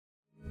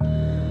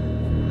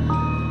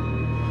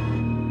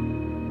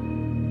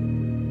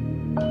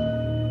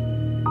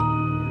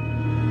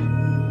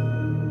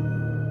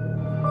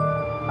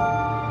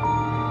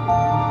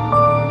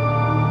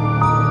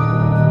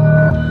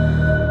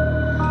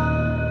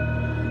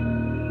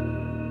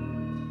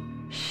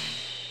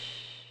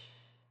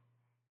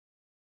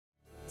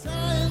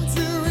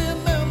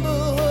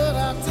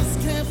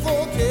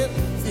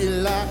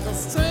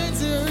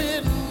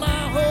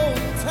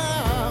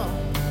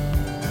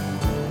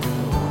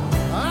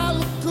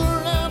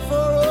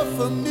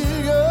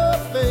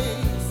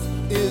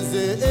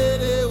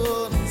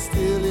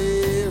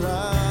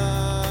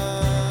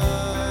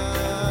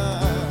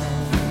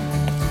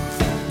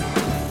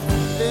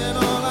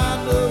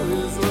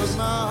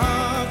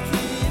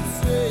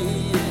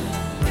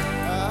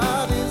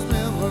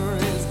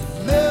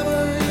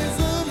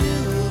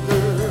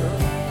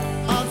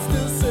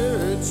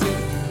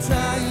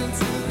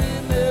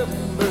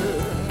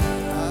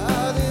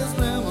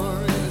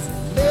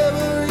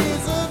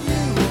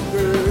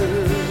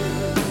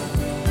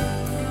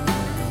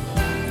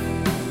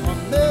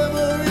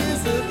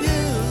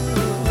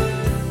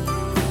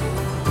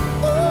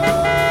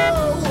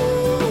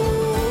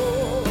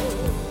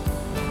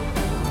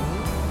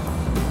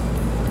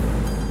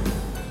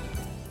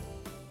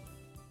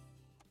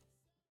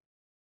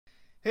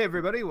Hey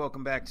everybody,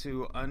 welcome back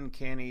to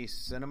Uncanny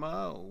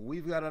Cinema.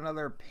 We've got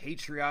another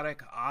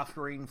patriotic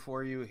offering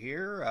for you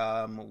here.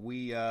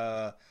 We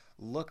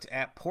looked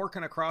at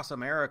Porkin' Across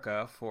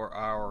America for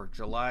our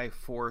July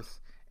 4th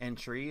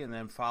entry and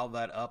then followed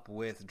that up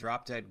with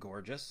Drop Dead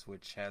Gorgeous,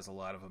 which has a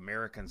lot of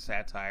American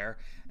satire.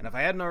 And if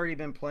I hadn't already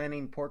been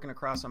planning Porkin'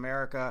 Across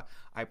America,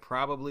 I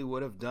probably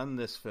would have done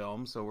this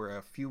film, so we're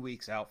a few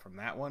weeks out from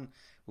that one.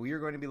 We are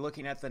going to be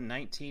looking at the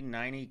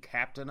 1990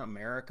 Captain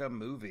America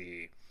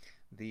movie.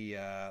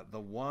 The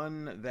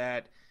one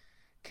that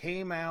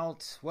came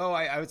out, well,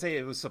 I would say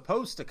it was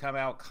supposed to come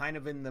out kind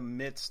of in the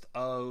midst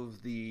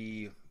of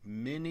the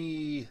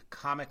mini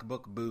comic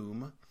book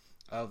boom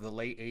of the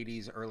late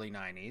 80s, early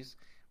 90s.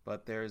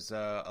 But there's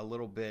a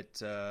little bit,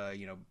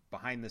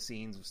 behind the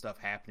scenes of stuff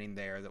happening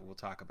there that we'll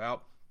talk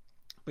about.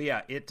 But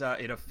yeah, it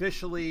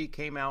officially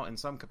came out in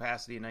some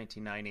capacity in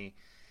 1990.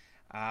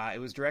 It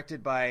was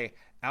directed by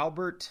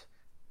Albert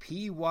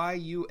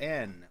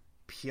Pyun.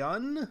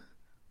 Pyun?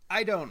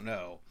 I don't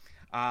know.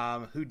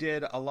 Who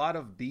did a lot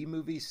of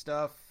B-movie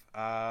stuff.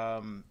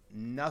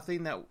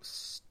 Nothing that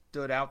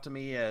stood out to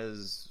me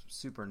as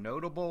super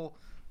notable,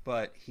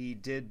 but he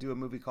did do a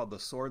movie called The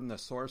Sword and the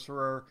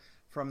Sorcerer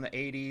from the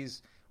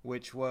 80s,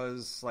 which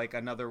was like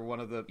another one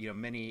of the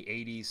many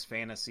 80s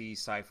fantasy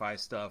sci-fi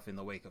stuff in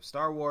the wake of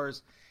Star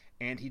Wars.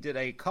 And he did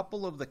a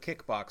couple of the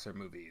Kickboxer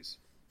movies.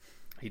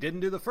 He didn't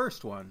do the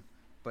first one,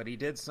 but he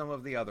did some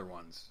of the other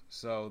ones.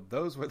 So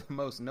those were the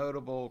most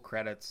notable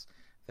credits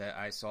that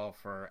I saw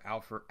for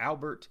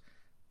Albert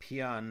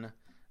Pyun,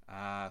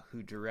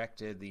 who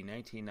directed the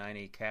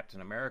 1990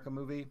 Captain America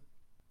movie.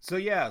 So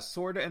yeah,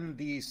 Sword and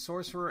the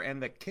Sorcerer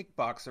and the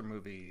Kickboxer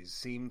movies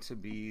seem to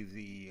be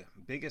the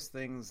biggest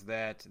things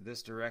that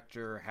this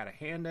director had a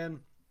hand in.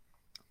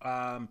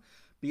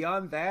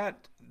 Beyond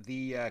that,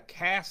 the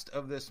cast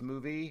of this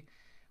movie,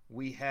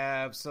 we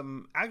have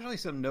some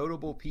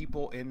notable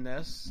people in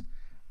this.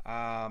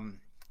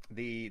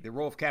 The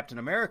role of Captain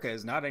America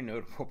is not a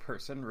notable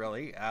person,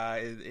 really.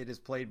 It is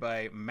played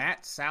by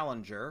Matt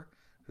Salinger,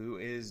 who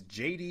is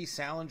J.D.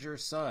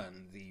 Salinger's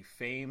son, the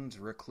famed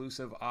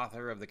reclusive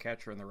author of The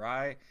Catcher in the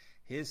Rye.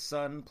 His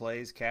son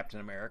plays Captain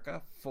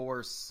America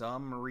for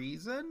some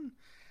reason.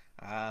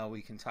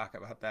 We can talk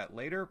about that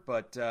later,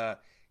 but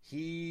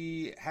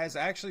he has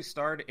actually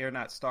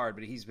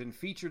but he's been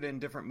featured in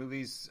different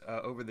movies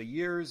over the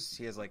years.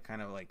 He has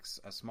kind of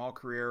a small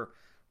career.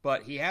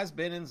 But he has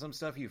been in some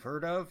stuff you've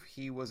heard of.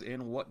 He was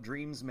in What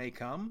Dreams May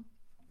Come.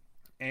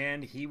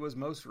 And he was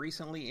most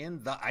recently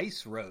in The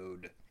Ice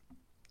Road.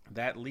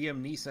 That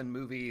Liam Neeson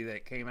movie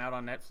that came out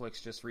on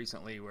Netflix just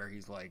recently where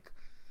he's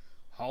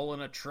hauling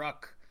a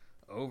truck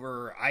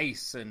over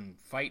ice and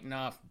fighting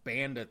off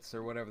bandits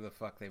or whatever the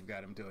fuck they've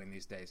got him doing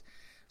these days.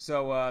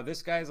 So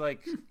this guy's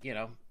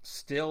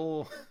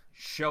still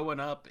showing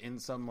up in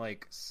some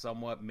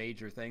somewhat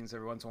major things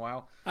every once in a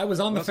while. I was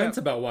on the fence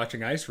about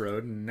watching Ice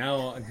Road, and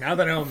now that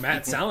I know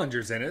Matt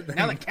Salinger's in it,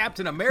 now that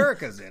Captain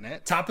America's in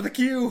it, top of the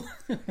queue.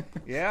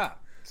 Yeah.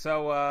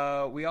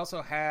 So we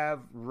also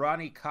have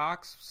Ronnie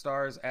Cox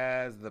stars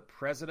as the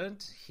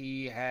president.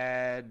 He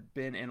had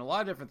been in a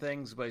lot of different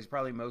things, but he's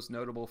probably most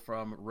notable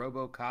from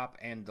RoboCop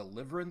and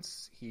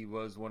Deliverance. He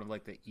was one of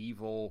the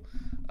evil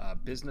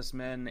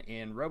businessmen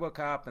in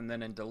RoboCop, and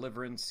then in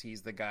Deliverance,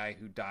 he's the guy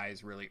who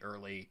dies really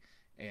early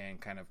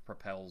and kind of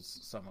propels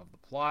some of the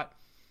plot.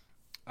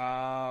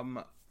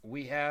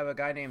 We have a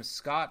guy named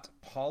Scott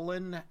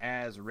Paulin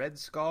as Red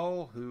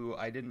Skull, who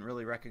I didn't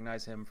really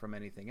recognize him from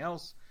anything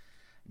else.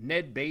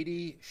 Ned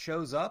Beatty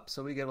shows up,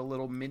 so we get a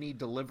little mini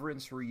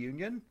Deliverance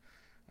reunion,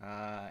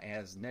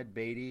 as Ned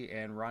Beatty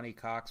and Ronnie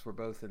Cox were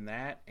both in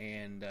that,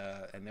 and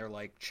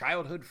they're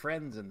childhood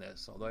friends in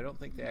this, although I don't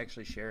think they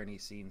actually share any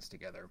scenes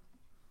together.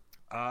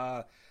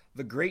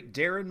 The great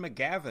Darren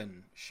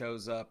McGavin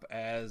shows up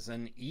as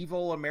an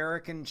evil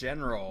American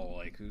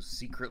general, who's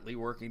secretly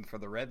working for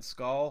the Red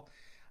Skull.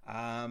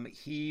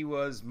 He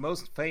was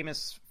most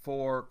famous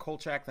for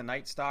Kolchak the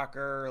Night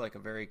Stalker, a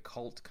very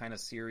cult kind of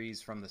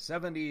series from the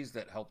 70s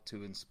that helped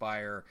to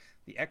inspire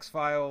the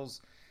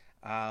X-Files.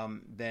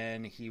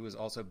 Then he was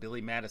also Billy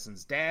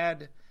Madison's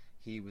dad.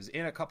 He was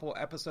in a couple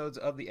episodes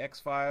of the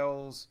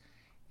X-Files.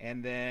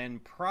 And then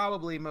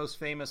probably most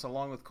famous,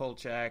 along with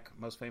Kolchak,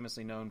 most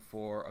famously known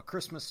for A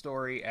Christmas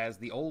Story as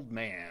the Old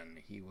Man.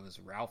 He was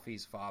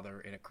Ralphie's father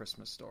in A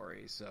Christmas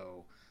Story.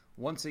 So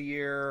once a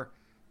year,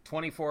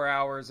 24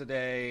 hours a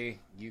day,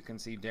 you can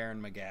see Darren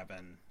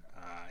McGavin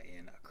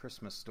in A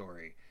Christmas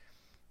Story.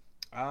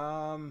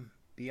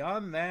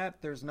 Beyond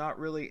that, there's not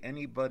really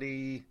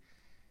anybody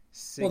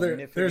significant.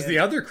 Well, there's the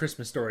other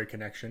Christmas Story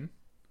connection.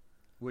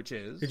 Which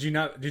is? Did you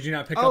not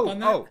pick up on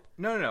that? Oh,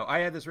 no. I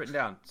had this written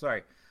down.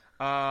 Sorry.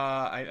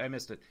 I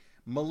missed it.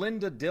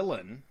 Melinda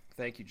Dillon.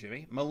 Thank you,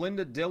 Jimmy.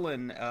 Melinda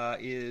Dillon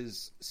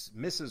is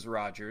Mrs.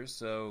 Rogers,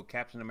 so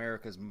Captain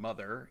America's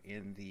mother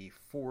in the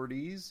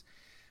 40s.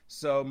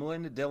 So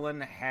Melinda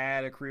Dillon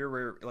had a career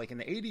where, in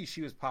the 80s,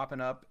 she was popping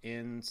up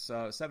in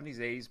 70s,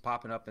 80s,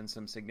 popping up in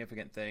some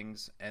significant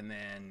things. And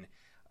then,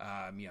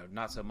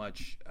 not so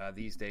much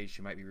these days.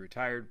 She might be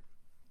retired.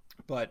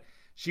 But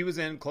she was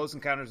in Close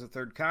Encounters of the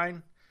Third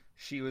Kind.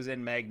 She was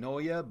in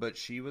Magnolia, but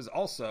she was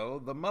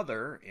also the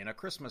mother in A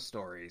Christmas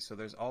Story. So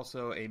there's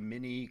also a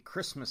mini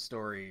Christmas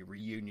Story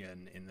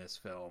reunion in this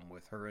film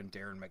with her and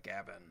Darren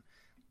McGavin,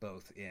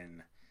 both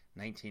in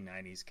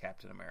 1990s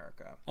Captain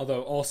America.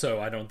 Although, also,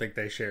 I don't think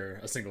they share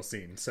a single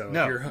scene. So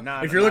no,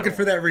 if you're looking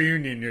for that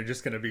reunion, you're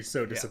just going to be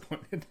so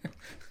disappointed.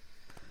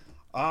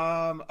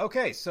 Yeah.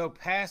 Okay, so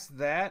past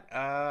that,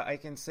 I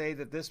can say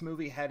that this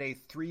movie had a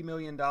 $3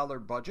 million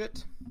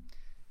budget.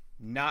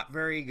 Not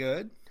very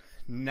good.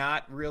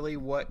 Not really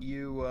what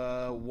you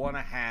want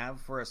to have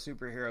for a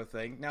superhero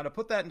thing. Now, to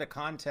put that into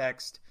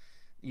context,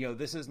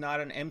 this is not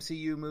an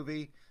MCU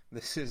movie.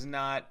 This is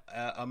not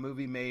a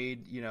movie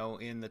made,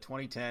 in the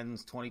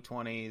 2010s,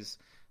 2020s.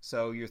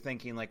 So you're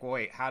thinking like, well,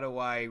 wait, how do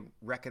I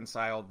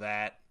reconcile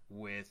that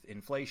with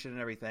inflation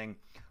and everything?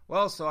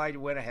 Well, so I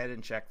went ahead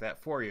and checked that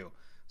for you.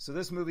 So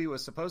this movie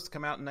was supposed to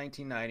come out in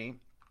 1990,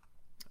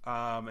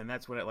 and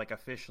that's when it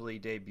officially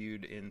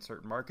debuted in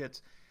certain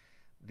markets.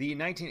 The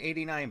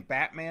 1989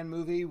 Batman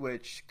movie,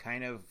 which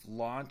kind of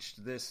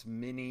launched this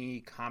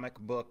mini comic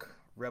book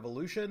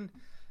revolution,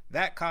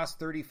 that cost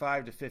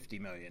 $35 to $50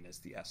 million is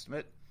the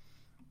estimate.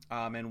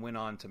 And went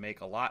on to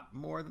make a lot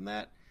more than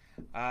that.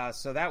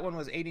 So that one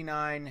was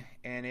 89,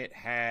 and it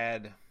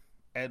had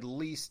at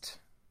least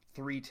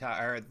 10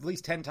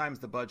 times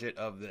the budget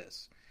of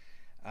this.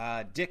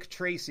 Dick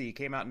Tracy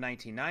came out in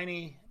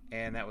 1990,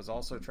 and that was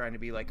also trying to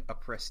be like a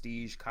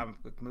prestige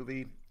comic book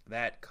movie.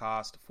 That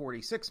cost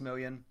 $46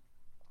 million.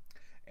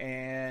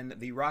 And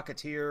The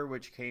Rocketeer,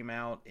 which came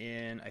out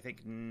in, I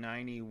think,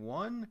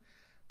 91,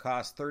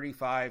 cost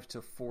 $35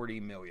 to $40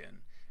 million.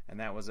 And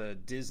that was a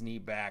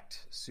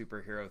Disney-backed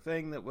superhero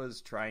thing that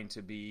was trying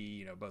to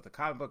be, both a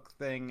comic book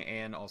thing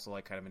and also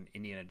like kind of an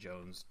Indiana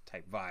Jones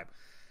type vibe.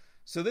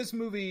 So this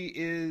movie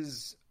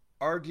is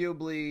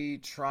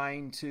arguably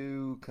trying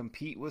to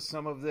compete with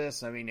some of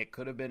this. I mean, it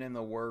could have been in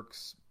the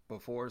works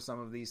before some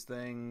of these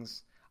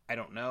things. I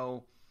don't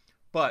know.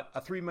 But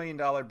a $3 million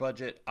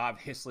budget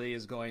obviously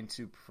is going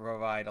to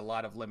provide a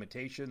lot of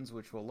limitations,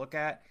 which we'll look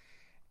at.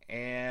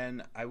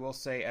 And I will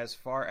say, as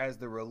far as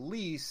the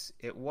release,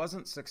 it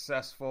wasn't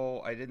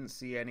successful. I didn't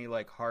see any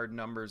hard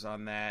numbers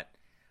on that,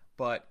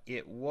 but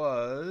it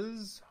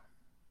was...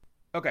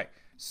 Okay,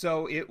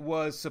 so it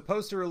was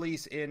supposed to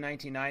release in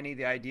 1990,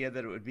 the idea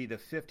that it would be the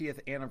 50th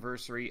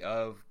anniversary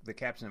of the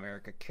Captain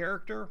America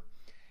character.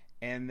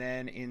 And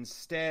then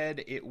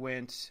instead it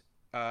went...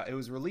 it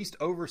was released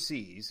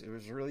overseas. It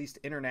was released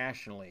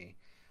internationally,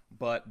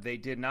 but they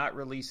did not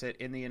release it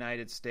in the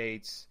United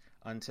States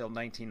until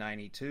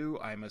 1992.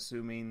 I'm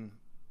assuming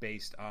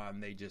based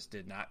on they just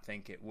did not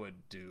think it would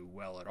do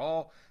well at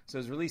all. So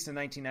it was released in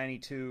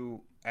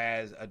 1992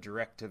 as a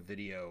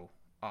direct-to-video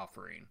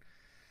offering.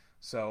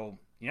 So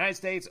the United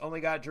States only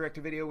got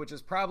direct-to-video, which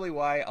is probably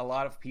why a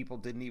lot of people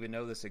didn't even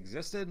know this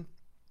existed.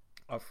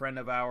 A friend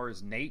of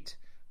ours, Nate,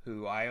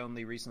 who I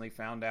only recently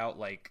found out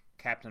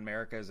Captain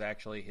America is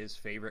actually his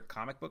favorite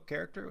comic book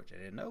character, which I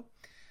didn't know.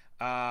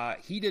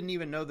 He didn't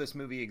even know this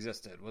movie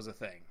existed, was a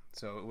thing.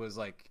 So it was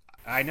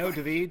I know,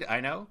 David, I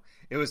know.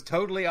 It was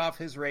totally off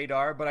his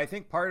radar, but I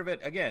think part of it,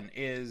 again,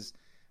 is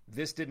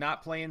this did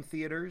not play in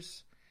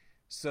theaters.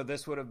 So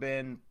this would have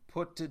been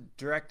put to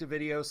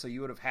direct-to-video, so you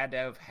would have had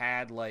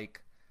had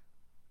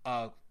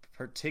a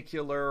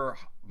particular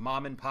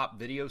mom-and-pop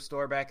video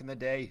store back in the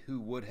day who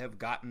would have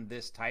gotten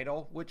this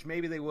title, which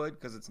maybe they would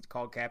because it's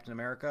called Captain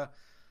America.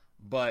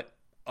 But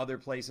other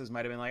places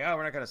might have been like, oh,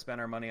 we're not going to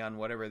spend our money on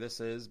whatever this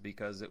is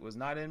because it was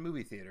not in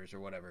movie theaters or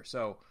whatever.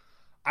 So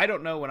I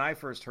don't know when I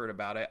first heard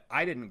about it.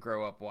 I didn't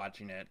grow up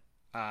watching it.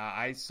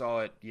 I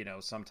saw it,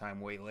 sometime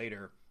way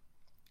later.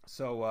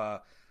 So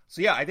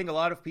yeah, I think a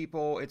lot of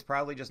people, it's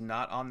probably just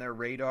not on their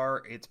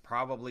radar. It's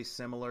probably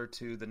similar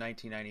to the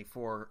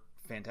 1994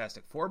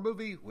 Fantastic Four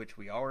movie, which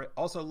we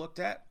also looked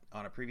at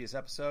on a previous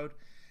episode.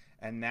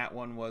 And that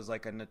one was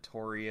a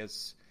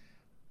notorious,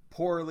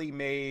 poorly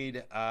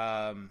made,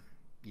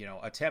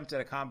 attempt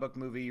at a comic book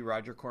movie.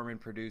 Roger Corman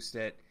produced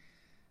it.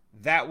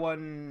 That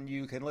one,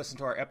 you can listen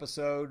to our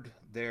episode.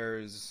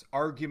 There's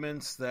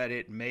arguments that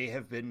it may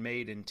have been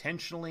made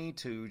intentionally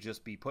to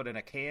just be put in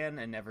a can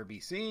and never be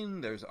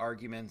seen. There's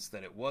arguments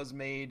that it was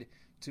made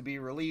to be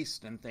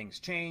released and things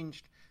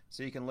changed.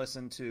 So you can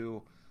listen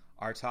to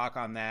our talk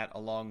on that,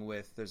 along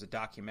with there's a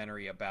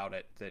documentary about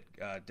it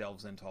that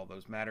delves into all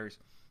those matters.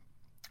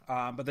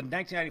 But the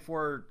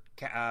 1994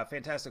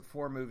 Fantastic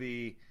Four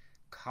movie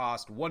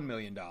cost $1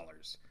 million.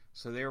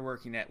 So they were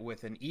working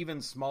with an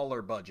even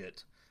smaller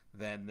budget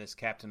than this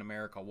Captain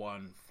America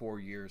one 4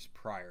 years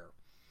prior.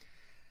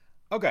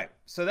 Okay,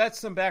 so that's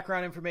some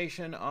background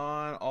information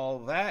on all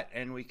that,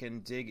 and we can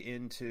dig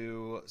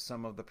into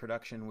some of the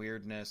production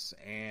weirdness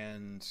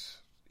and,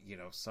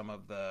 some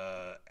of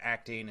the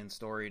acting and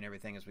story and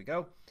everything as we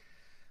go.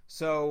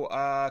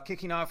 So,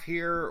 kicking off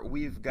here,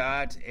 we've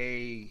got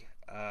a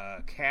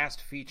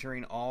cast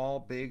featuring all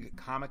big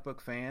comic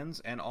book fans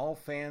and all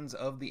fans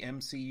of the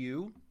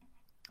MCU.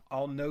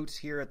 All notes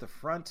here at the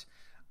front.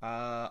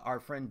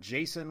 Our friend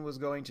Jason was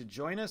going to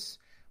join us,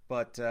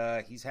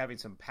 but he's having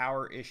some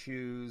power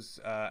issues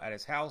at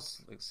his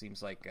house. It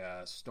seems like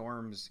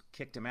storms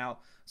kicked him out.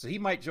 So he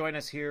might join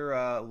us here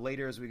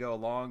later as we go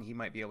along. He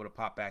might be able to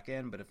pop back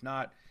in, but if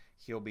not,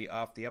 he'll be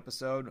off the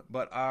episode.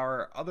 But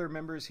our other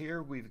members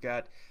here, we've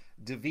got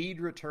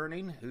David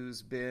returning,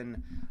 who's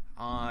been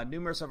on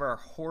numerous of our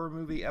horror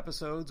movie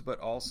episodes, but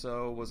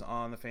also was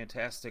on the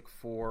Fantastic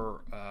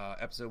Four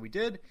episode we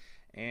did,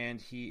 and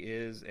he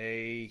is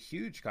a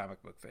huge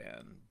comic book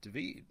fan.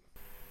 David.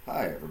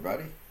 Hi,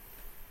 everybody.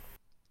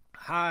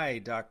 Hi,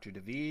 Dr.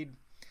 David.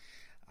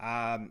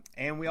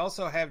 And we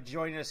also have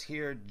joining us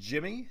here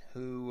Jimmy,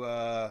 who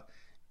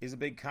is a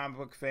big comic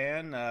book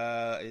fan.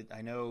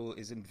 I know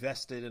is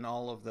invested in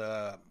all of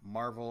the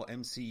Marvel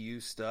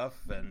MCU stuff,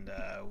 and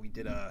we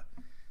did a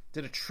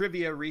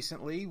trivia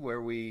recently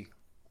where we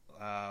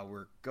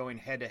were going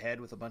head to head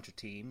with a bunch of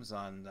teams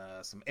on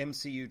some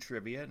MCU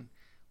trivia, and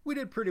we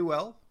did pretty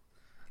well.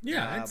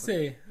 Yeah, I'd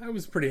say I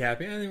was pretty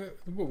happy. I think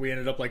we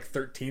ended up like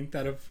 13th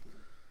out of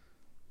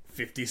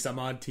 50 some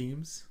odd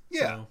teams.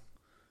 Yeah.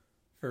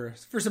 So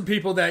for some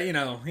people that,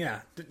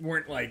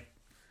 weren't like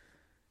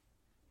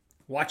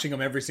watching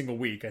them every single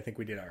week, I think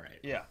we did all right.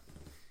 Yeah.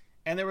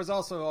 And there was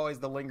also always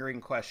the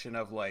lingering question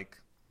of like,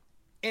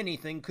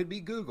 anything could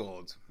be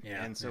Googled.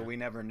 Yeah. And so we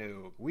never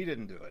knew. We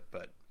didn't do it,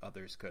 but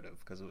others could have,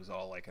 because it was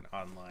all like an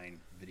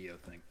online video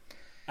thing.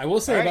 I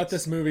will say All about right.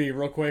 this movie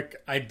real quick,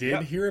 I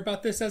did hear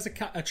about this as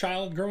a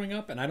child growing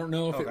up, and I don't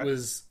know if it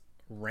was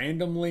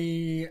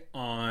randomly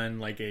on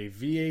like a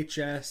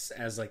VHS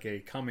as like a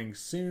coming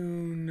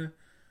soon,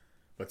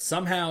 but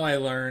somehow I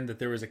learned that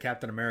there was a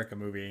Captain America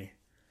movie,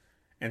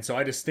 and so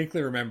I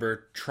distinctly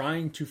remember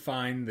trying to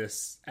find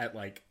this at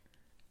like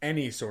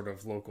any sort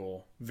of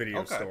local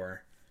video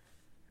store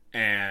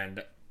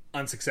and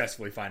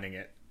unsuccessfully finding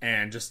it.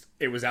 And just,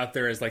 it was out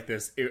there as like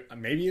this,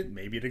 maybe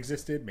it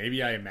existed,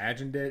 maybe I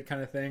imagined it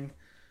kind of thing.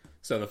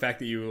 So the fact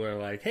that you were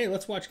like, hey,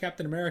 let's watch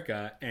Captain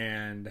America,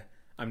 and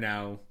I'm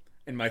now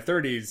in my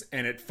 30s,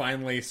 and it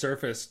finally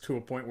surfaced to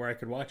a point where I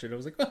could watch it. I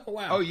was like, oh,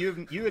 wow. Oh,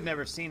 you had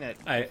never seen it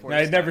before?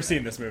 I had never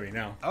seen this movie,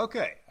 no.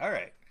 Okay, all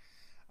right.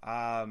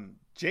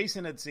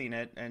 Jason had seen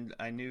it, and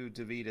I knew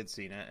David had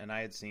seen it, and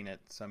I had seen it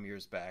some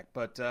years back.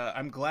 But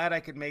I'm glad I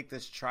could make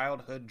this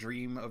childhood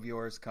dream of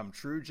yours come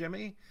true,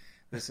 Jimmy.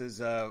 This is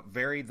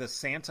the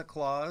Santa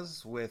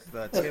Claus with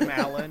Tim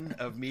Allen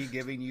of me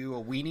giving you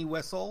a weenie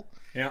whistle.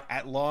 Yeah.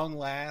 At long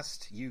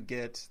last, you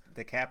get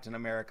the Captain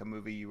America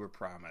movie you were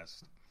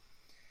promised.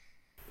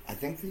 I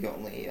think the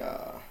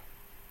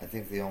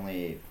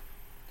only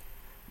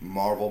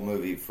Marvel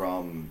movie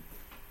from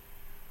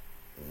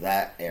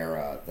that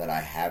era that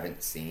I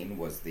haven't seen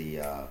was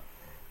the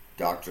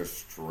Doctor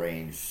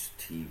Strange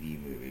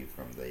TV movie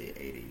from the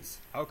 80s.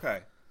 Okay.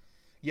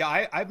 Yeah,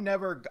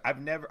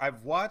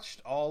 I've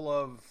watched all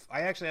of.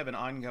 I actually have an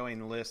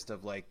ongoing list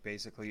of like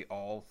basically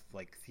all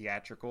like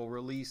theatrical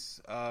release,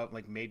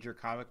 like major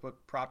comic book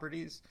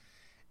properties,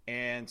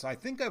 and so I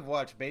think I've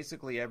watched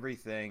basically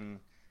everything,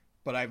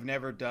 but I've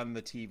never done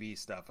the TV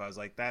stuff. I was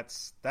like,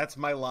 that's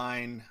my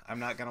line. I'm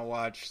not gonna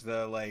watch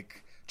the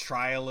like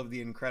Trial of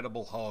the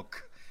Incredible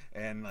Hulk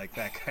and like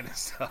that kind of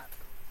stuff.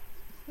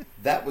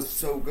 That was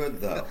so good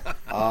though.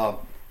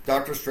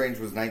 Doctor Strange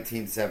was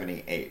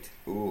 1978.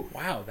 Ooh.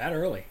 Wow, that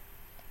early.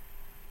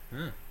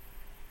 Huh.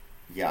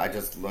 Yeah, I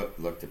just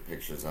looked at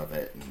pictures of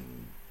it.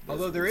 And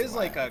although there is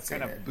like a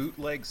kind of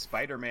bootleg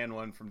Spider-Man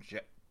one from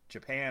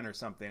Japan or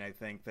something, I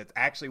think, that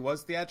actually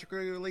was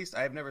theatrically released.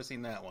 I've never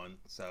seen that one,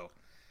 so...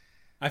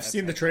 I've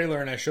seen the trailer,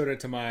 and I showed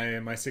it to my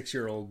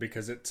 6-year-old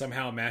because it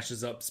somehow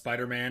mashes up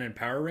Spider-Man and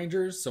Power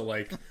Rangers. So,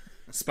 like,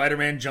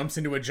 Spider-Man jumps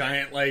into a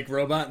giant, like,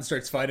 robot and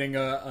starts fighting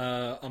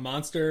a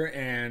monster,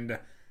 and...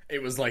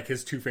 It was like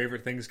his two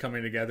favorite things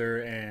coming together,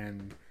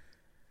 and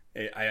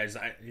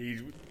he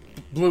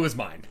blew his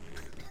mind.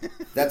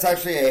 That's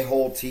actually a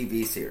whole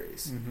TV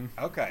series. Mm-hmm.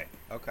 Okay.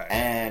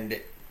 And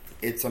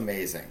it's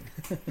amazing.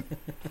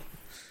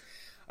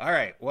 All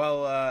right.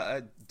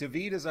 Well,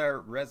 David is our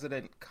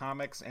resident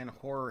comics and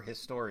horror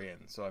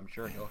historian, so I'm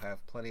sure he'll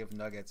have plenty of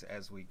nuggets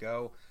as we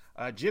go.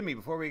 Jimmy,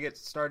 before we get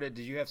started,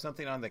 did you have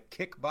something on the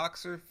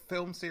Kickboxer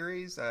film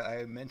series?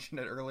 I mentioned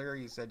it earlier.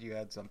 You said you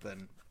had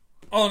something...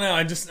 Oh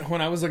no! When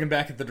I was looking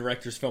back at the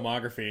director's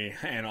filmography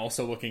and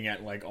also looking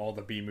at like all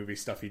the B-movie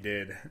stuff he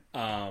did,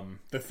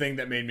 the thing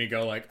that made me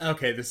go like,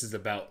 okay, this is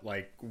about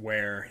like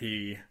where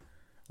he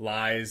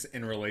lies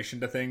in relation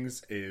to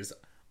things is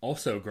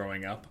also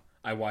growing up.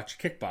 I watched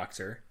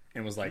Kickboxer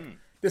and was like,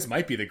 this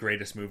might be the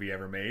greatest movie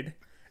ever made.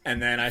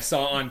 And then I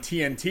saw on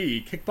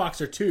TNT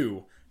Kickboxer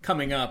 2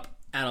 coming up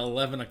at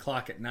 11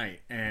 o'clock at night,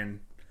 and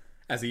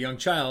as a young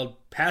child,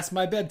 past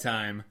my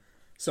bedtime.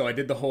 So I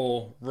did the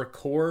whole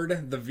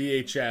record the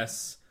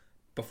VHS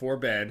before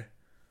bed,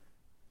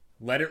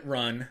 let it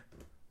run.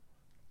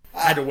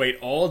 I had to wait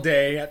all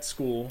day at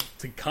school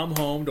to come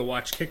home to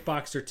watch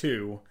Kickboxer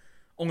 2,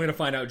 only to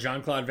find out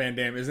Jean-Claude Van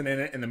Damme isn't in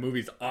it and the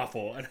movie's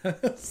awful.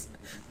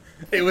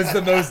 It was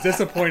the most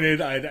disappointed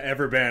I'd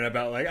ever been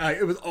about, like,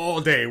 it was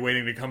all day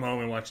waiting to come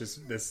home and watch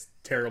this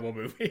terrible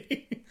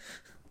movie.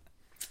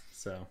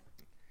 So.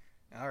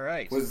 All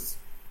right.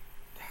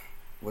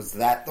 Was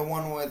that the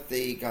one with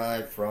the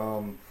guy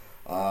from?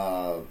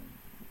 No.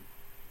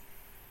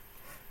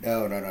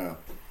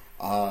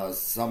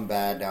 Some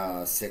bad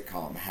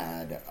sitcom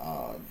had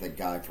the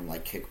guy from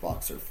like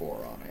Kickboxer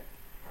 4 on it.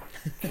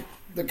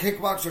 The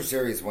Kickboxer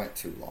series went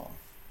too long.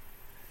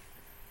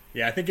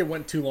 Yeah, I think it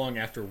went too long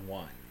after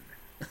 1.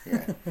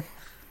 Yeah,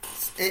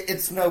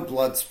 it's no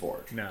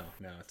Bloodsport. No,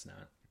 it's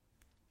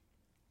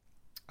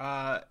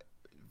not.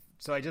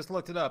 So I just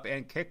looked it up,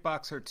 and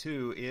Kickboxer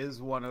 2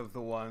 is one of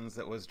the ones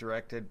that was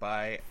directed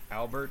by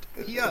Albert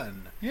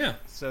Pyun. Yeah.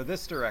 So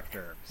this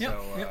director.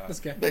 Yeah, So, this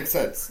guy. Makes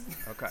sense.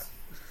 Okay.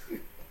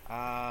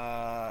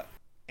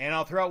 And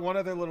I'll throw out one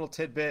other little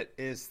tidbit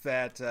is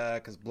that,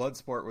 because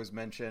Bloodsport was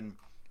mentioned,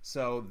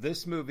 so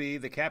this movie,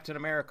 the Captain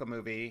America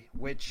movie,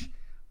 which,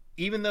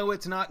 even though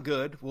it's not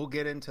good, we'll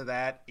get into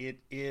that, it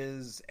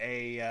is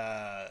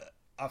a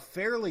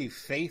fairly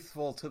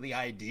faithful to the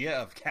idea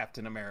of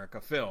Captain America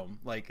film.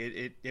 Like,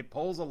 it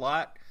pulls a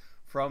lot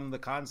from the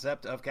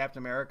concept of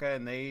Captain America,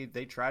 and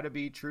they try to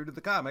be true to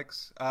the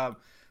comics. But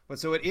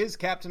so it is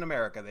Captain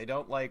America. They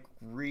don't, like,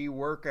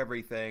 rework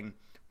everything.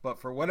 But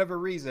for whatever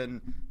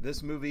reason,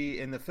 this movie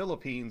in the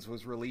Philippines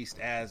was released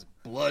as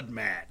Blood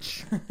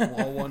Match.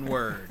 All one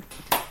word.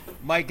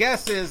 My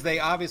guess is they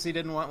obviously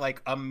didn't want,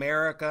 like,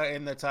 America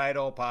in the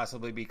title,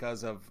 possibly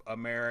because of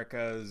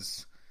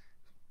America's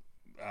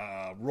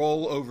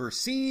role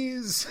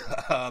overseas,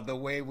 the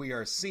way we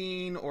are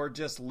seen, or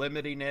just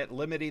limiting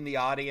the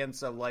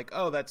audience of, like,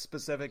 oh, that's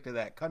specific to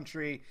that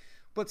country.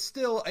 But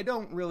still, I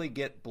don't really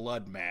get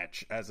Blood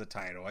Match as a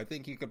title. I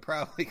think you could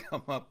probably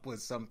come up with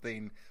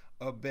something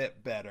a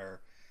bit better.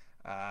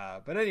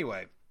 But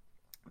anyway,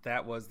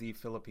 that was the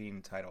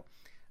Philippine title.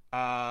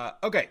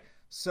 Okay,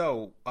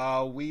 so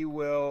we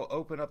will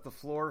open up the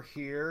floor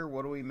here.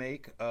 What do we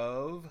make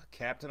of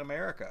Captain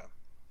America?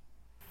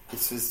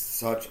 This is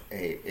such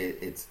a...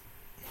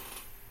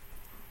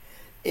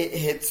 It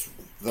hits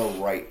the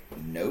right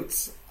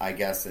notes, I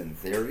guess, in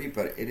theory,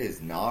 but it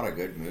is not a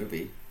good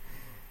movie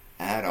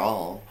at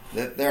all.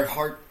 Their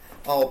heart...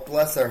 Oh,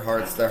 bless their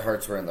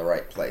hearts were in the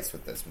right place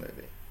with this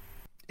movie.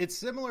 It's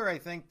similar, I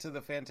think, to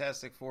the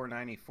Fantastic Four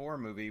 94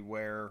 movie,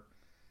 where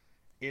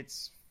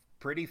it's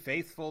pretty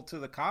faithful to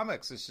the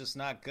comics. It's just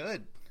not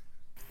good.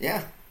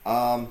 Yeah.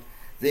 The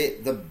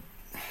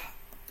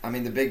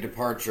big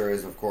departure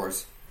is, of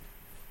course,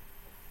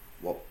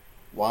 well,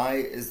 why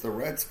is the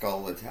Red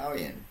Skull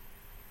Italian?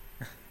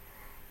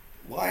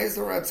 Why is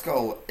the Red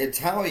Skull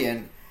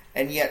Italian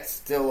and yet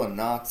still a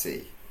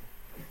Nazi?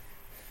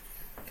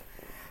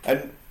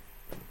 And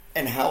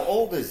how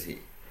old is he?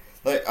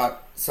 Like,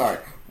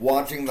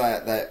 watching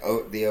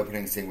the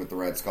opening scene with the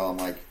Red Skull, I'm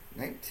like,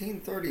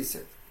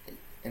 1936,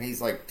 and he's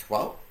like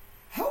 12.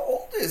 How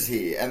old is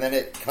he? And then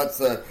it cuts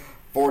to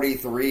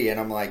 43, and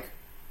I'm like,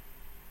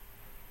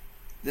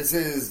 this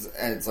is,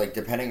 and it's like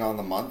depending on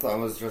the month. I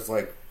was just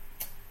like,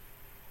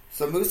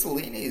 so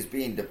Mussolini is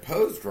being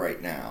deposed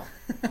right now.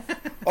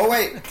 Oh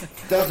wait,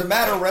 doesn't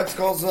matter. Red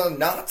Skull's a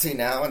Nazi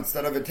now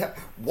instead of a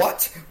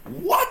what?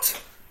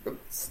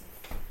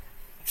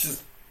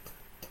 Just.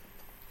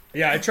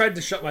 Yeah, I tried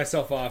to shut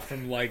myself off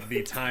from, like,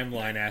 the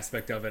timeline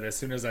aspect of it as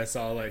soon as I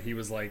saw that he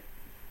was, like,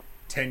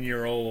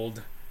 10-year-old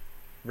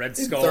Red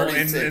Skull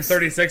in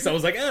 36. I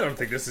was like, I don't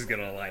think this is going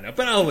to line up,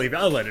 but I'll leave it.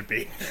 I'll let it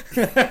be.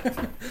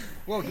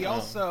 Well, he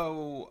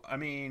also, I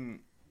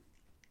mean,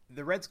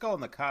 the Red Skull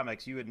in the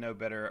comics, you would know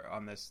better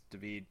on this,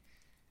 David.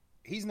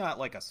 He's not,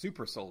 like, a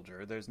super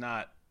soldier. There's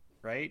not,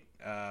 right?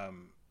 I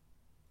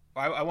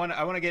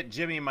want to get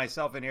Jimmy and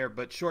myself in here,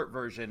 but short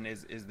version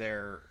is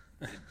there...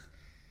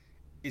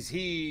 Is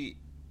he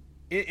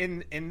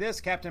in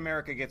this Captain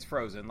America gets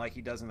frozen like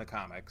he does in the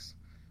comics,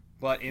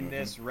 but in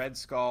this Red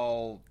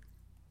Skull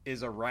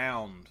is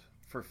around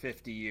for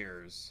 50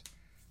 years.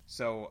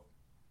 So,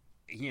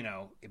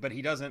 but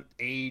he doesn't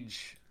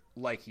age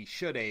like he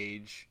should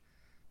age.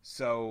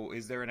 So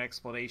is there an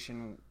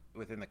explanation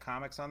within the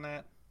comics on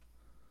that?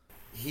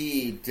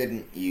 He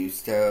didn't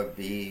used to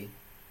be.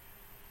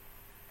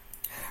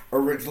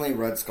 Originally,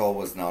 Red Skull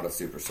was not a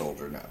super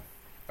soldier, no.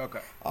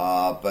 Okay.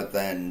 But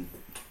then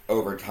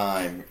over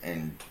time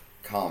in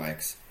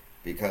comics,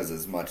 because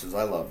as much as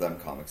I love them,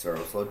 comics are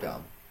also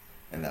dumb,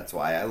 and that's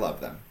why I love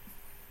them.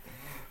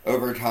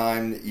 Over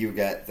time, you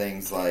get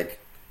things like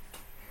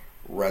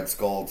Red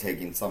Skull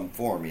taking some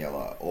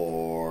formula,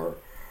 or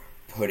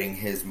putting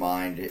his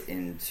mind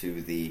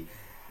into the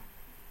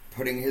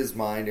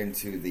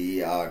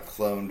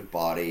cloned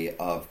body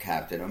of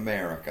Captain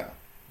America.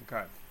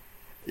 Okay.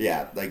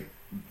 Yeah, like,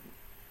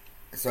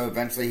 so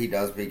eventually he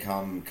does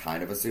become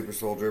kind of a super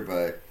soldier,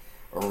 but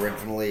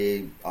originally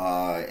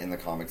in the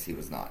comics he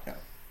was not, no.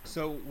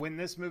 So when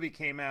this movie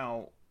came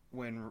out,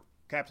 when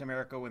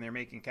they're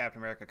making Captain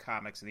America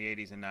comics in the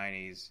 80s and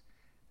 90s,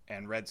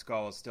 and Red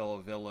Skull is still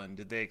a villain,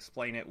 did they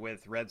explain it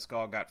with Red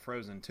Skull got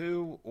frozen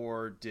too,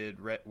 or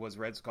was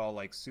Red Skull,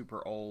 like,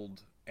 super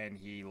old and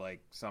he,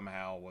 like,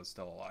 somehow was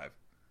still alive?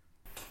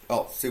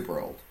 Oh, super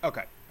old.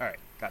 Okay, alright,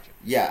 gotcha.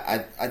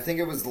 Yeah, I think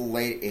it was the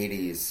late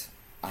 80s.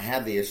 I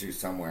have the issue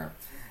somewhere.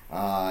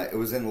 It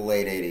was in the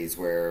late 80s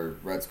where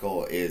Red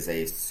Skull is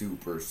a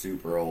super,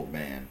 super old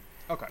man.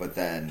 Okay. But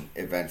then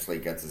eventually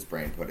gets his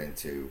brain put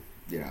into,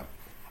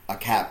 a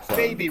cat clone.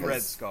 Baby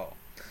Red Skull.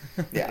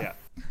 Yeah.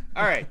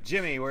 All right,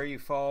 Jimmy, where you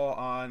fall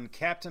on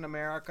Captain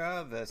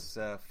America, this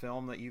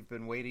film that you've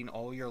been waiting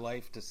all your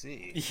life to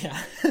see.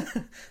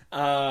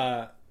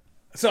 Yeah.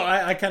 So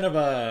I kind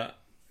of,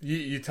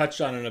 you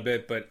touched on it a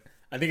bit, but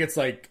I think it's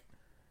like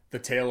the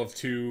tale of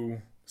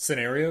two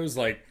scenarios.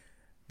 Like,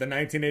 the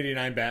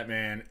 1989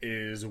 Batman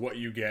is what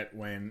you get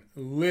when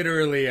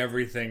literally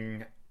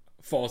everything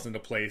falls into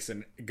place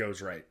and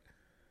goes right.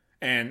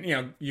 And,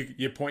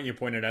 you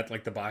pointed at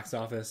like the box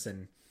office,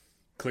 and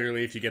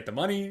clearly if you get the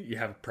money, you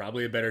have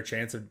probably a better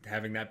chance of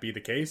having that be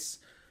the case.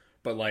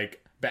 But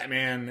like,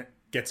 Batman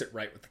gets it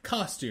right with the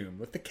costume,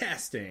 with the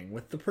casting,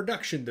 with the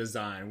production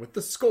design, with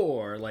the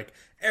score, like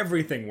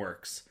everything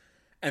works.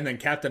 And then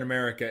Captain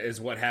America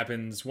is what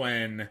happens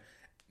when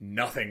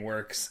nothing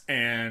works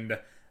and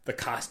the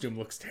costume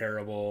looks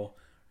terrible.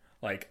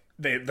 Like,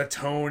 the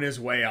tone is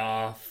way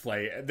off.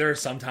 Like, there are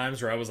some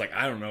times where I was like,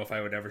 I don't know if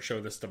I would ever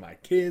show this to my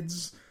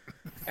kids.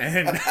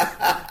 And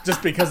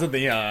just because of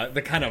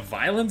the kind of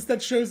violence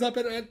that shows up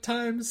at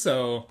times.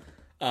 So,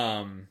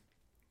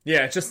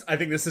 it's just, I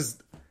think this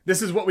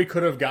is what we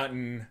could have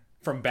gotten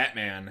from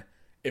Batman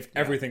if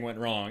everything went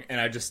wrong.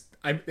 And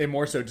it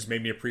more so just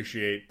made me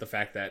appreciate the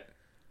fact that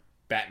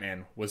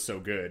Batman was so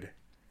good.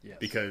 Yes.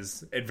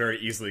 Because it very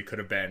easily could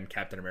have been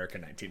Captain America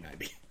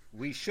 1990.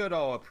 We should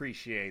all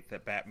appreciate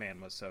that Batman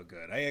was so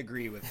good. I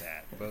agree with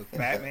that. Both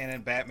Batman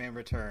and Batman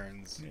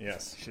Returns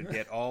should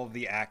get all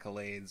the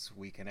accolades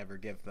we can ever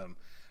give them.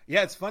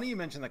 Yeah, it's funny you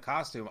mentioned the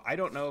costume. I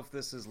don't know if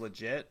this is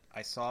legit.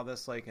 I saw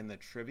this like in the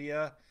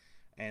trivia,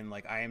 and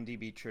like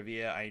IMDb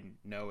trivia I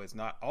know is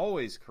not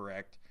always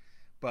correct,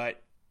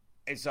 but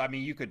it's, I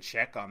mean, you could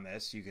check on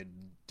this. You could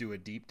do a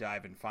deep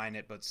dive and find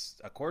it, but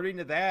according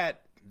to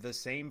that, the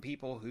same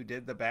people who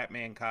did the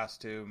Batman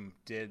costume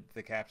did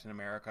the Captain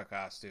America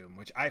costume,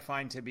 which I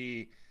find to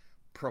be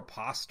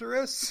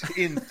preposterous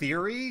in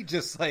theory.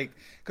 Just like,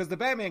 because the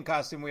Batman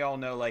costume, we all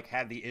know, like,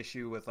 had the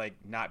issue with like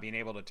not being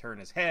able to turn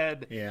his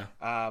head. Yeah.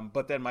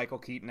 But then Michael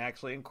Keaton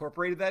actually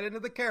incorporated that into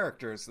the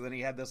character, so then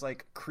he had this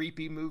like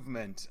creepy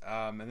movement,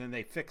 and then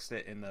they fixed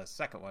it in the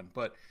second one.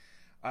 But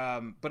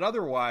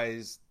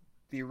otherwise,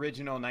 the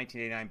original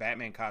 1989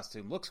 Batman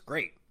costume looks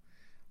great.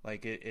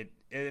 Like it,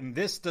 and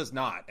this does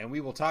not, and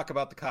we will talk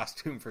about the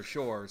costume for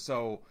sure.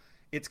 So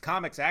it's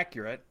comics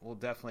accurate. We'll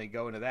definitely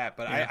go into that.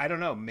 But I don't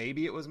know.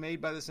 Maybe it was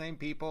made by the same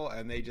people,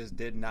 and they just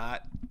did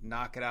not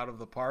knock it out of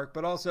the park.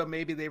 But also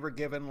maybe they were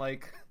given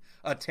like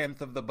a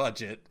tenth of the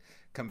budget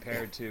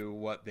compared to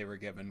what they were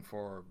given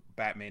for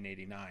Batman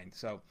 '89.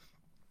 So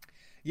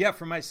yeah,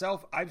 for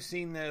myself, I've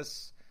seen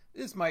this.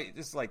 This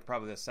is like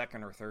probably the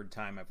second or third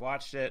time I've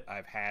watched it.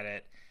 I've had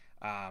it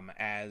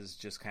as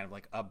just kind of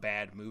like a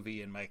bad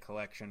movie in my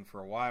collection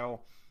for a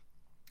while.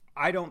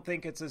 I don't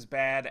think it's as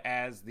bad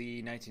as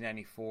the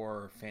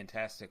 1994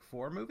 Fantastic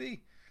Four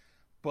movie,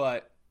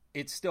 but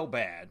it's still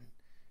bad.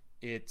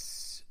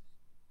 It's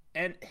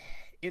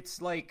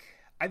like,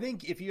 I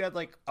think if you had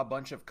like a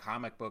bunch of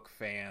comic book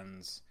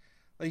fans,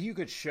 like you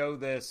could show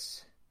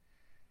this,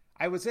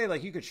 I would say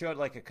like you could show it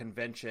like a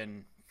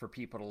convention for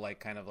people to like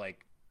kind of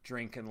like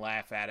drink and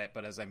laugh at it.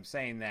 But as I'm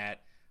saying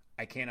that,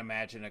 I can't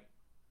imagine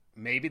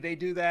maybe they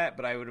do that,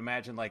 but I would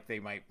imagine like they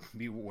might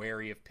be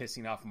wary of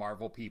pissing off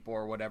Marvel people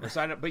or whatever.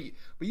 So I don't, but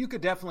you could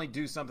definitely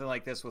do something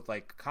like this with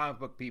like comic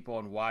book people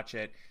and watch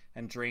it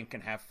and drink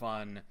and have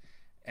fun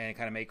and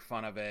kind of make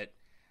fun of it.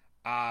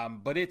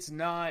 But it's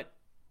not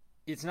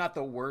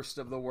the worst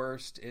of the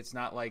worst. It's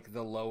not like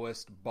the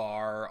lowest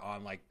bar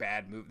on like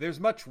bad movie. There's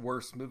much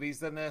worse movies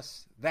than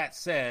this. That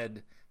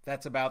said,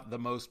 that's about the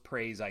most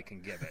praise I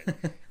can give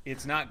it.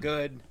 It's not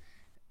good.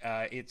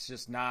 It's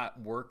just not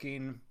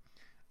working.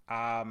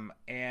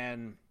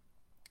 And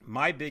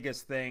my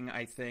biggest thing,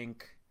 I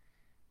think,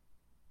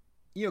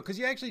 because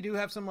you actually do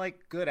have some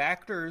like good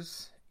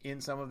actors in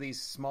some of these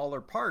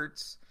smaller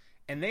parts,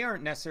 and they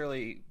aren't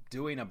necessarily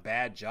doing a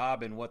bad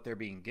job in what they're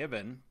being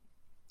given.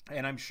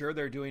 And I'm sure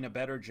they're doing a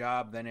better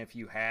job than if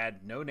you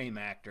had no-name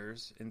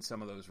actors in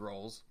some of those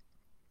roles.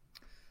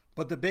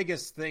 But the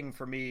biggest thing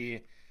for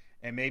me,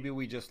 and maybe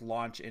we just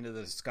launch into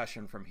the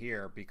discussion from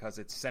here because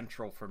it's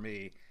central for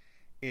me,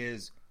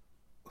 is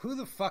who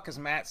the fuck is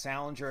Matt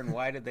Salinger and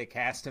why did they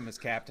cast him as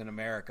Captain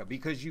America?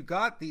 Because you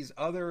got these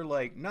other,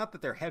 like, not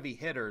that they're heavy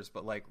hitters,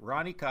 but like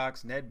Ronnie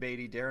Cox, Ned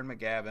Beatty, Darren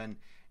McGavin,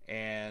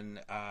 and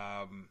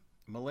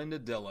Melinda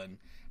Dillon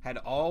had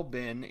all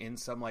been in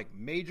some like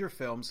major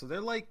films. So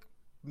they're like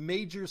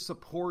major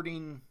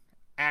supporting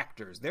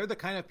actors. They're the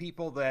kind of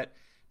people that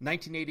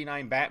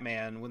 1989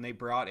 Batman, when they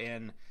brought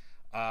in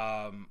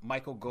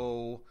Michael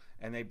Gough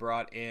and they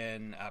brought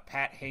in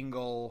Pat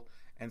Hingle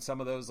and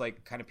some of those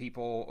like kind of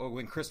people, or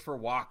when Christopher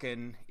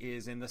Walken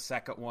is in the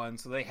second one.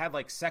 So they had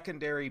like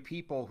secondary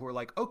people who are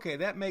like, okay,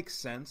 that makes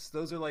sense.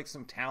 Those are like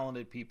some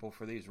talented people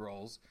for these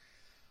roles.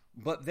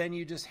 But then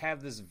you just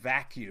have this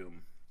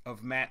vacuum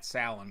of Matt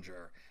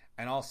Salinger.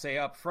 And I'll say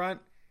up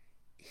front,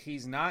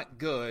 he's not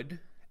good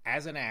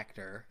as an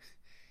actor.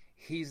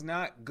 He's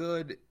not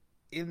good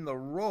in the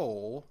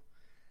role.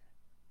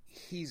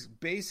 He's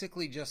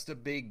basically just a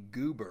big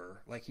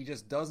goober. Like, he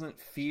just doesn't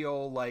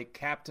feel like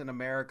Captain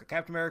America.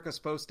 Captain America's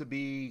supposed to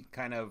be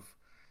kind of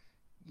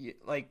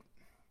like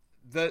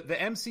the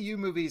MCU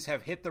movies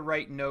have hit the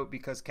right note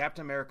because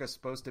Captain America's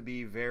supposed to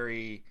be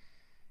very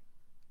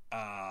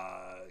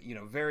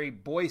very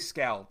Boy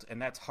Scout,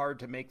 and that's hard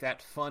to make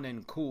that fun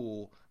and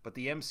cool. But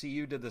the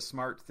MCU did the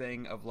smart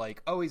thing of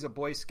like, oh, he's a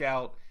Boy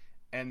Scout,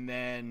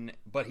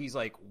 but he's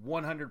like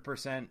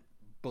 100%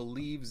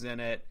 believes in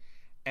it,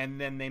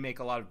 and then they make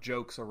a lot of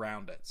jokes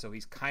around it. So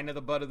he's kind of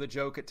the butt of the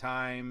joke at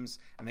times,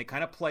 and they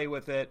kind of play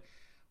with it.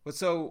 But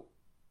so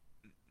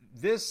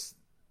this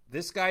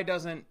guy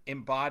doesn't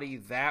embody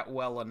that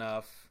well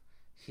enough.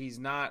 He's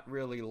not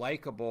really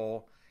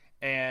likable.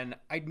 And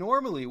I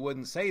normally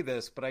wouldn't say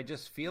this, but I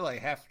just feel I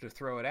have to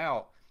throw it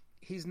out.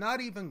 He's not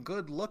even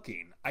good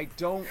looking. I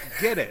don't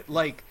get it.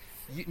 Like,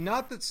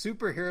 not that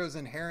superheroes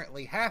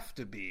inherently have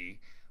to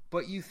be,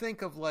 but you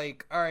think of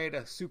like, all right,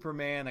 a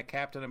Superman, a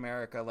Captain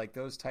America, like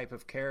those type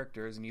of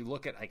characters, and you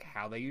look at like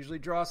how they usually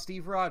draw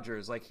Steve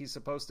Rogers. Like, he's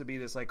supposed to be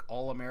this like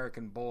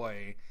all-American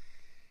boy.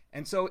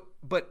 And so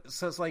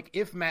it's like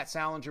if Matt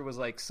Salinger was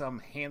like some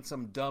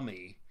handsome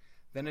dummy,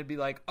 then it'd be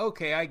like,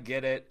 okay, I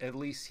get it. At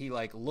least he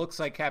like looks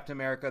like Captain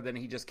America, then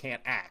he just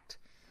can't act.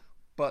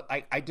 But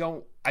I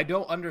don't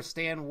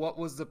understand what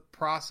was the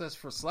process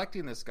for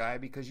selecting this guy,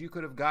 because you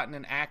could have gotten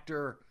an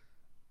actor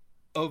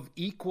of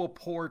equal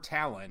poor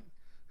talent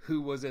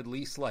who was at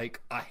least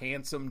like a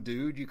handsome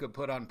dude you could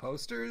put on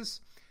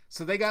posters.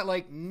 So they got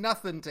like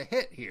nothing to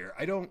hit here.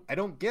 I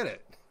don't get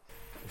it.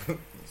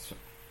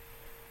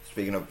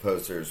 Speaking of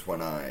posters,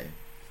 when I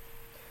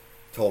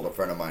told a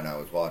friend of mine I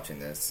was watching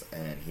this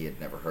and he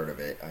had never heard of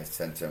it, I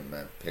sent him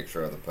a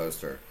picture of the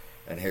poster,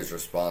 and his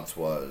response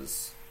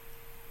was,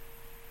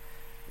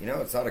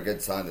 it's not a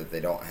good sign that they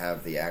don't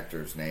have the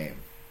actor's name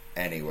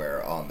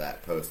anywhere on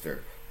that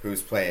poster.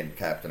 Who's playing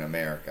Captain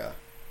America?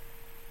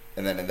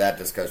 And then in that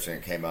discussion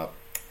it came up,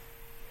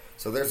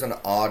 so there's an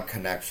odd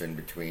connection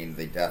between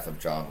the death of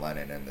John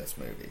Lennon and this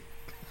movie.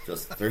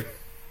 Just through...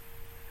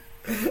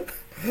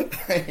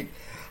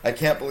 I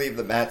can't believe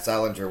that Matt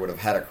Salinger would have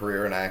had a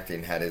career in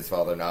acting had his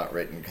father not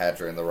written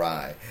Catcher in the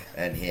Rye,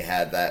 and he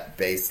had that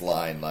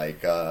baseline,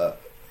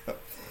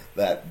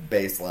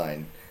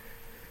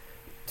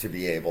 to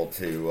be able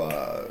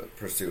to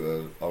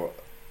pursue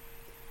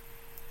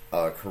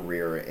a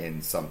career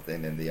in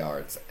something in the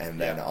arts. And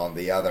then on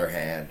the other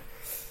hand,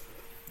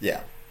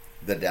 the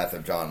death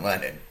of John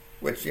Lennon,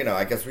 which,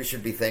 I guess we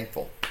should be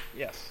thankful.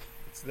 Yes.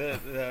 It's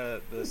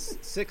the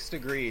 6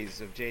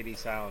 degrees of J.D.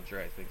 Salinger,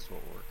 I think, is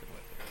what we're working with.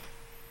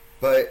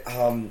 But,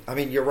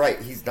 you're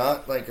right. He's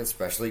not,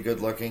 especially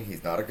good looking.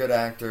 He's not a good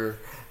actor.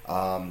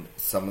 Some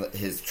of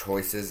his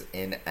choices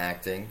in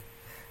acting,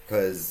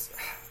 because,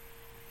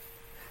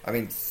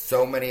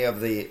 so many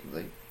of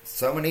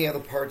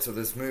the parts of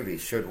this movie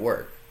should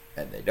work,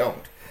 and they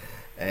don't.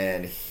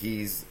 And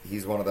he's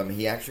one of them.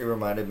 He actually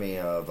reminded me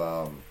of,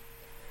 while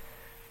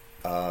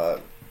I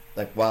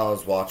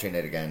was watching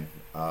it again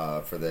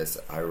for this,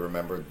 I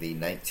remembered the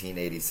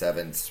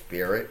 1987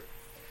 Spirit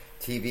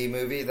TV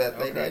movie that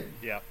they did.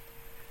 Yeah.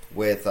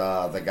 With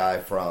the guy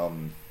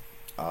from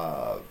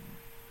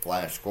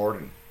Flash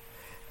Gordon,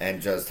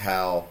 and just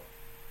how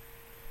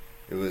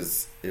it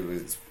was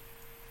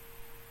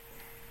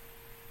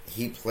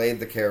he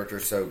played the character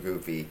so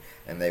goofy,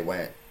 and they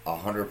went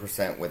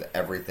 100% with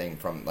everything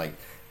from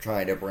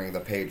trying to bring the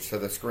page to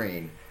the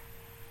screen,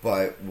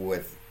 but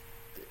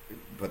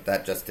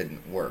that just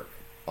didn't work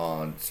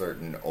on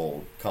certain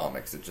old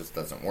comics. It just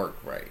doesn't work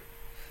right.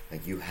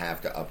 You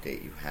have to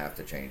update, you have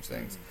to change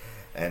things. Mm-hmm.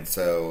 And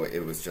so it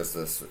was just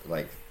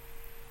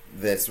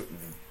this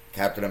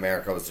Captain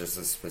America was just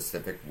a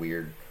specific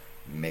weird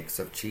mix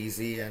of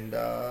cheesy and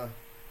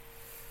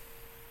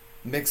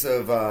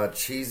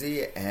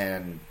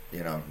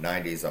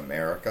 90s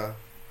America.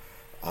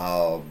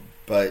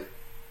 But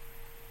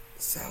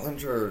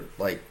Salinger,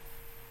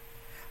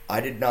 I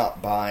did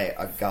not buy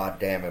a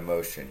goddamn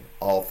emotion,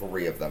 all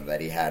 3 of them, that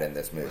he had in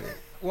this movie.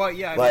 Well,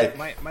 yeah,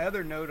 my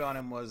other note on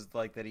him was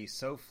that he's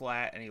so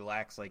flat and he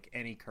lacks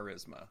any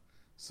charisma.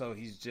 So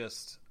he's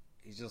just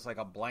like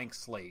a blank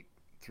slate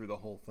through the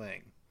whole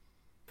thing.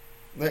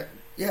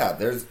 Yeah,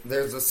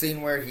 there's a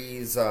scene where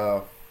he's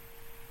I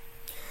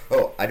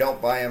don't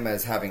buy him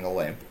as having a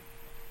limp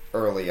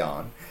early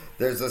on.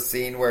 There's a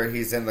scene where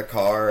he's in the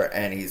car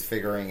and he's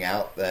figuring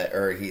out that,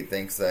 or he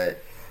thinks that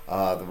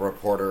the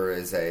reporter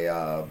is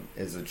a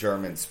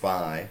German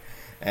spy,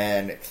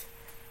 and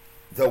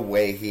the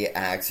way he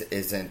acts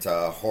isn't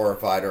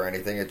horrified or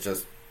anything. It's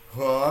just,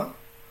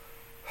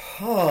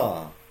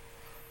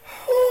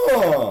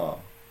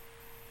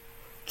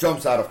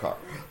 jumps out of car.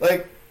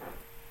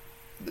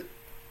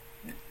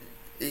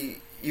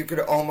 You could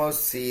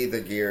almost see the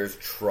gears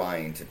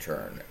trying to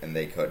turn, and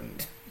they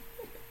couldn't.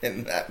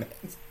 In that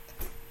man's...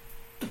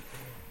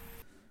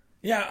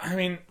 Yeah,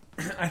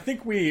 I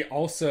think we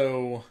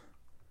also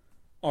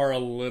are a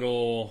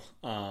little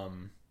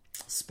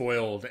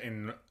spoiled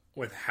in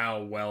with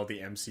how well the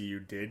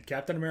MCU did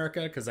Captain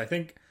America, because I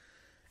think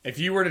if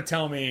you were to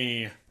tell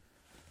me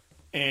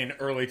in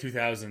early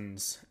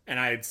 2000s and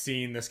I had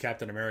seen this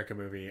Captain America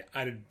movie,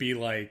 I'd be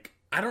like,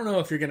 I don't know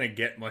if you're gonna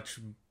get much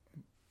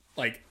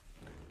like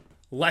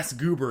less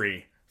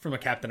goobery from a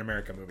Captain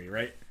America movie,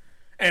 right?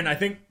 And I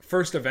think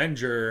First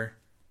Avenger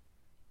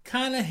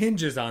kind of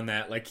hinges on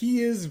that. Like,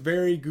 he is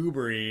very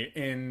goobery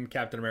in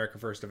Captain America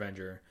First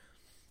Avenger,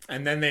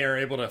 and then they are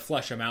able to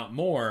flesh him out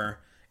more.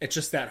 It's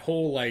just that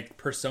whole like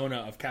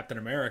persona of Captain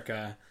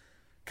America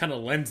kind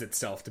of lends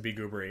itself to be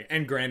goobery.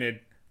 And granted,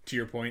 to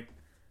your point,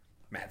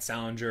 Matt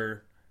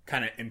Salinger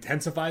kind of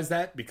intensifies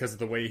that because of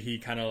the way he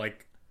kind of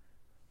like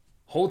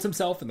holds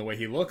himself and the way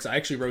he looks. I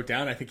actually wrote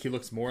down, I think he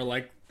looks more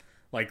like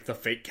the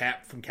fake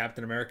Cap from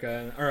Captain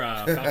America or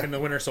Falcon the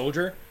Winter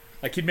Soldier.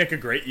 Like, he'd make a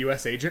great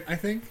U.S. agent, I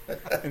think,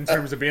 in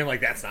terms of being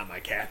like, that's not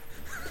my Cap.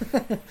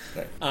 But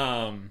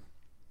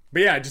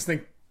yeah, I just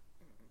think,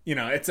 you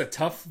know, it's a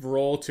tough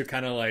role to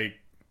kind of like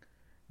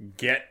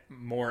get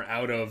more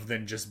out of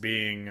than just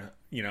being,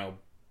 you know,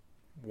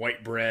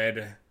 white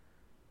bread,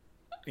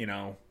 you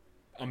know,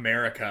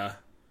 America,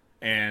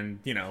 and,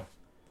 you know,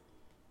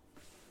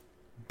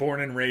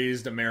 born and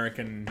raised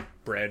American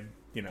bred,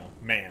 you know,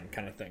 man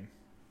kind of thing.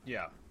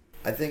 Yeah.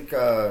 I think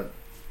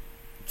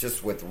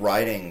just with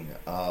writing,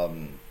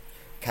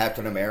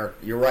 Captain America,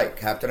 you're right,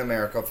 Captain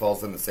America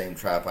falls in the same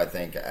trap, I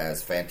think,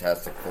 as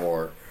Fantastic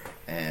Four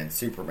and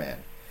Superman.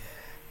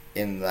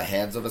 In the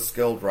hands of a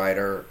skilled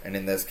writer, and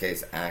in this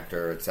case,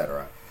 actor,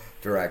 etc.,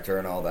 director,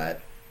 and all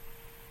that,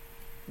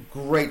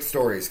 great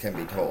stories can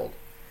be told.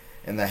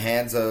 In the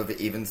hands of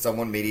even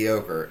someone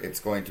mediocre,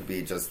 it's going to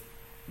be just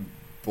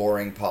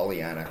boring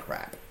Pollyanna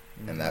crap.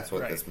 And that's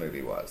what this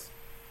movie was.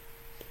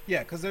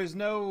 Yeah, because there's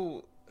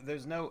no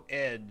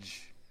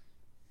edge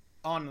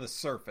on the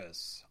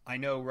surface. I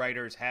know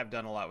writers have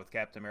done a lot with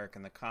Captain America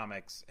in the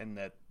comics, and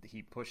that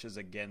he pushes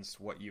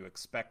against what you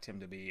expect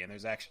him to be. And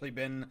there's actually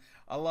been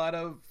a lot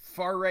of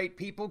far-right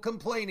people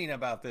complaining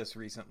about this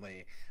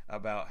recently,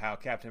 about how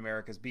Captain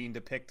America is being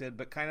depicted,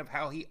 but kind of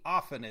how he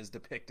often is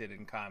depicted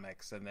in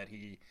comics, and that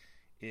he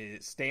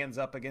stands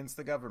up against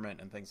the government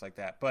and things like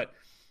that. But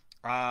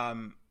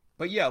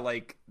yeah,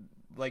 like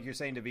you're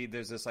saying, David,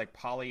 there's this like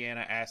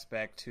Pollyanna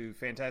aspect to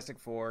Fantastic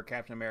Four,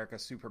 Captain America,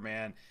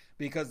 Superman,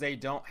 because they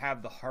don't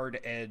have the hard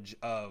edge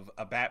of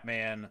a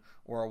Batman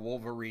or a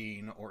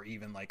Wolverine or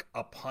even like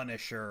a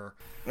Punisher.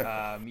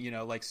 You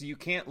know, like, so you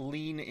can't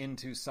lean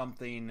into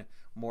something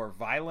more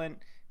violent,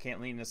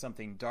 can't lean into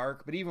something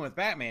dark. But even with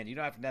Batman, you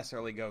don't have to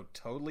necessarily go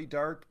totally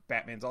dark.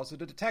 Batman's also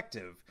the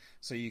detective,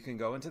 so you can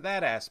go into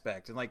that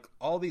aspect. And like,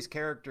 all these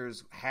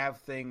characters have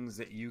things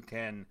that you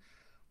can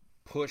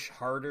push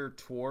harder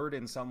toward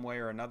in some way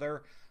or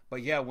another.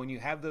 But yeah, when you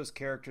have those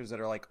characters that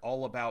are like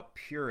all about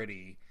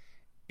purity,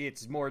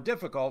 it's more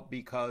difficult,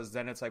 because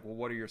then it's like, well,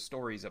 what are your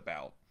stories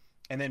about?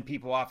 And then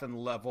people often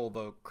level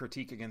the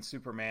critique against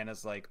Superman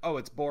as like, oh,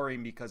 it's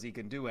boring because he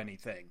can do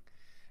anything.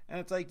 And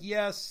it's like,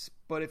 yes,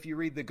 but if you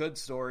read the good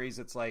stories,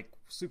 it's like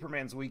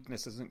Superman's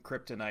weakness isn't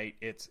kryptonite,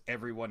 it's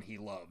everyone he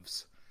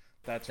loves.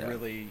 That's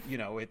really, you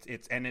know,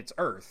 it's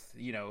Earth,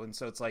 you know, and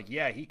so it's like,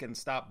 yeah, he can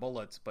stop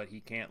bullets, but he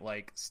can't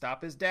like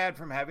stop his dad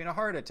from having a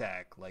heart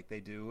attack like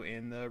they do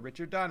in the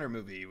Richard Donner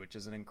movie, which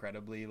is an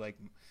incredibly like,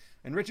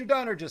 and Richard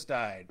Donner just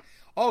died.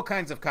 All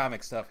kinds of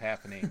comic stuff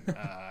happening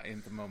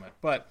in the moment,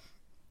 but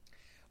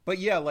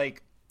yeah,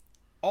 like,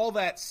 all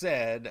that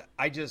said,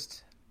 I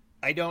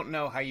don't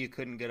know how you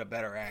couldn't get a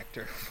better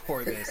actor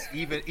for this,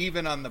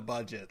 even on the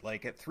budget.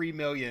 Like, at $3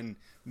 million,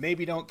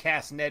 maybe don't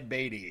cast Ned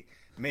Beatty.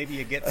 Maybe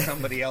you get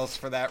somebody else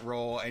for that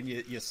role, and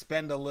you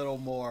spend a little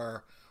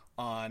more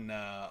on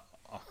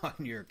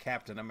your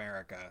Captain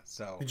America.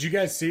 So, did you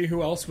guys see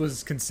who else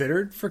was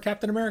considered for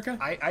Captain America?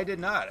 I did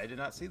not. I did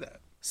not see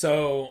that.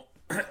 So,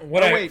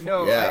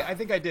 I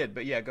think I did.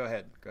 But yeah, go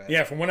ahead.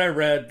 Yeah, from what I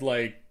read,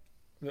 like,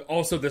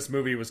 also this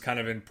movie was kind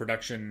of in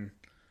production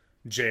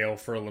jail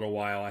for a little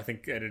while. I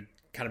think it had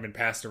kind of been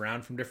passed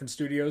around from different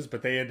studios,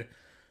 but they had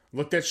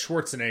looked at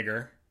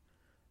Schwarzenegger.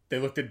 They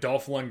looked at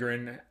Dolph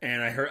Lundgren,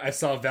 and I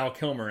saw Val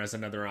Kilmer as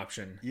another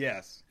option.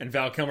 Yes. And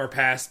Val Kilmer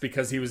passed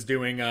because he was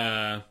doing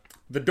The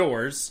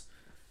Doors,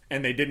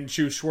 and they didn't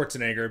choose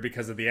Schwarzenegger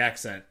because of the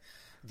accent.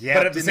 Yeah,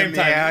 but at the same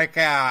time,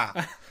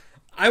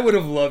 I would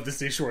have loved to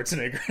see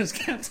Schwarzenegger as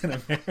Captain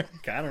America.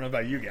 I don't know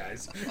about you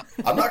guys.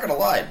 I'm not going to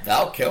lie.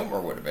 Val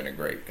Kilmer would have been a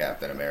great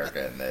Captain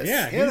America in this.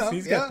 Yeah,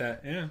 he's got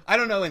that. Yeah. I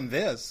don't know in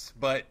this,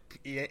 but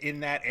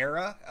in that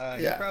era,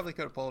 he probably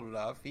could have pulled it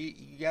off.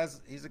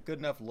 He's a good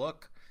enough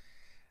look.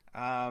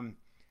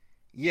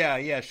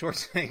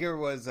 Schwarzenegger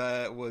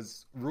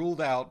was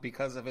ruled out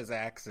because of his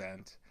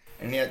accent.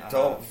 And yet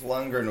Dolph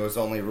Lundgren was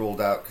only ruled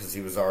out because he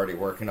was already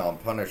working on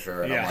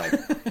Punisher. And I'm like,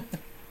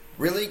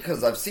 really?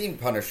 Because I've seen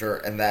Punisher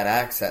and that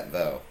accent,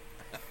 though.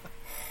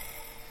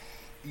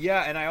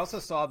 Yeah, and I also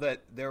saw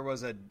that there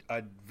was a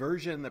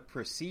version that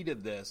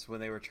preceded this when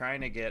they were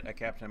trying to get a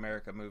Captain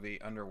America movie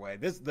underway.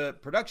 The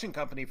production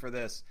company for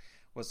this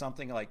was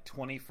something like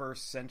 21st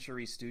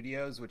Century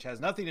Studios, which has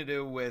nothing to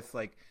do with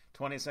like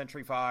 20th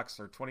Century Fox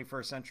or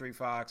 21st Century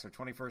Fox or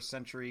 21st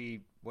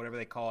Century, whatever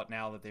they call it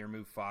now that they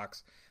removed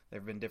Fox. There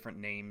have been different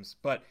names.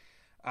 But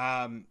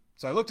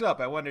so I looked it up.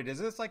 I wondered, is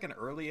this like an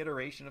early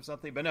iteration of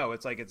something? But no,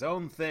 it's like its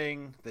own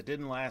thing that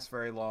didn't last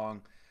very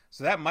long.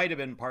 So that might have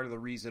been part of the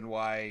reason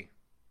why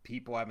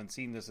people haven't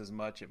seen this as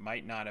much. It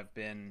might not have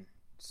been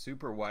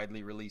super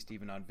widely released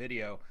even on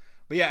video.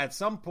 But yeah, at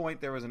some point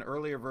there was an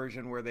earlier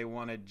version where they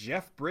wanted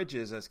Jeff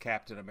Bridges as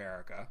Captain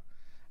America.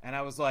 And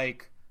I was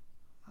like,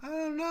 I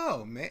don't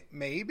know,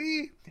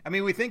 maybe? I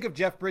mean, we think of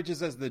Jeff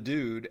Bridges as the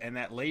dude and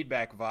that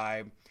laid-back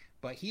vibe,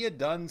 but he had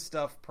done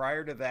stuff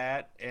prior to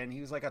that, and he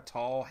was like a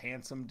tall,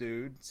 handsome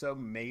dude, so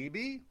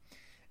maybe?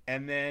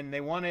 And then they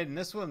wanted, and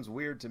this one's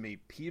weird to me,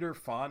 Peter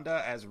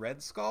Fonda as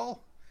Red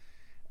Skull?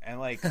 And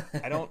like,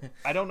 I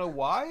don't know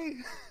why.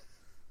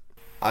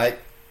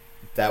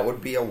 That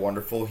would be a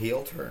wonderful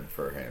heel turn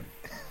for him.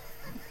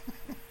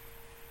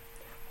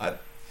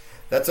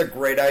 That's a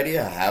great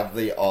idea. Have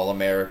the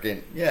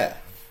All-American, yeah.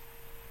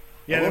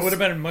 Yeah, that would have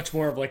been much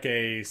more of like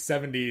a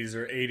 70s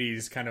or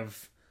 80s kind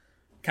of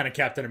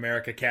Captain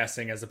America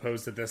casting as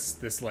opposed to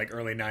this like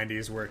early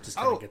 90s where it just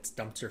kind of gets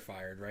dumpster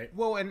fired, right?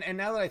 Well, and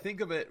now that I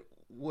think of it,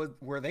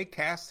 were they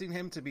casting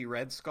him to be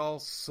Red Skull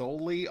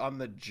solely on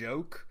the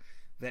joke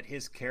that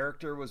his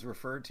character was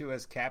referred to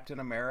as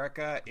Captain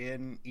America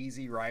in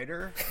Easy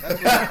Rider?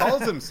 That's what he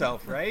calls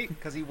himself, right?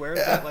 Because he wears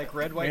that like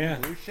red, white,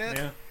 and blue shit.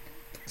 Yeah.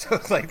 So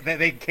it's like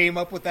they came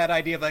up with that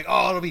idea of like,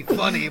 oh, it'll be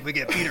funny if we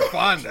get Peter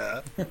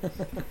Fonda.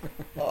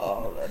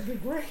 Oh, that'd be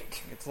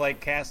great. It's like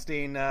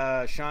casting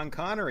Sean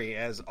Connery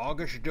as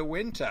August de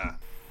Winter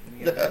in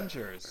the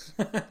Avengers.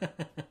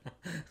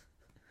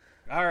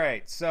 All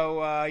right,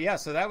 so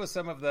so that was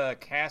some of the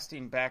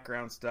casting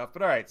background stuff.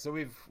 But all right, so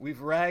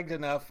we've ragged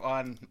enough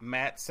on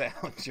Matt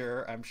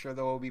Salinger. I'm sure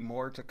there will be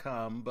more to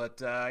come.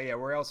 But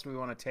where else do we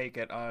want to take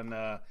it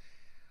on?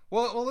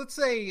 Well, let's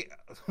say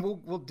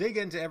we'll dig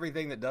into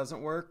everything that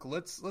doesn't work.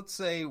 Let's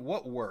say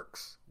what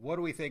works. What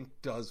do we think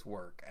does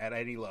work at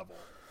any level?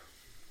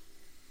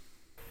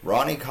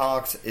 Ronny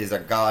Cox is a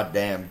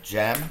goddamn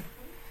gem.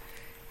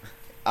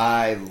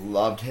 I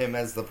loved him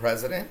as the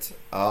president.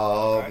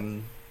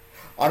 Honestly,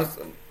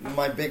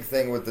 my big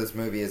thing with this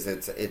movie is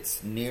it's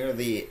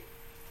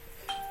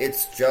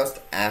just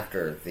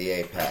after the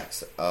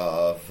apex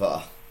of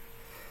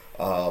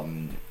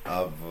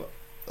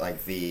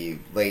like the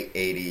late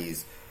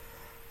 80s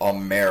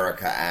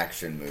America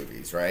action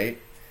movies, right?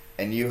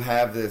 And you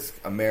have this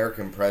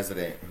American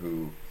president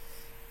who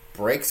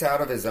breaks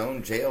out of his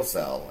own jail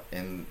cell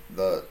in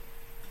the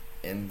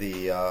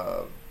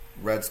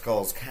Red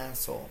Skull's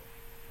castle,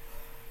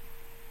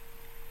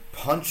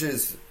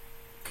 punches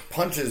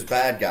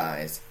bad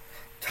guys,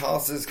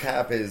 tosses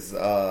Cap his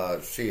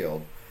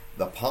shield.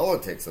 The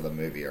politics of the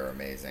movie are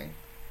amazing.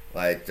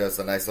 Like, just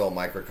a nice little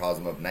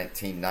microcosm of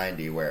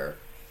 1990 where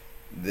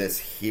this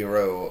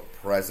hero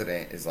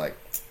president is like,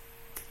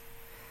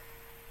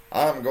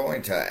 I'm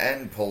going to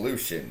end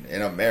pollution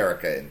in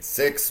America in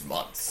 6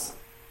 months.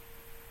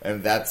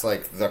 And that's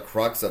like the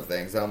crux of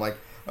things. And I'm like,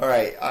 all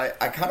right,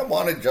 I kind of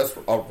wanted just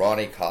a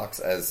Ronny Cox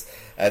as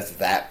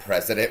that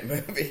president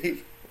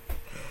movie.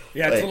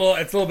 Yeah, it's a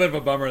little bit of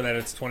a bummer that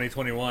it's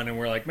 2021 and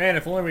we're like, man,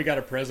 if only we got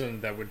a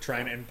president that would try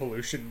and end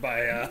pollution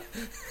by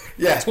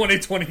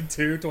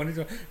 2022,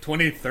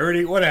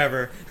 2030,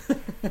 whatever.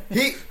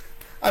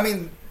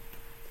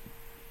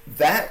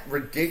 That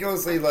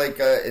ridiculously, like,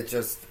 it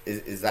just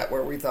is that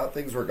where we thought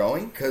things were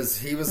going? Because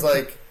he was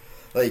like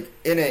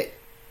in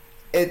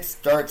it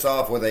starts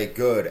off with a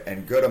good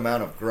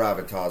amount of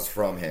gravitas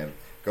from him,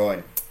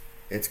 going,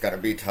 it's gonna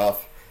be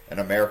tough, and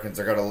Americans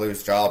are gonna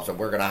lose jobs, and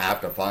we're gonna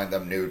have to find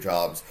them new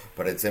jobs,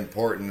 but it's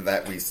important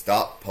that we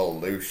stop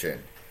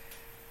pollution.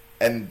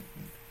 And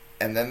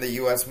then the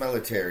U.S.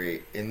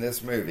 military in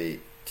this movie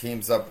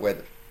teams up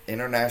with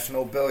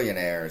international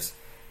billionaires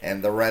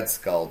and the Red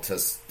Skull to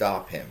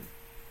stop him.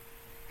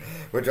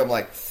 Which I'm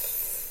like,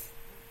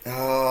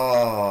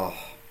 oh,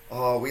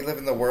 we live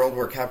in the world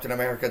where Captain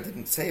America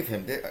didn't save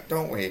him,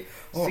 don't we?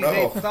 Oh, See, no.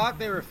 They thought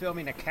they were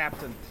filming a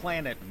Captain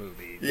Planet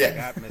movie. They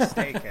got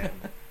mistaken.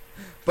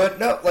 But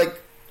no,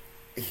 like,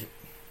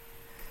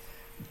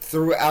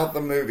 throughout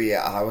the movie,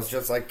 I was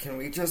just like, can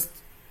we just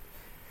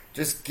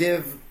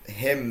give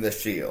him the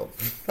shield?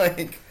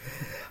 Like,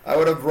 I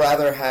would have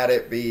rather had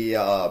it be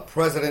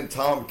President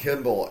Tom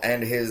Kimball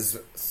and his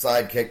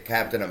sidekick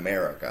Captain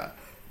America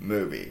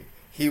movie.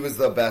 He was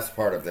the best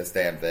part of this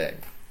damn thing.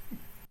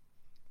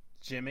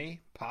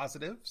 Jimmy,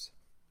 positives?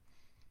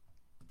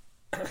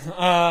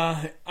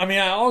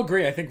 I'll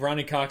agree. I think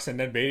Ronny Cox and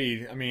Ned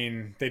Beatty,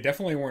 they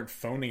definitely weren't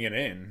phoning it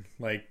in.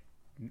 Like,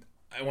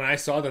 when I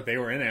saw that they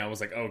were in it, I was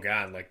like, oh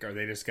god, like, are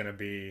they just gonna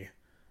be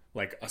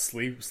like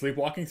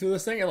sleepwalking through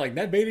this thing? And like,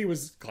 Ned Beatty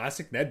was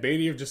classic Ned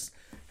Beatty of just,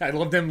 I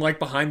loved him like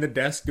behind the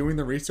desk doing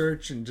the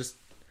research and just,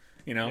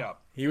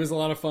 he was a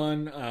lot of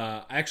fun.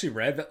 I actually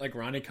read that like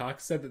Ronny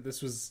Cox said that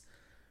this was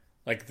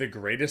like the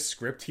greatest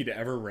script he'd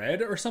ever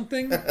read or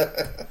something.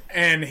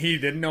 And he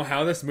didn't know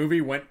how this movie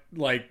went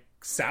like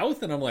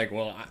south, and I'm like,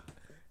 well,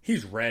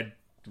 he's read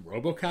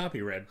RoboCop,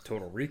 he read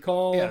Total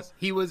Recall. Yes,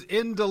 he was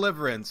in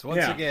Deliverance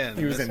once again.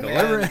 He was in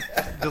Deliverance.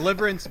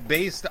 Deliverance,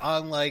 based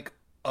on like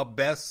a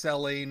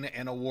best-selling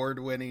and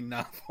award-winning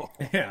novel.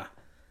 Yeah,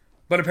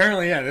 but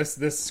apparently,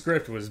 this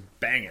script was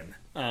banging.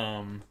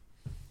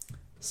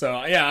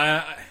 So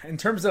yeah, in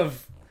terms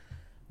of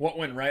what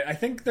went right, I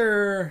think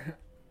the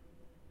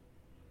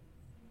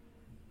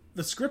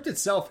script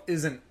itself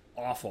isn't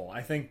awful.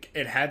 I think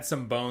it had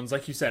some bones,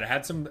 like you said. It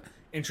had some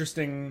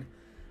interesting,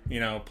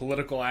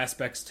 political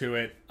aspects to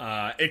it.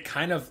 It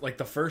kind of, like,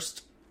 the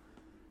first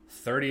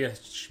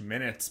 30-ish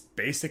minutes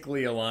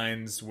basically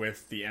aligns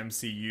with the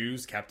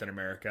MCU's Captain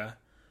America.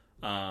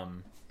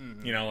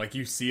 Like,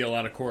 you see a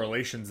lot of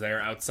correlations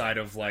there outside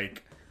of,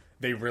 like,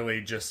 they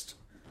really just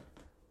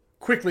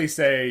quickly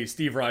say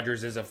Steve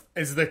Rogers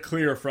is the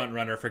clear front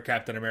runner for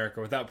Captain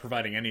America without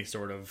providing any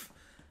sort of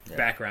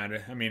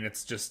background. I mean,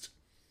 it's just,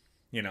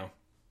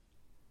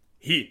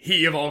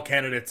 he of all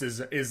candidates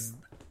is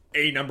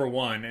a number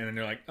one, and then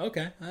you're like,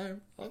 okay, I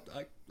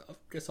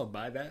guess I'll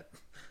buy that.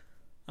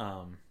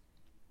 But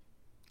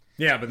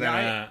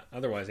then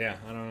otherwise, I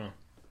don't know.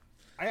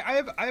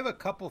 I have a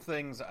couple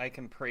things I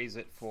can praise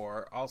it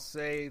for. I'll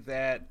say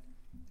that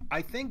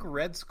I think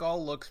Red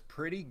Skull looks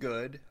pretty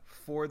good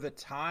for the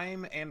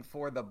time and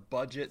for the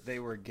budget they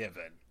were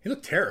given. He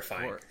looked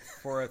terrifying.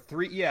 For a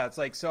 3... Yeah, it's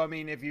like... So, I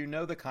mean, if you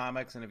know the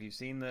comics and if you've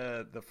seen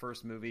the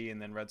first movie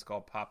and then Red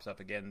Skull pops up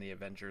again in the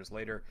Avengers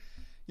later,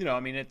 I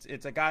mean,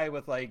 it's a guy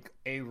with, like,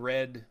 a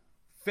red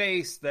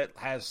face that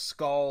has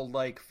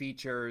skull-like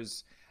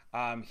features.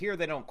 Here,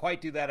 they don't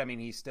quite do that. I mean,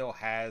 he still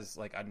has,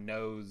 like, a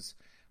nose,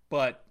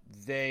 but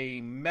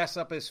they mess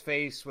up his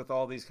face with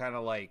all these kind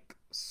of, like,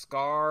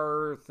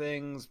 scar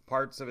things.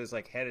 Parts of his,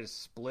 like, head is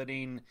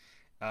splitting.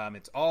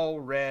 It's all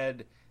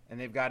red, and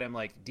they've got him,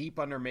 like, deep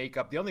under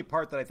makeup. The only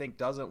part that I think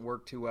doesn't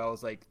work too well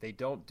is, like, they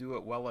don't do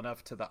it well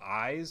enough to the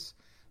eyes.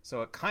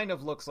 So it kind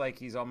of looks like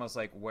he's almost,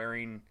 like,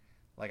 wearing,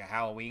 like, a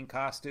Halloween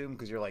costume,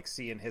 because you're, like,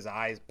 seeing his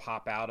eyes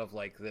pop out of,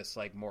 like, this,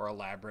 like, more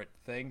elaborate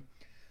thing.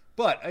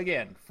 But,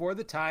 again, for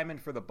the time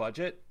and for the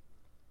budget,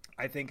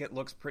 I think it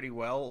looks pretty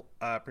well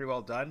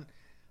done.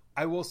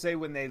 I will say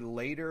when they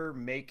later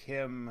make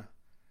him,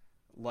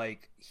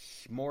 like,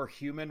 more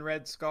human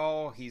Red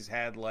Skull, he's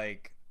had,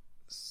 like,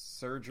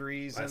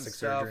 surgeries Plastic and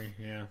stuff, surgery,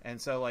 yeah.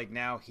 And so, like,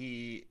 now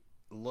he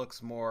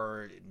looks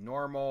more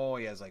normal.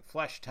 He has, like,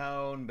 flesh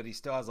tone, but he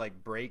still has,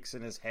 like, breaks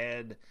in his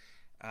head,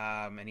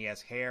 and he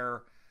has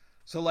hair.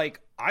 So,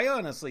 like, I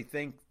honestly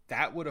think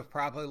that would have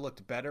probably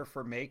looked better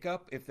for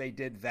makeup if they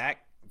did that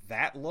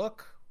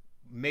look,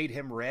 made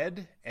him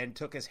red, and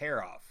took his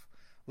hair off.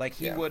 Like,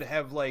 he would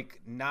have,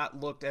 like, not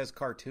looked as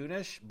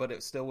cartoonish, but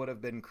it still would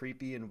have been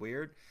creepy and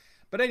weird.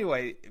 But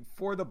anyway,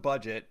 for the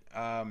budget,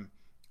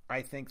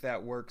 I think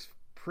that works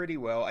pretty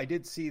well. I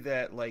did see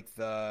that, like,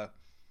 the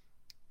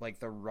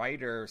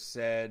writer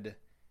said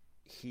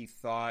he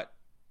thought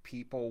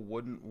people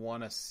wouldn't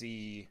want to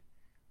see,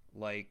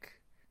 like,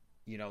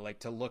 like,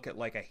 to look at,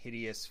 like, a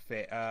hideous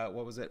face.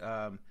 What was it?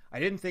 I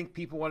didn't think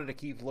people wanted to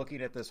keep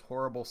looking at this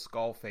horrible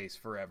skull face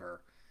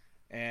forever.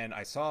 And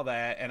I saw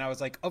that, and I was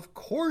like, of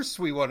course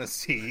we want to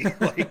see,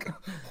 like,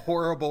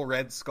 horrible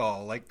Red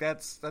Skull. Like,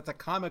 that's a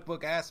comic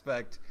book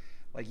aspect.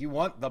 Like, you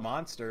want the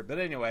monster. But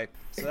anyway,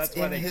 so that's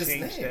why they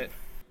changed it.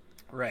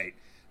 Right.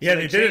 Yeah,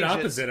 they did it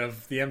opposite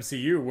of the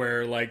MCU,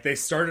 where, like, they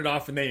started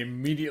off and they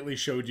immediately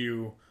showed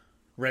you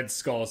Red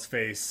Skull's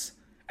face,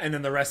 and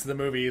then the rest of the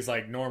movie is,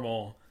 like,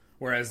 normal.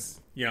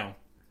 Whereas,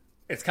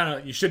 it's kind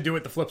of, you should do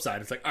it the flip side.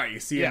 It's like, all right, you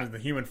see him in the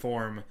human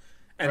form,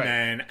 and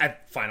then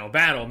at final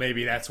battle,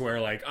 maybe that's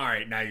where, like, all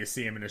right, now you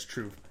see him in his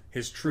true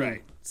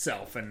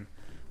self. And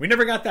we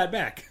never got that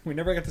back. We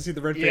never got to see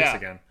the red face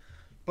again.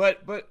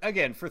 But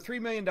again, for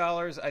 $3 million,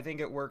 I think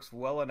it works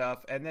well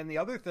enough. And then the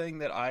other thing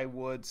that I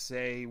would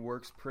say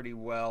works pretty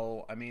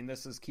well, I mean,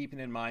 this is keeping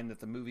in mind that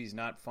the movie's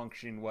not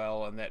functioning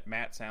well and that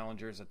Matt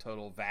Salinger is a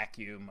total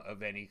vacuum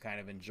of any kind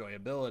of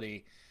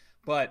enjoyability.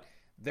 But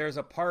there's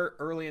a part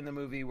early in the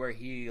movie where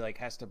he, like,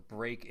 has to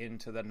break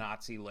into the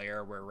Nazi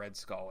lair where Red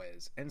Skull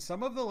is. And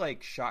some of the,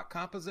 like, shot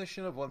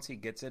composition of once he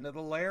gets into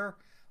the lair,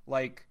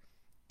 like,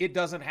 it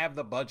doesn't have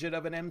the budget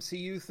of an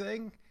MCU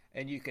thing.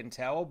 And you can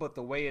tell, but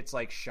the way it's,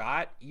 like,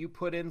 shot, you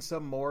put in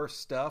some more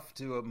stuff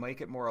to make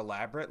it more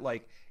elaborate.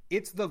 Like,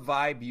 it's the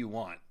vibe you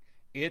want.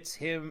 It's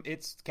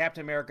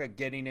Captain America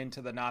getting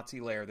into the Nazi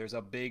lair. There's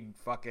a big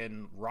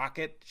fucking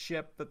rocket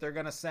ship that they're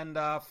going to send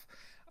off.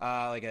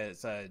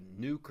 It's a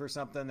nuke or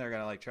something. They're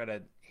going to, like, try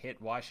to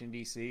hit Washington,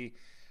 D.C.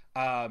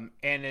 And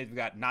they've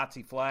got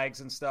Nazi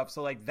flags and stuff.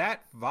 So, like,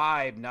 that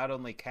vibe not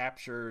only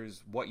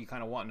captures what you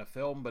kind of want in a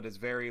film, but is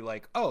very,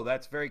 like, oh,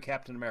 that's very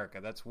Captain America.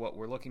 That's what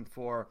we're looking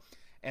for.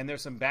 And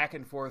there's some back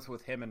and forth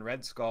with him and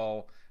Red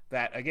Skull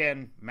that,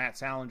 again, Matt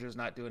Salinger's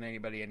not doing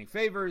anybody any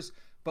favors,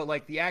 but,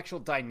 like, the actual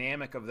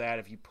dynamic of that,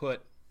 if you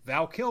put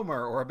Val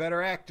Kilmer or a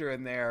better actor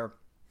in there,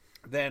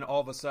 then all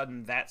of a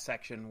sudden that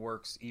section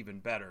works even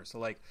better. So,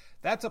 like,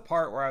 that's a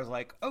part where I was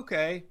like,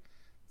 okay,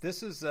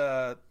 this is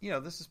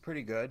this is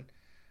pretty good.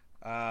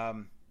 But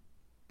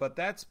but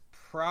that's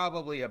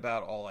probably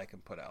about all I can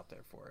put out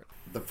there for it.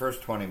 The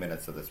first 20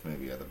 minutes of this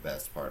movie are the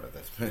best part of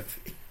this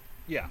movie.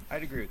 Yeah,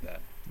 I'd agree with that.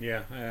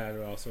 Yeah, I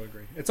would also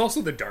agree. It's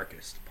also the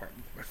darkest part of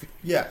the movie.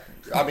 Yeah,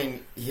 I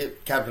mean,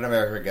 Captain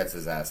America gets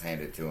his ass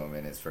handed to him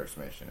in his first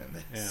mission in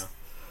this. Yeah.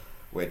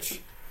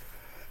 Which,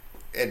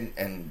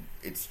 and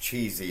it's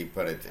cheesy,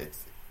 but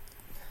it's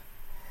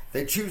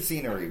they choose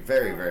scenery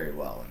very, very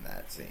well in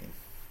that scene.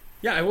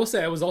 Yeah, I will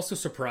say I was also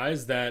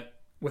surprised that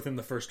within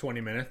the first 20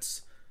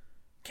 minutes,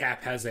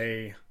 Cap has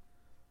a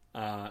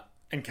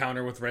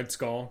encounter with Red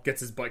Skull, gets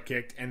his butt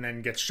kicked, and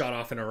then gets shot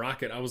off in a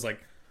rocket. I was like,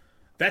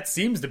 that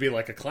seems to be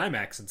like a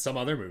climax in some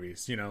other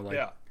movies, you know,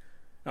 like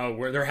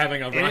where they're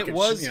having a rocket. And it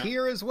was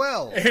here as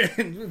well.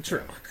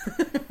 True.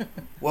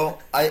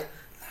 Well, I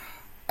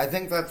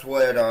think that's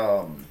what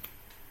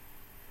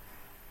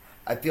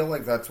I feel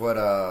like that's what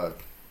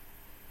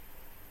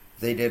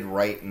they did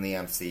right in the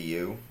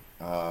MCU,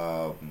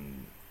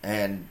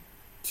 and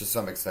to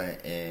some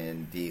extent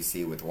in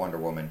DC with Wonder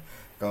Woman,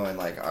 going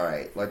like, all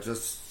right, let's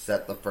just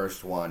set the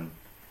first one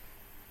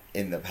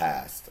in the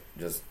past,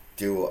 just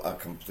do a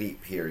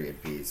complete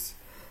period piece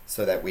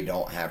so that we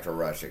don't have to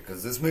rush it,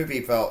 because this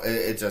movie felt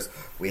it just,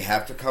 we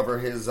have to cover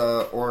his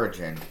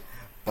origin,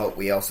 but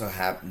we also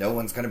have, no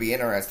one's going to be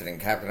interested in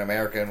Captain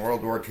America in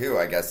World War II,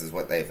 I guess is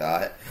what they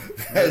thought.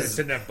 They just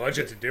didn't have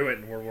budget to do it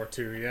in World War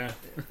II, yeah.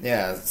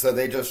 Yeah, so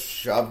they just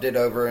shoved it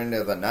over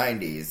into the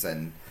 90s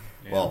and,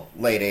 well,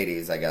 late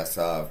 80s, I guess,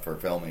 for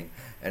filming.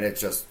 And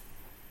it's just,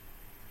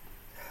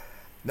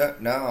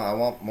 no, I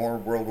want more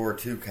World War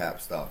II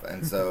Cap stuff.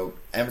 And so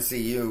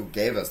MCU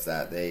gave us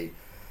that. They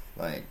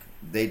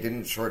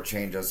didn't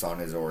shortchange us on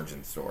his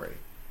origin story.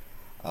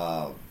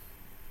 Yeah.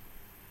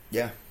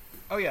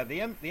 Oh yeah, the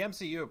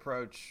MCU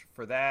approach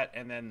for that,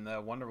 and then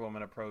the Wonder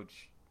Woman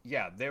approach.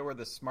 Yeah, they were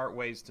the smart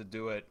ways to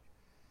do it.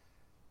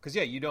 Because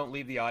yeah, you don't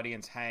leave the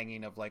audience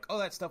hanging of like, oh,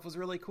 that stuff was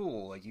really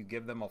cool. Like you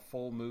give them a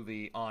full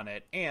movie on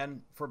it,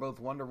 and for both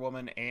Wonder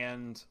Woman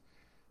and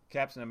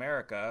Captain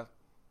America,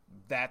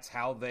 that's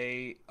how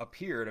they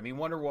appeared. I mean,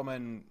 Wonder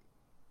Woman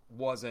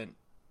wasn't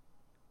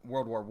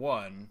World War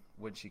I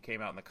when she came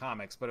out in the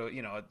comics, but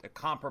you know, a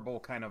comparable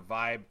kind of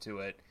vibe to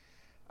it.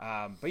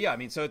 But yeah, I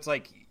mean, so it's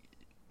like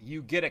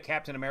you get a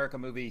Captain America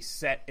movie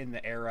set in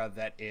the era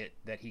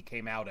that he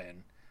came out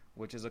in,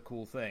 which is a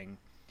cool thing.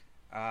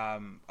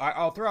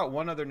 I'll throw out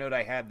one other note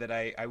I had that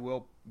I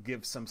will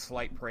give some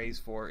slight praise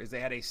for, is they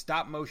had a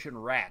stop motion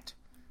rat,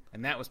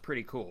 and that was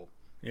pretty cool.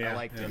 Yeah, I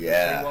liked it.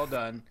 Yeah. Pretty well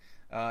done.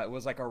 It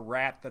was like a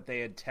rat that they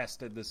had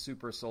tested the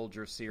super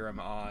soldier serum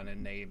on,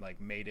 and they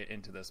like made it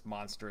into this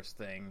monstrous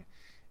thing.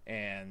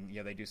 And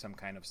yeah, they do some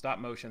kind of stop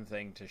motion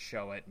thing to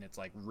show it, and it's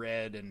like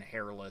red and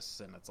hairless,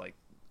 and it's like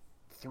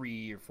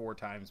 3 or 4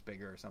 times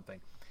bigger or something.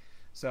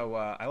 So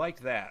I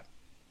liked that.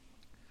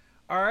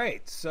 All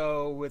right,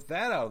 so with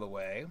that out of the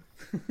way,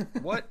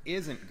 what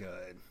isn't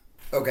good?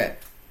 Okay,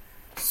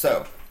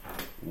 so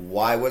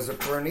why was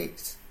it for a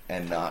niece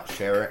and not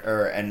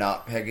Sharon and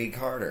not Peggy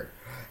Carter,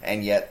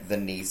 and yet the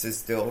niece is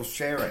still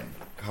Sharon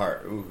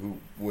Carter, who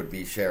would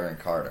be Sharon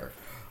Carter?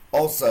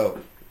 Also,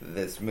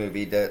 this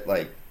movie did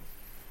like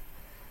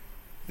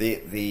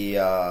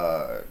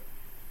the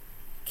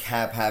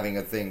Cap having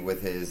a thing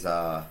with his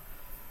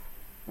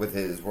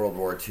World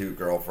War II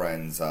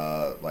girlfriend's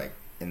like,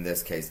 in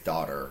this case,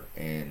 daughter,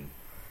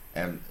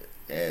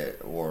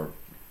 or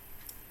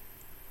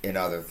in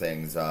other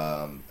things,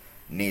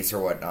 niece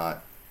or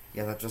whatnot.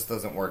 Yeah, that just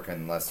doesn't work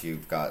unless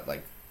you've got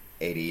like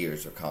 80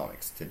 years of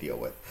comics to deal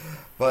with.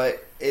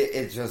 But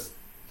it just,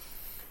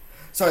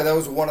 sorry, that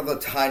was one of the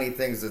tiny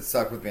things that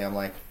stuck with me. I'm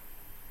like,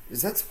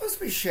 is that supposed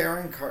to be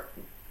Sharon Carter?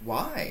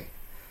 Why?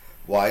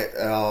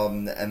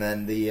 And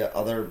then the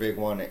other big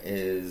one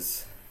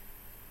is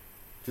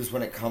just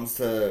when it comes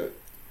to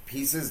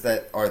pieces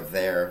that are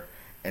there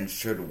and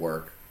should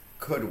work,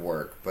 could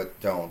work, but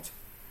don't.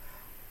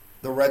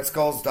 The Red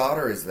Skull's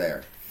daughter is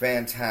there.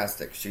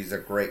 Fantastic. She's a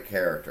great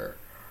character.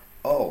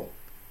 Oh,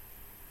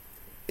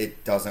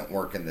 it doesn't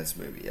work in this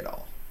movie at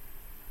all.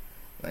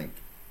 Like,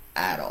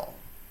 at all.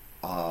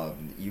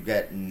 You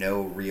get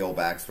no real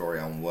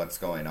backstory on what's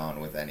going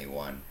on with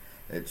anyone.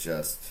 It's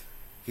just,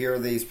 here are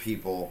these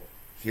people,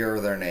 here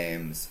are their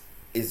names.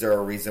 Is there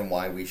a reason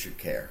why we should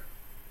care?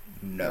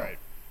 No. Right.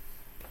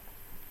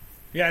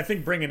 Yeah, I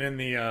think bringing in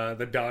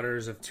the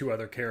daughters of 2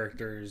 other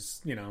characters,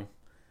 you know,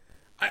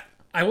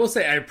 I will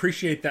say I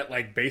appreciate that.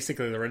 Like,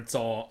 basically, the Red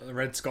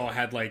Skull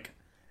had like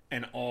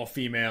an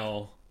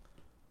all-female,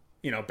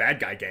 you know,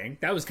 bad guy gang.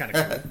 That was kind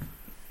of cool,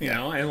 you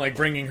know, and like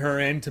bringing her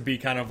in to be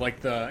kind of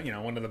like the, you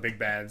know, one of the big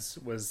bads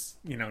was,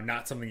 you know,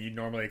 not something you'd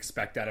normally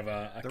expect out of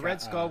the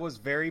Red Skull was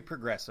very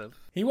progressive.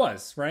 He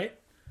was, right.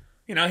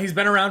 You know, he's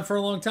been around for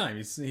a long time.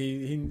 He's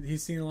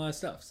seen a lot of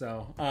stuff.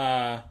 So.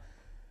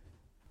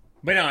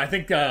 But no, I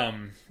think that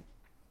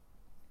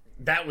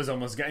was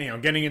almost, you know,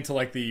 getting into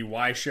like the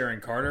why Sharon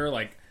Carter.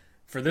 Like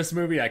for this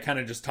movie, I kind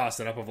of just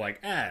tossed it up of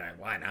like,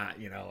 why not?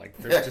 You know, like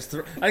they're just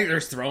I think they're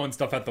throwing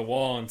stuff at the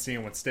wall and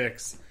seeing what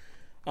sticks.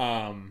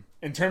 In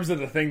terms of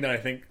the thing that I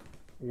think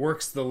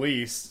works the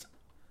least,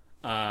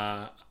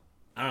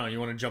 I don't know. You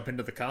want to jump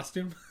into the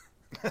costume?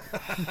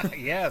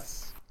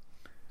 Yes.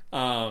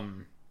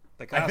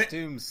 The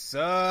costume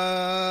sucks.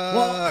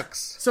 Well,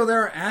 so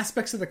there are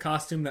aspects of the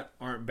costume that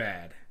aren't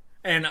bad.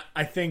 And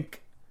I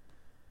think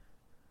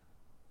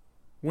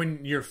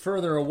when you're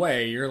further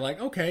away, you're like,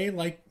 okay,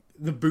 like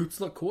the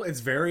boots look cool. It's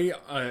very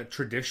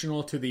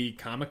traditional to the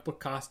comic book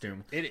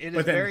costume. It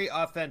is very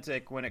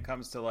authentic when it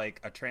comes to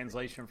like a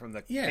translation from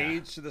the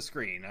page to the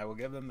screen. I will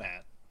give them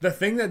that. The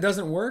thing that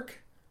doesn't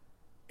work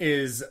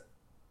is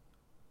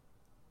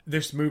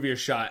this movie is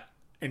shot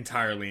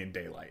entirely in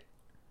daylight.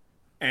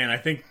 And I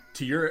think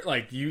to your,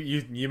 like,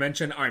 you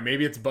mentioned, all right,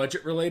 maybe it's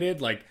budget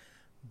related. Like,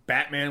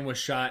 Batman was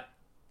shot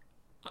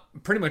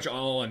pretty much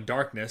all in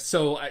darkness.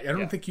 So I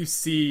don't think you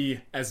see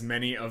as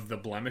many of the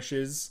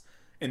blemishes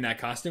in that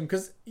costume.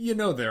 Because,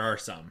 there are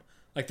some.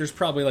 Like, there's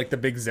probably, like, the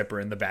big zipper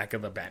in the back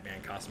of the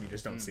Batman costume. You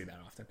just don't see that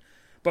often.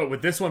 But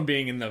with this one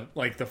being in the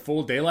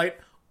full daylight,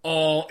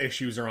 all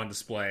issues are on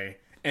display.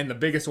 And the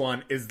biggest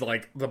one is,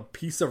 like, the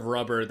piece of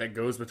rubber that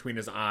goes between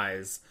his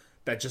eyes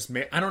that just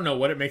I don't know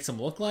what it makes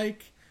him look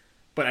like.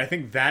 But I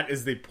think that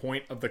is the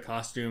point of the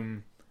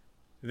costume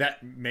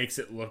that makes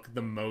it look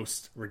the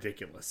most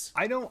ridiculous.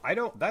 I don't,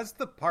 that's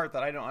the part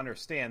that I don't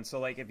understand. So,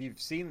 like, if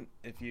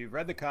you've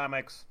read the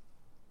comics,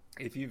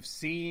 if you've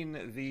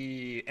seen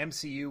the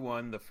MCU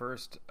one, the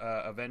first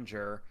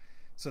Avenger,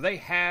 so they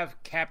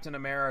have Captain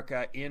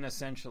America in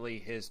essentially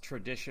his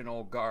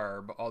traditional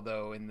garb,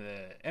 although in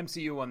the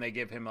MCU one, they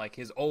give him, like,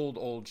 his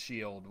old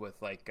shield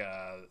with, like,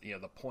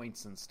 the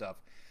points and stuff.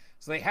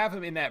 So they have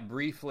him in that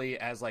briefly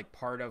as, like,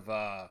 part of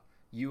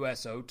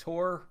USO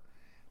tour.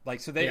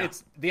 Like, so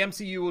it's the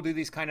MCU will do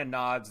these kind of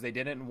nods. They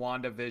did it in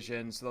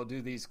WandaVision, so they'll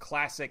do these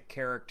classic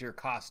character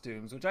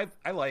costumes, which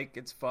I like.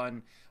 It's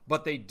fun,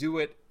 but they do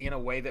it in a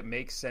way that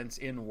makes sense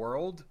in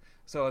world.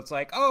 So it's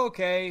like, oh,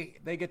 okay,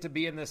 they get to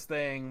be in this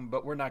thing,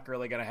 but we're not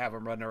really going to have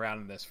them running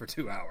around in this for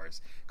 2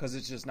 hours because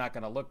it's just not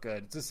going to look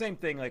good. It's the same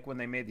thing like when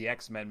they made the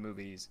X-Men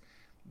movies.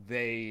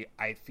 They,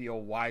 I feel,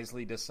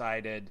 wisely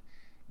decided,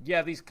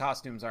 these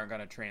costumes aren't going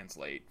to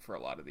translate for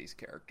a lot of these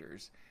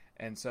characters.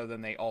 And so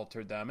then they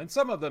altered them. And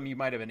some of them you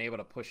might have been able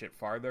to push it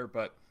farther.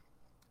 But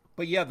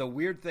yeah, the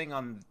weird thing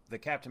on the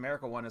Captain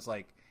America one is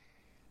like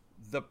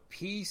the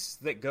piece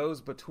that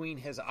goes between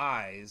his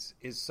eyes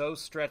is so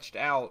stretched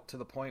out to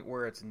the point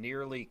where it's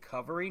nearly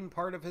covering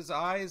part of his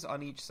eyes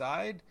on each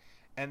side.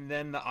 And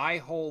then the eye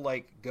hole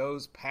like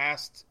goes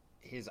past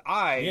his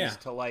eyes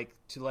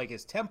to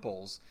his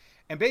temples.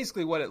 And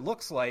basically what it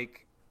looks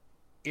like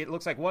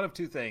one of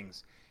two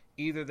things.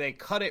 Either they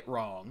cut it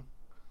wrong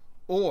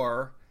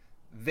or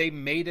they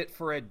made it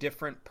for a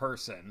different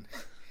person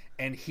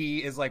and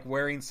he is like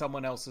wearing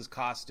someone else's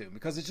costume,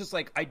 because it's just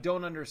like, I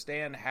don't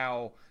understand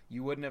how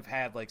you wouldn't have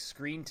had like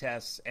screen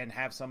tests and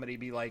have somebody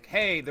be like,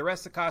 hey, the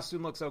rest of the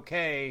costume looks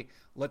okay,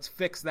 let's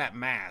fix that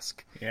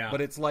mask. But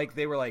it's like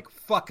they were like,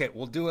 fuck it,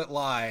 we'll do it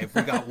live.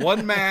 We got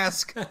one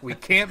mask, we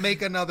can't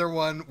make another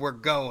one, we're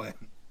going.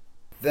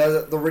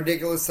 The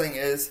ridiculous thing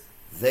is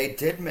they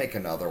did make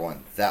another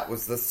one. That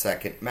was the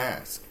second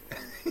mask.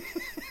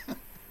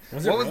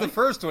 What was the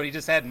first one? He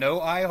just had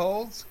no eye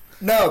holes?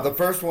 No, the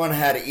first one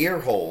had ear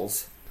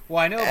holes.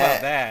 Well, I know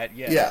about that,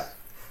 yes. Yeah.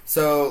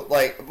 So,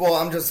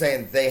 I'm just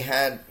saying they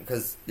had,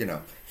 because,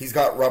 he's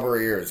got rubber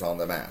ears on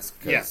the mask.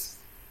 Yes.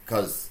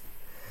 Because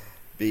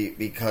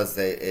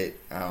I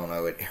don't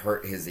know, it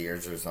hurt his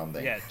ears or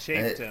something. Yeah, it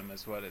chafed him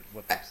is what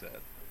they said.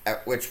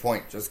 At which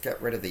point, just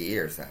get rid of the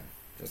ears then.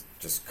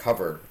 Just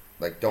cover,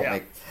 don't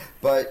make...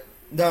 But,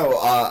 no,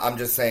 I'm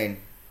just saying...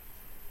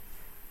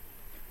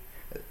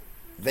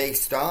 They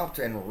stopped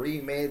and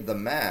remade the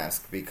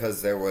mask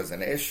because there was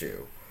an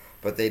issue.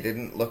 But they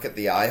didn't look at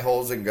the eye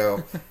holes and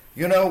go,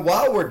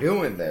 while we're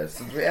doing this,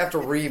 since we have to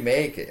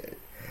remake it,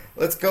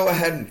 let's go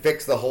ahead and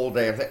fix the whole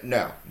damn thing.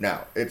 No.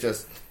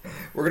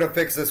 We're going to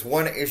fix this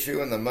one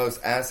issue in the most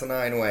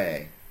asinine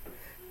way.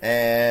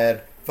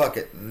 And fuck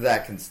it,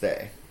 that can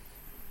stay.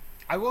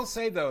 I will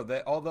say, though,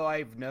 that although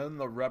I've known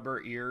the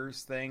rubber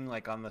ears thing,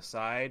 like, on the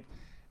side...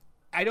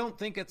 I don't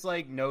think it's,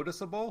 like,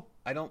 noticeable.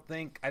 I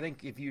think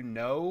if you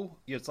know,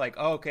 it's like,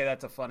 oh, okay,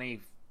 that's a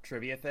funny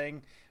trivia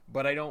thing.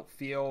 But I don't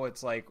feel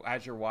it's, like,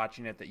 as you're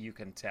watching it that you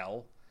can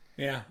tell.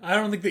 Yeah, I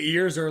don't think the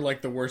ears are,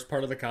 like, the worst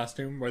part of the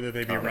costume, whether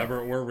they be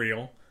rubber or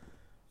real.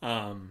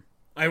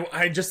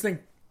 I just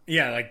think,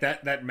 like,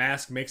 that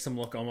mask makes him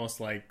look almost,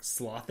 like,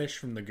 slothish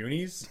from the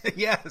Goonies.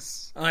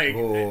 Yes. Like,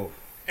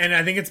 and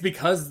I think it's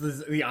because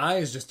the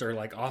eyes just are,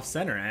 like,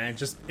 off-center.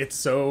 And it's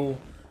so...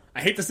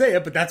 I hate to say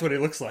it, but that's what it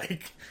looks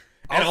like.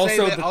 And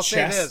I'll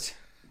say this.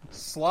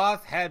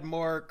 Sloth had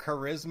more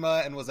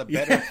charisma and was a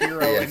better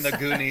hero in the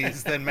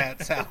Goonies than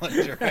Matt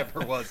Salinger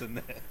ever was in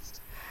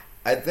this.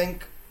 I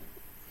think,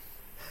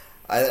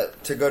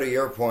 to go to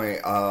your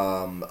point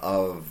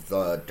of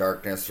the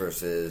darkness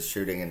versus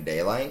shooting in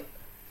daylight,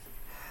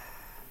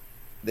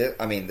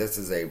 this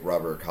is a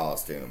rubber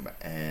costume,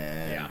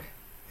 and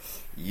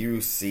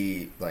you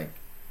see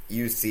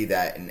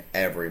that in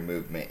every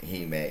movement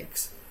he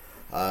makes.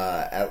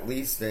 At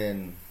least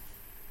in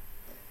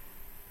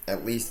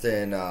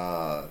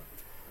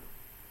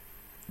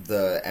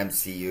the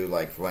MCU,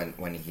 like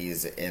when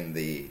he's in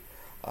the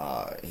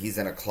he's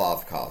in a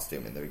cloth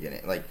costume in the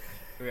beginning. Like,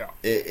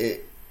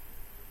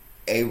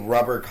 a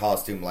rubber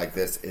costume like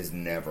this is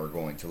never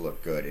going to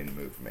look good in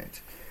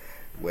movement,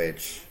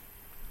 which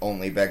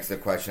only begs the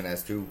question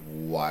as to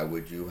why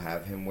would you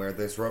have him wear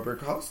this rubber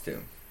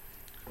costume?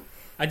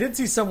 I did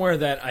see somewhere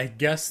that I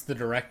guess the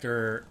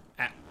director,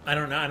 I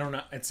don't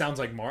know. It sounds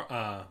like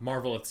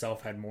Marvel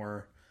itself had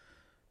more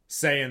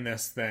say in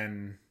this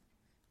than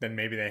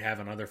maybe they have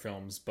in other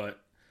films, but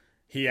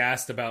he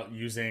asked about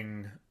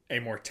using a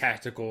more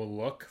tactical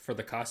look for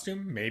the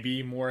costume,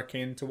 maybe more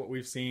akin to what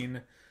we've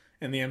seen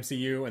in the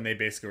MCU, and they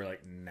basically were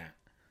like, nah.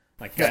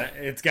 Like,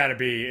 it's got to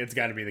be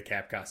the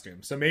Cap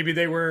costume. So maybe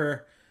they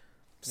were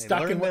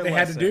stuck in what they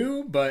had to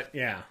do, but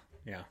yeah.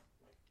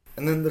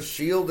 And then the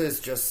shield is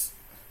just,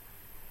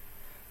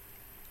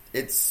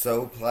 it's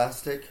so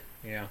plastic.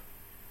 Yeah.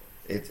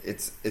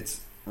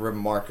 It's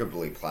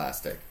remarkably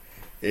plastic.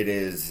 It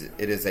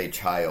is a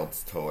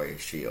child's toy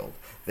shield.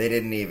 They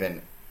didn't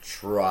even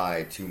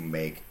try to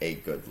make a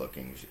good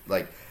looking,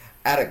 like,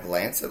 at a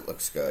glance it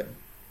looks good,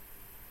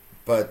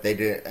 but they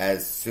did,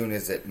 as soon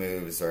as it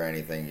moves or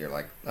anything, you're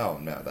like, oh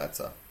no, that's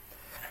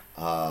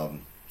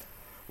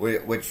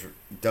which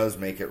does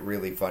make it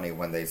really funny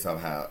when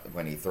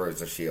he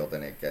throws a shield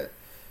and it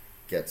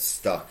gets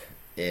stuck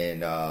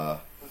in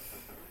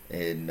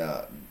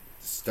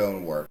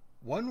stonework.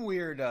 One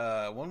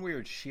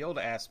weird shield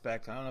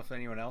aspect, I don't know if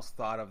anyone else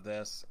thought of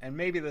this, and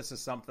maybe this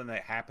is something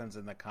that happens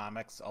in the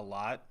comics a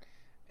lot,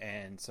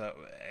 and so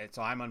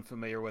I'm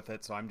unfamiliar with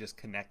it, so I'm just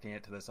connecting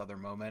it to this other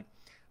moment.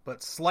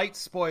 But slight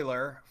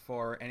spoiler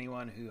for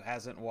anyone who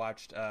hasn't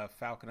watched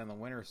Falcon and the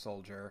Winter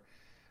Soldier,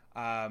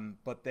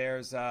 but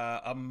there's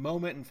a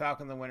moment in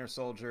Falcon and the Winter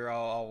Soldier,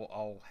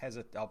 I'll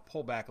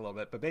pull back a little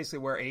bit, but basically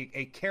where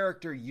a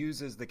character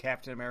uses the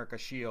Captain America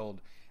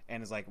shield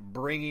and is like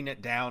bringing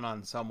it down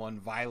on someone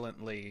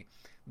violently.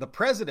 The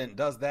president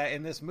does that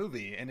in this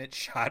movie, and it's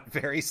shot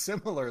very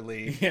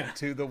similarly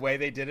to the way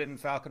they did it in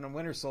Falcon and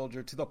Winter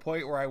Soldier, to the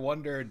point where I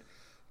wondered,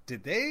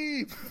 did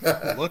they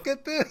look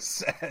at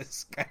this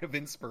as kind of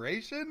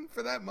inspiration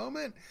for that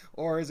moment?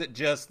 Or is it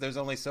just there's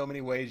only so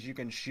many ways you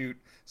can shoot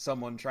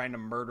someone trying to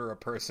murder a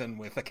person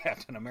with a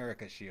Captain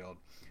America shield?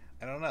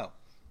 I don't know.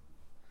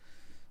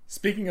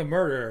 Speaking of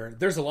murder,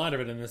 there's a lot of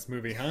it in this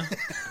movie, huh?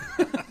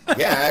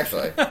 Yeah,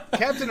 actually.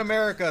 Captain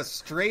America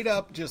straight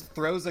up just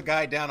throws a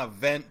guy down a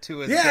vent to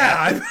his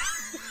death.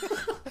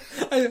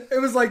 It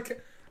was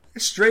like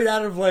straight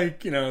out of,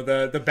 like, you know,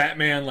 the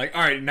Batman, like,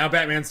 all right, now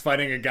Batman's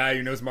fighting a guy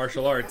who knows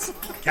martial arts.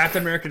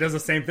 Captain America does the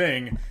same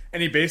thing,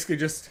 and he basically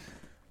just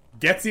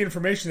gets the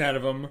information out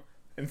of him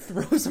and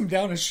throws him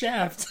down a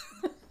shaft.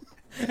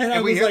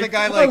 And we hear the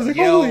guy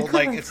yell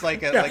like it's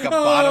like a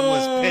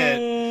bottomless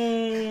pit.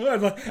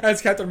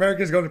 As Captain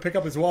America is going to pick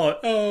up his wallet.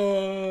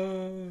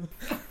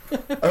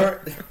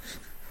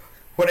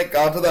 When it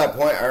got to that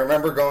point, I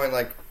remember going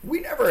like, we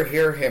never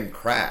hear him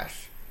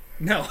crash.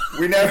 No.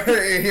 We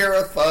never hear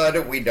a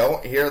thud. We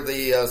don't hear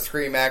the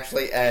scream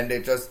actually end.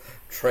 It just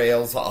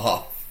trails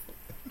off.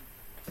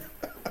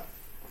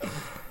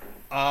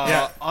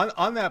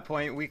 On that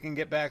point, we can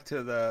get back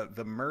to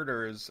the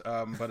murders,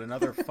 but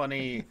another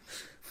funny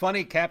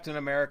Captain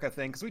America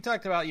thing, because we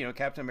talked about,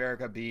 Captain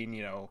America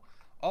being,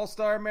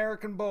 all-star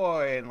American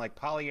boy and like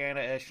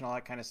Pollyanna-ish and all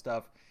that kind of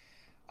stuff.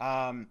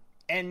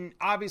 And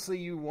obviously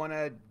you want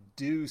to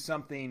do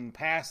something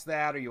past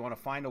that, or you want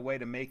to find a way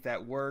to make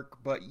that work.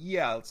 But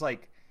yeah, it's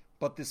like,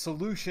 but the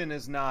solution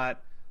is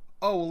not,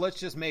 oh, well, let's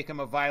just make him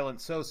a violent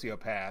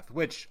sociopath,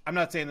 which I'm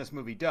not saying this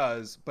movie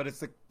does, but it's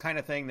the kind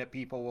of thing that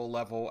people will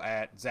level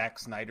at Zack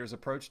Snyder's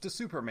approach to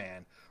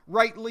Superman.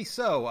 Rightly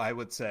so, I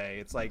would say.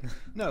 It's like,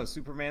 no,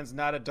 Superman's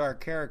not a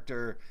dark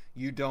character.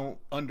 You don't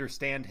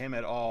understand him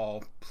at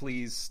all.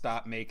 Please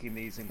stop making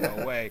these and go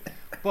away.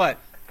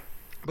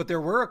 But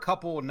there were a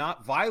couple,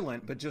 not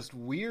violent, but just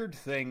weird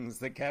things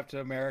that Captain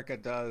America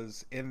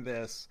does in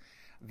this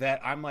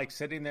that I'm like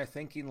sitting there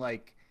thinking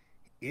like,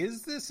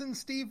 is this in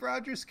Steve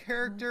Rogers'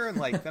 character? And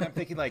like, then I'm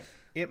thinking like,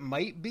 it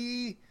might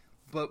be,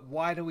 but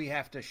why do we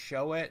have to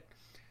show it?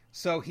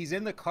 So he's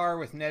in the car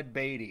with Ned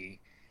Beatty,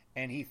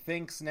 and he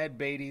thinks Ned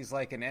Beatty's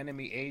like an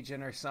enemy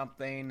agent or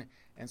something.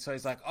 And so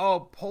he's like,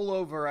 oh, pull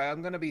over,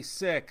 I'm going to be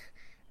sick.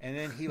 And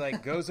then he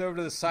like goes over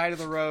to the side of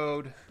the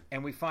road,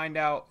 and we find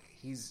out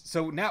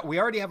so now we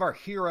already have our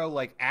hero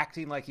like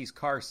acting like he's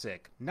car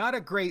sick. Not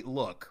a great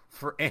look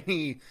for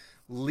any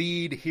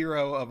lead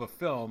hero of a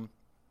film.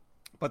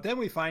 But then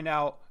we find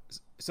out,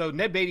 so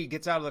Ned Beatty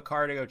gets out of the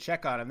car to go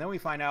check on him. Then we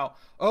find out,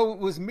 oh, it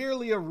was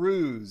merely a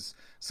ruse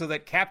so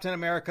that Captain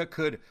America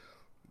could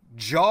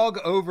jog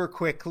over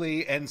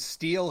quickly and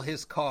steal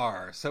his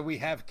car. So we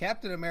have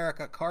Captain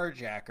America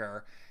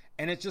carjacker,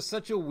 and it's just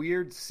such a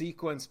weird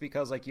sequence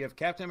because like you have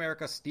Captain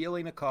America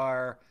stealing a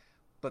car,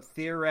 but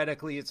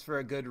theoretically it's for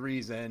a good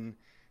reason.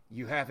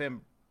 You have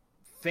him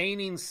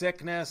feigning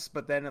sickness,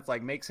 but then it's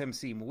like makes him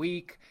seem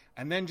weak.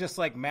 And then just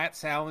like Matt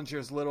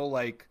Salinger's little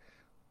like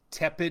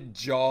tepid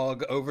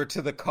jog over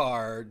to the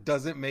car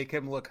doesn't make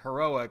him look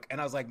heroic.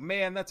 And I was like,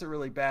 man, that's a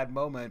really bad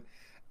moment.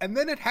 And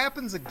then it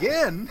happens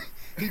again.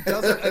 He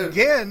does it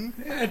again.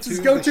 Yeah, it's his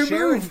go-to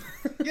move.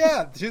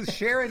 Yeah, to the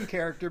Sharon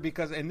character,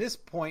 because in this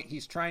point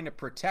he's trying to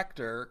protect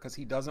her because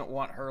he doesn't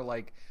want her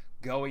like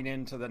going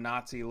into the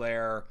Nazi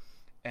lair.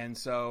 And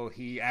so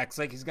he acts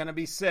like he's going to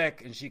be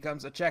sick, and she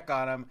comes to check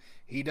on him.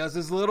 He does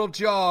his little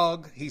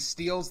jog. He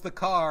steals the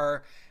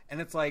car, and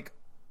it's like,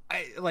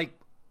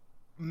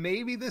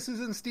 maybe this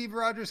isn't Steve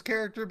Rogers'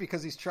 character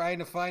because he's trying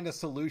to find a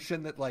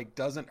solution that like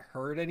doesn't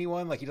hurt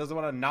anyone. Like he doesn't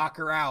want to knock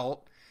her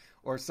out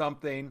or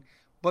something.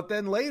 But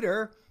then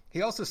later,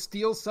 he also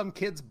steals some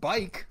kid's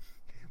bike,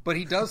 but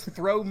he does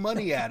throw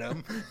money at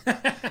him.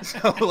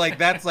 So like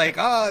that's like,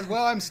 oh,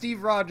 well, I'm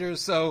Steve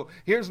Rogers, so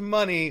here's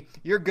money.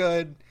 You're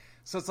good.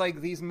 So it's like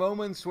these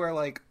moments where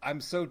like I'm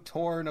so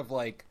torn of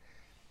like,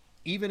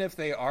 even if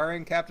they are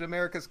in Captain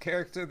America's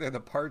character, they're the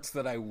parts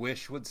that I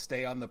wish would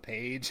stay on the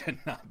page and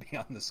not be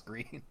on the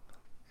screen.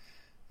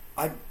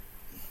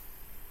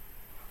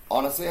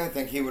 Honestly, I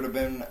think he would have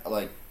been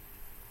like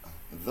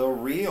the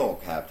real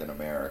Captain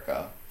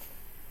America.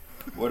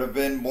 Would have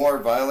been more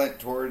violent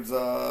towards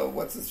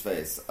what's his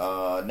face,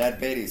 Ned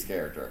Beatty's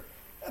character.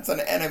 That's an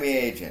enemy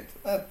agent.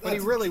 But he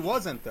really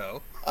wasn't,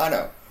 though. I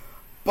know,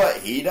 but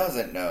he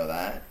doesn't know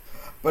that.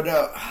 But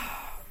no,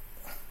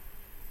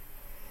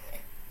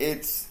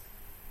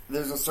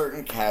 there's a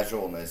certain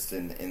casualness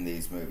in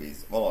these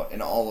movies. Well,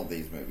 in all of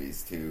these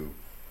movies, to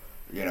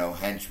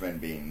henchmen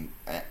being,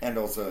 and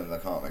also in the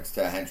comics,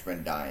 to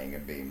henchmen dying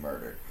and being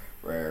murdered,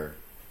 where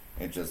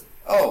it just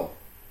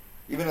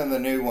even in the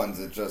new ones,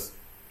 it just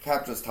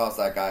Cap just tossed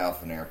that guy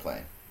off an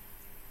airplane.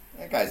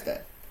 That guy's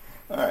dead.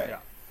 All right.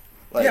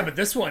 Yeah. Yeah, but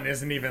this one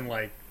isn't even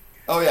like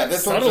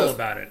this subtle one's just,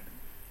 about it.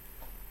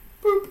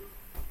 Boop.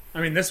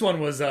 I mean, this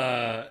one was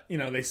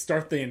they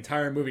start the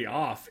entire movie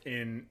off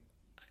in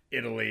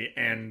Italy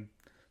and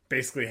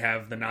basically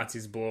have the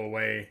Nazis blow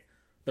away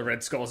the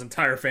Red Skull's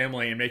entire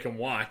family and make him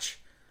watch.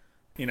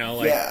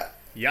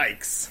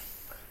 Yikes.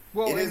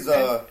 Well, it is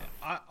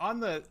on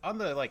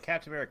the like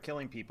Captain America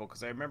killing people,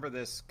 because I remember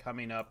this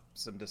coming up,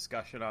 some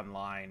discussion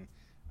online.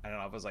 I don't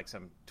know if it was like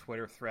some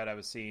Twitter thread I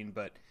was seeing,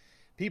 but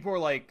people were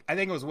like, I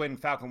think it was when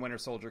Falcon Winter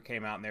Soldier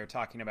came out, and they were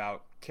talking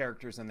about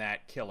characters in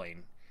that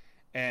killing,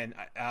 and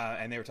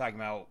they were talking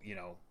about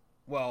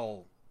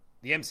well,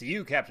 the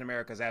MCU Captain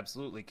America is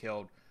absolutely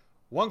killed.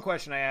 One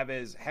question I have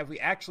is, have we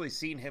actually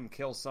seen him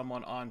kill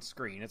someone on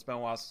screen? It's been a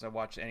while since I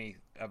watched any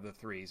of the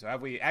three, so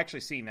have we actually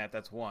seen that?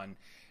 That's one.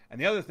 And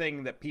the other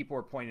thing that people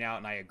are pointing out,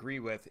 and I agree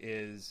with,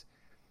 is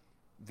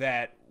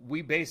that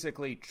we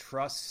basically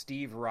trust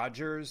Steve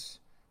Rogers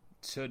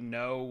to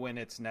know when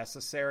it's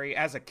necessary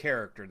as a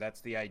character.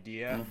 That's the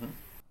idea. Mm-hmm.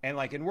 And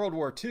like in World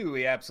War II,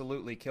 he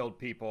absolutely killed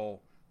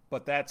people,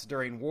 but that's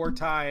during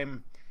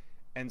wartime.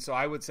 And so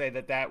I would say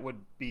that would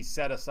be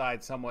set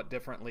aside somewhat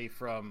differently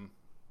from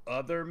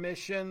other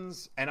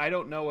missions. And I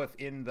don't know if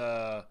in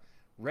the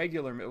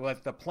regular,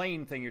 like the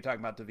plane thing you're talking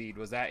about, David,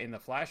 was that in the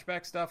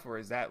flashback stuff, or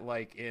is that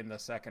like in the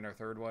second or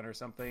third one or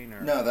something?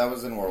 Or? No, that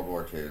was in World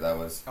War II. That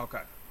was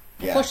okay.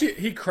 Yeah. Plus,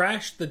 he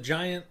crashed the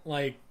giant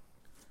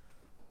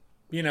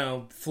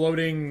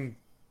floating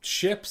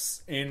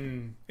ships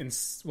in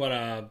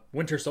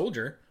Winter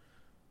Soldier.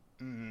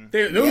 Mm-hmm.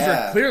 Those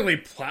are clearly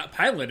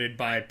piloted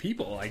by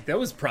people. Like that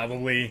was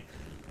probably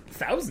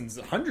thousands,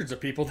 hundreds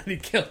of people that he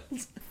killed.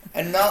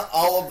 And not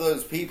all of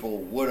those people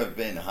would have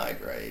been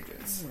Hydra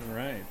agents.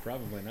 Right,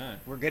 probably not.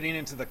 We're getting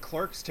into the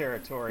Clerks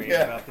territory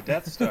about the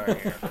Death Star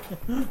here.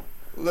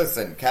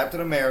 Listen,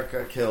 Captain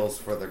America kills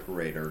for the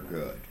greater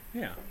good.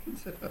 Yeah.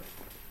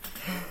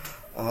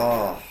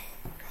 Oh,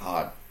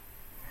 God.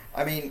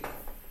 I mean,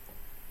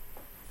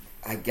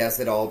 I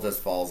guess it all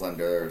just falls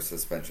under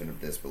suspension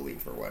of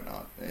disbelief or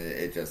whatnot.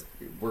 It just,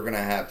 we're going to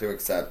have to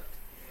accept.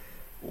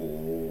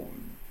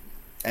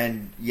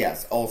 And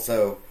yes,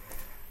 also,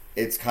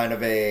 it's kind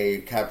of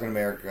Captain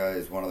America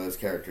is one of those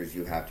characters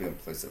you have to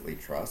implicitly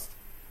trust.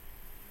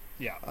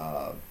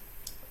 Yeah.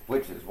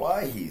 Which is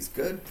why he's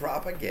good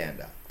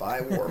propaganda.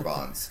 Buy war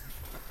bonds.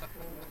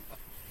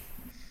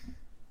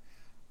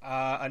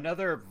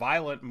 Another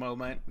violent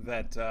moment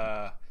that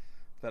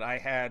I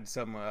had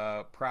some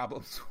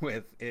problems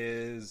with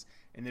is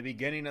in the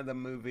beginning of the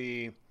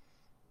movie.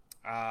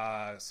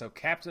 So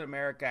Captain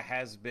America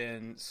has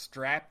been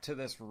strapped to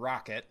this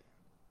rocket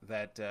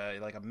that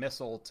like a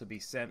missile to be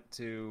sent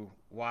to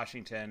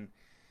Washington,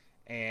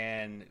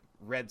 and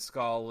Red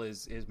Skull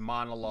is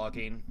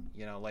monologuing,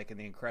 like in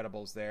The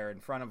Incredibles there in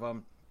front of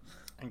him,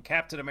 and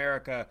Captain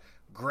America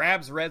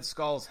grabs Red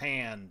Skull's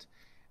hand.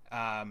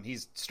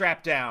 He's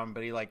strapped down,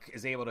 but he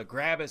is able to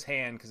grab his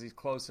hand because he's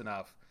close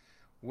enough,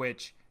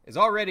 which is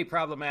already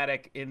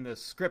problematic in the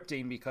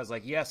scripting because,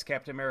 yes,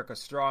 Captain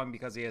America's strong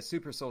because he has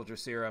super soldier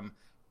serum,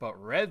 but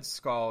Red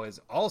Skull is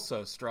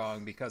also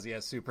strong because he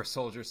has super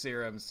soldier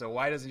serum, so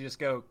why does he just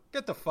go,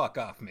 get the fuck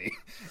off me,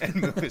 and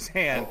move his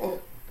hand?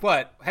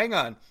 But, hang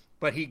on,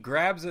 but he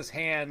grabs his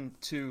hand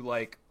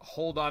to,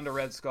 hold on to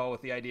Red Skull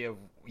with the idea of,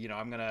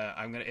 I'm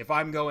gonna, if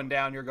I'm going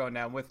down, you're going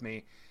down with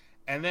me.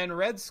 And then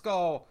Red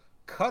Skull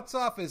cuts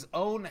off his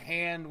own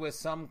hand with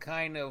some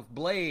kind of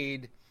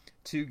blade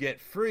to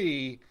get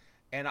free,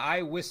 and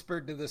I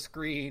whispered to the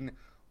screen,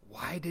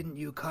 "Why didn't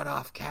you cut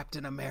off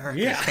Captain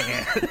America's Yeah.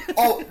 hand?"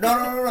 Oh,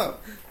 no.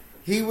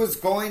 He was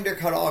going to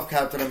cut off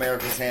Captain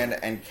America's hand,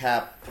 and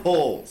Cap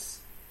pulls.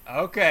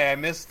 Okay, I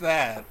missed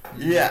that.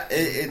 Yeah,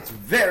 it's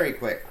very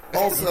quick.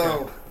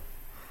 Also,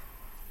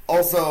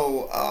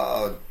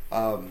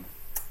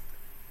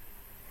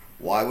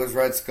 why was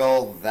Red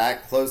Skull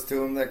that close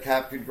to him that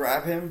Cap could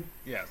grab him?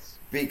 Yes.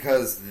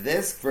 Because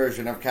this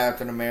version of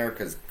Captain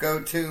America's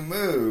go-to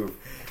move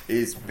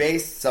is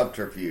base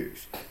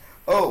subterfuge.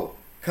 Oh,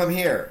 come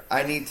here.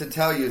 I need to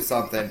tell you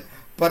something,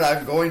 but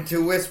I'm going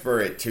to whisper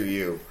it to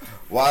you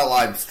while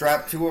I'm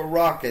strapped to a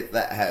rocket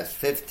that has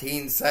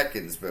 15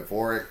 seconds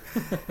before it...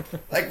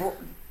 Like,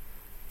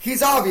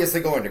 he's obviously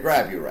going to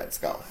grab you, Red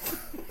Skull.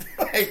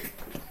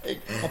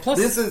 Well,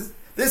 plus,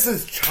 this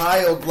is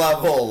child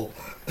level.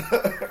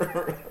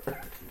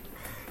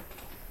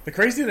 the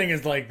crazy thing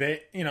is, like,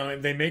 they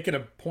make it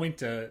a point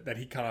that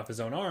he cut off his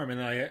own arm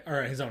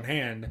or his own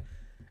hand,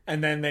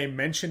 and then they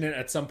mention it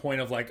at some point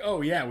of like,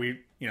 oh yeah,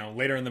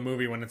 later in the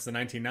movie when it's the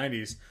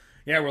 1990s,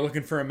 yeah, we're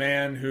looking for a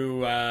man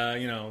who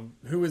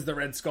who is the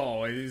Red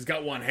Skull. He's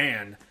got one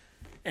hand,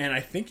 and I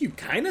think you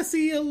kind of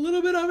see a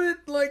little bit of it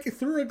like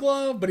through a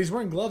glove, but he's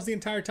wearing gloves the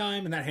entire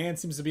time, and that hand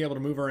seems to be able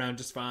to move around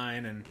just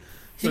fine, and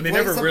so they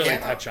never really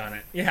touch on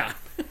it. Yeah.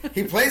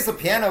 He plays the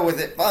piano with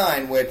it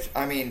fine, which,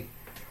 I mean,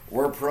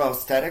 were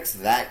prosthetics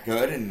that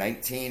good in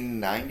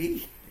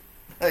 1990?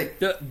 Like,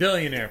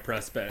 billionaire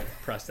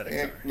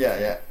prosthetics are.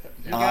 Yeah.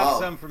 You got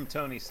some from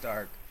Tony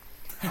Stark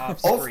off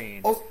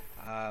screen.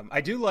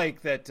 I do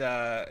like that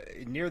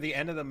near the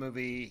end of the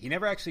movie, he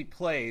never actually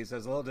plays. I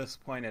was a little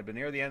disappointed, but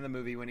near the end of the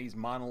movie when he's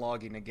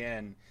monologuing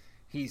again,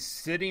 he's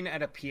sitting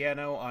at a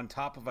piano on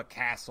top of a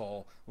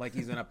castle like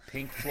he's in a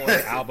Pink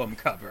Floyd album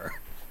cover.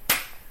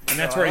 And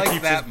that's where he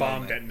keeps his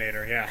bomb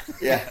detonator, yeah.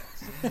 Yeah.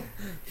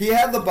 He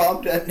had the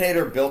bomb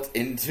detonator built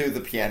into the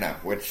piano,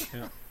 which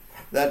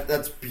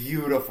that's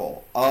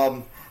beautiful.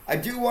 I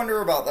do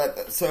wonder about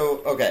that.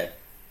 So, okay.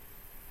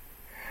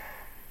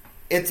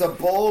 It's a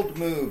bold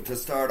move to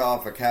start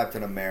off a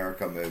Captain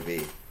America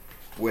movie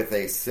with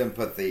a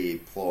sympathy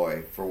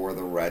ploy for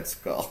the Red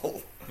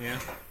Skull. Yeah.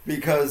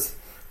 Because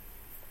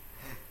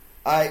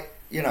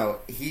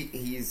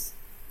he's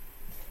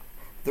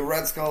the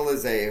Red Skull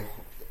is a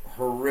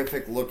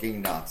horrific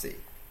looking Nazi.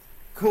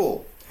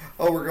 Cool.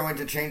 Oh, we're going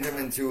to change him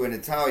into an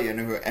Italian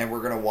and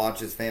we're going to watch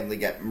his family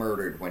get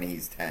murdered when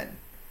he's 10.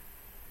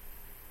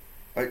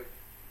 Are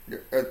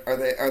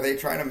they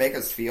trying to make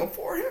us feel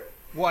for him?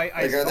 Well,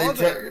 I saw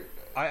that.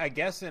 I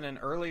guess in an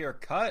earlier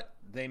cut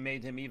they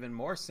made him even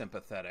more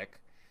sympathetic.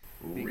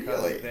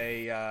 Because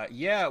really?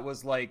 it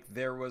was like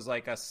there was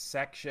like a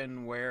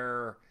section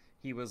where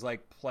he was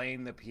like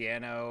playing the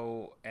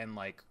piano and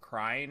like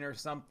crying or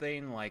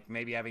something, like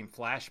maybe having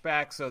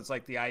flashbacks. So it's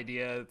like the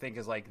idea, I think,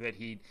 is like that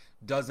he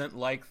doesn't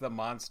like the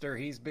monster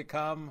he's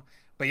become.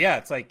 But yeah,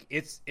 it's like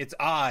it's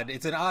odd.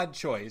 It's an odd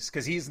choice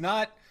because he's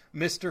not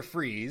Mr.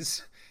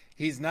 Freeze.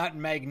 He's not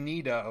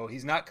Magneto.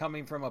 He's not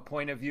coming from a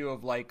point of view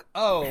of like,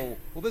 oh,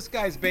 well, this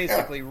guy's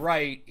basically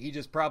right. He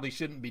just probably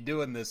shouldn't be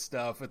doing this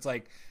stuff. It's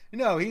like,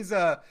 no, he's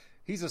a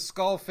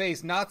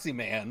skull-faced Nazi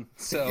man.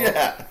 So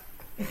yeah.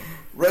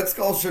 Red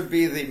Skull should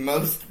be the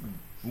most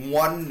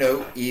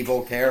one-note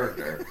evil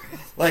character.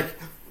 Like,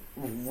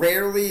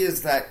 rarely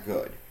is that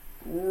good.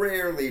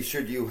 Rarely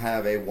should you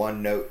have a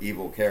one-note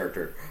evil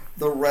character.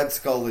 The Red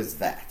Skull is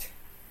that.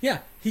 Yeah,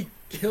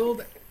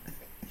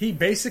 he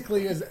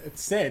basically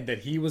said that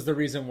he was the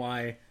reason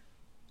why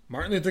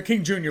Martin Luther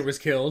King Jr. was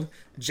killed,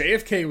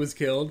 JFK was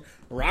killed,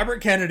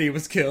 Robert Kennedy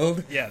was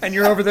killed, yes. And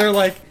you're over there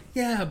like,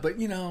 yeah, but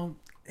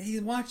he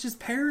watched his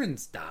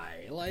parents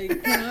die.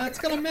 Like, that's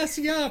gonna mess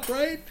you up,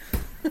 right?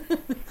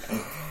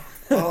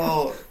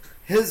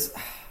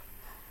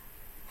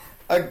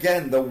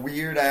 Again, the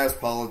weird-ass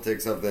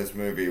politics of this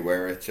movie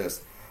where it's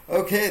just,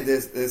 okay,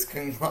 this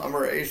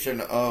conglomeration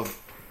of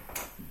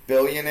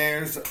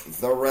billionaires,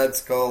 the Red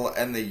Skull,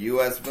 and the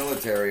U.S.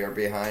 military are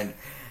behind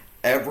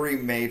every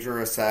major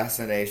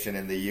assassination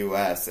in the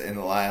U.S. in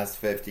the last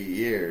 50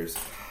 years.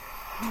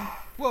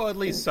 Well, at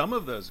least some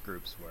of those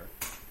groups were.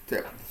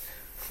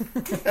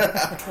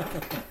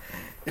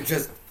 It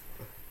just...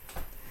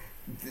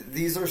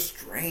 These are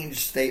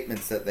strange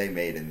statements that they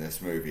made in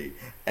this movie.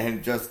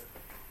 And just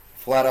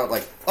flat out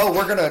like, oh,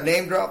 we're going to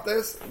name drop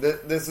this?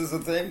 This is a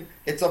thing?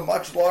 It's a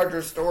much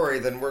larger story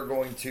than we're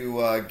going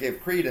to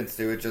give credence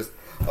to. It's just,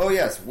 oh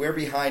yes, we're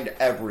behind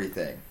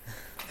everything.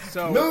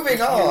 So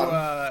moving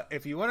on.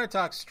 If you want to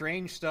talk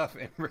strange stuff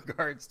in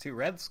regards to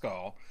Red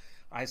Skull,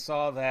 I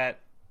saw that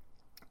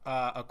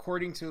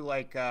according to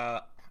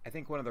I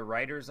think one of the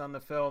writers on the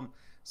film,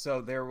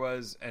 so there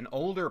was an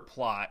older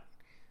plot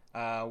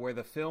where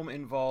the film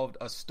involved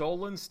a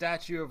stolen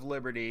Statue of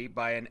Liberty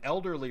by an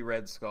elderly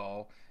Red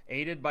Skull,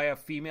 aided by a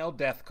female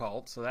death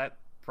cult, so that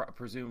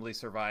presumably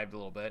survived a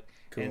little bit,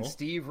 cool. And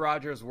Steve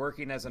Rogers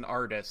working as an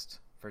artist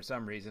for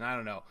some reason, I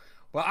don't know.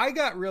 But I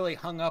got really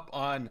hung up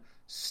on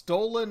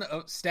stolen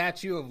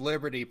Statue of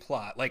Liberty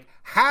plot. Like,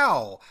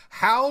 how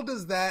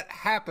does that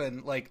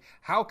happen? Like,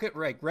 how could,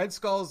 like, Red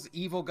Skull's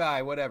evil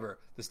guy, whatever,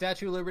 the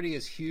Statue of Liberty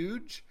is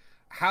huge.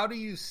 How do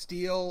you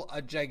steal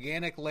a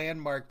gigantic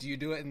landmark? Do you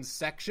do it in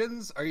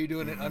sections? Are you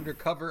doing it under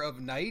cover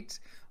of night?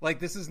 Like,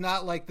 this is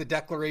not like the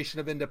Declaration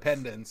of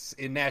Independence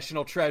in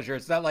National Treasure.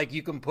 It's not like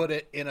you can put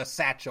it in a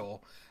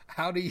satchel.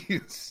 How do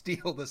you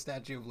steal the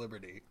Statue of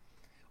Liberty?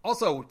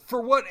 Also,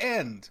 for what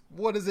end?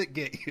 What does it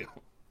get you?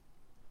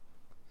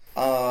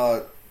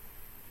 I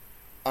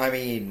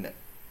mean,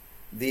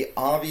 the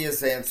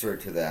obvious answer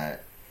to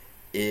that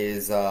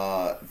is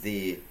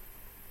the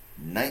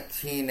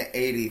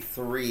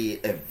 1983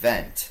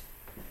 event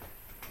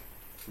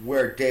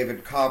where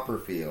David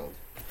Copperfield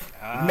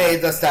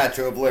made the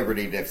Statue of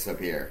Liberty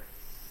disappear.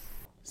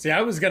 See,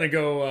 I was going to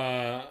go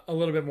a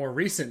little bit more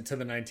recent to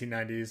the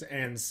 1990s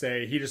and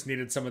say he just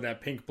needed some of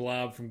that pink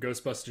blob from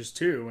Ghostbusters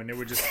 2 and it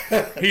would just,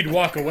 he'd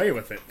walk away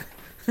with it.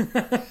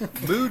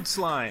 Mood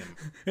slime.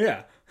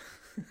 Yeah.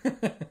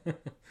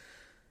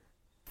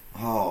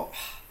 Oh.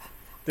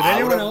 Did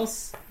anyone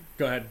else?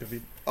 Go ahead,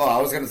 David. Oh,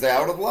 I was going to say, I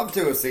would have loved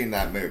to have seen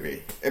that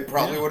movie. It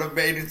probably would have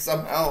made it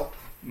somehow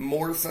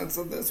more sense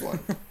than this one.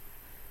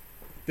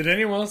 Did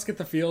anyone else get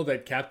the feel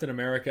that Captain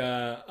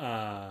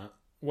America,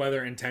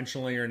 whether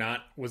intentionally or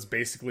not, was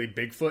basically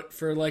Bigfoot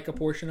for like a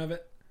portion of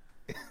it?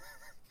 Did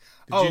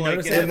you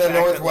notice in the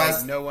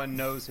Northwest? Like, no one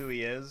knows who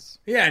he is?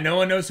 Yeah, no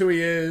one knows who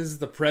he is.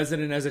 The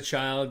president, as a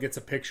child, gets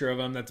a picture of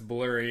him that's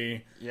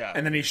blurry. Yeah.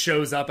 And then he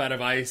shows up out of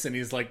ice, and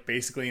he's like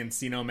basically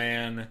Encino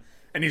Man,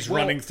 and he's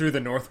running through the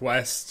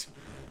Northwest.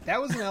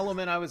 That was an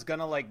element I was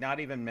gonna like not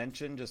even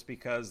mention, just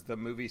because the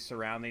movie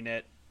surrounding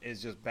it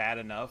is just bad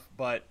enough.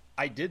 But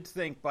I did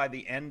think by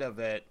the end of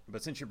it,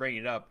 but since you're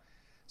bringing it up,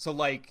 so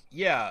like,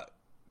 yeah,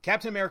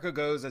 Captain America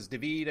goes, as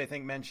David I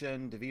think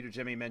mentioned, David or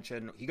Jimmy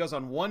mentioned, he goes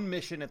on one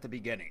mission at the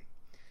beginning.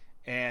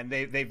 And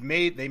they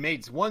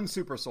made one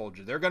super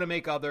soldier. They're going to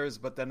make others,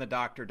 but then the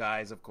Doctor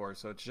dies, of course,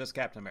 so it's just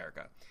Captain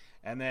America.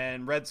 And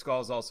then Red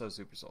Skull is also a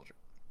super soldier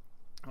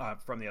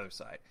from the other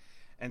side.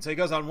 And so he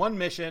goes on one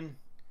mission,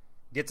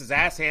 gets his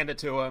ass handed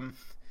to him,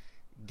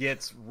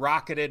 gets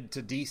rocketed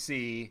to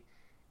D.C.,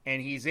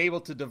 and he's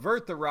able to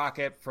divert the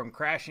rocket from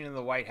crashing into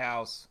the White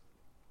House.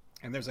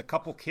 And there's a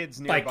couple kids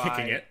nearby. By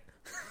kicking it.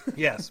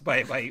 Yes,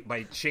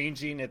 by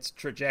changing its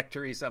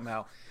trajectory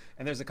somehow.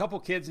 And there's a couple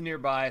kids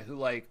nearby who,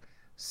 like,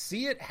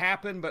 see it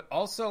happen, but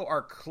also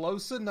are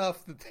close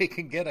enough that they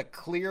can get a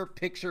clear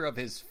picture of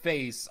his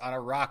face on a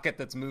rocket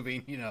that's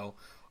moving,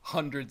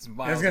 hundreds of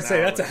miles. I was gonna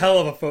say that's a hell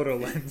of a photo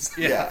lens.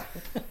 Yeah.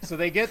 So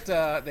they get in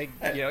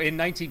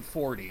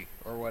 1940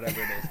 or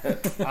whatever it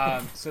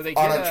is. So they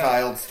on get a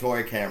child's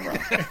toy camera.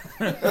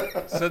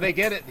 So they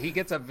get it. He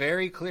gets a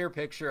very clear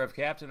picture of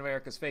Captain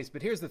America's face.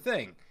 But here's the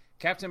thing.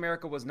 Captain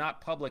America was not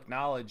public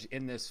knowledge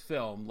in this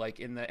film. Like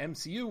in the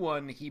MCU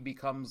one, he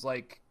becomes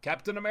like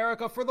Captain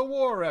America for the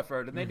war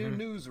effort, and they do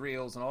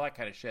newsreels and all that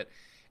kind of shit.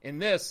 In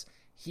this,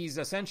 he's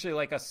essentially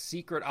like a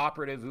secret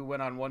operative who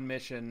went on one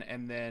mission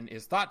and then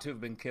is thought to have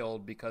been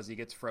killed because he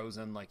gets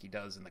frozen like he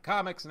does in the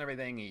comics and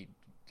everything.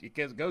 He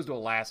goes to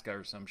Alaska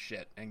or some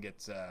shit and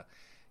gets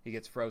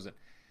frozen.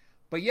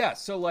 But yeah,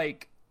 so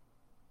like,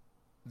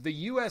 the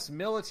U.S.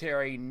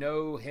 military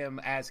know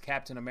him as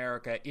Captain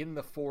America in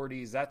the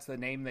 40s. That's the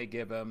name they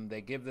give him.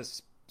 They give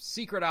this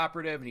secret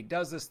operative, and he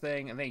does this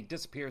thing, and then he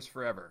disappears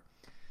forever.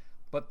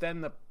 But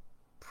then the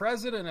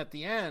president at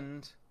the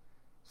end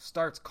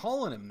starts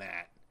calling him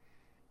that.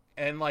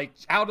 And, like,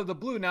 out of the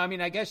blue. Now, I mean,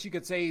 I guess you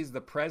could say he's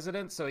the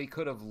president, so he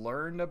could have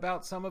learned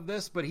about some of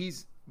this, but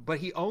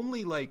he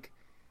only, like...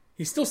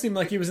 He still seemed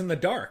like he was in the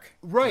dark.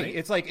 Right.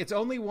 It's like, it's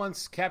only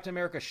once Captain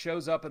America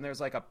shows up and there's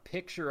like a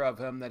picture of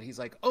him that he's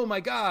like, oh my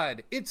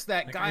God, it's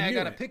that like, guy I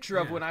got a picture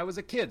of when I was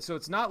a kid. So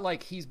it's not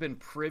like he's been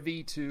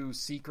privy to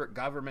secret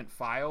government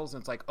files.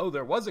 And it's like, oh,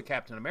 there was a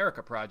Captain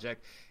America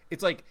project.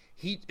 It's like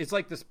it's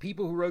like this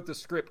people who wrote the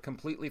script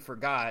completely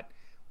forgot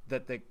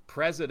that the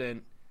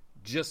president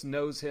just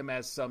knows him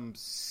as some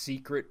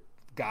secret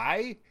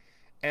guy.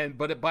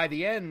 But by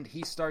the end,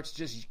 he starts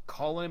just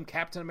calling him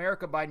Captain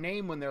America by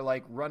name when they're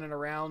like running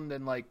around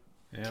and like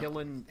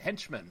killing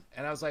henchmen.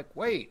 And I was like,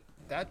 wait,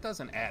 that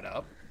doesn't add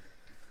up.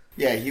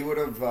 Yeah, he would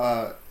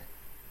have.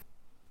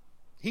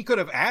 He could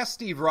have asked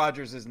Steve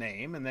Rogers his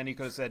name, and then he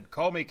could have said,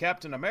 "Call me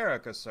Captain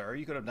America, sir."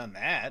 You could have done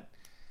that.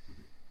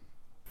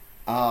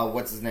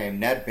 What's his name?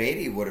 Ned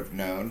Beatty would have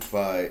known,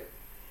 but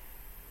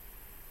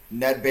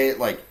Ned Beatty,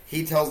 like,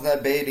 he tells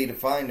Ned Beatty to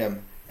find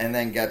him, and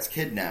then gets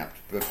kidnapped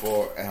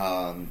before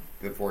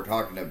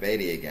talking to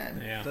Beatty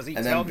again. Yeah. Does he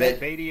tell Ned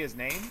Beatty his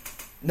name?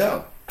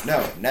 No.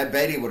 Ned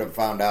Beatty would have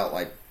found out,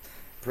 like,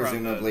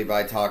 presumably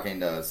by talking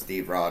to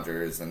Steve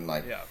Rogers and,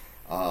 like,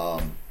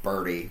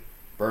 Bernie.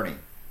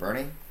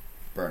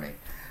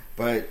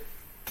 But,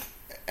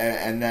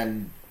 and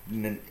then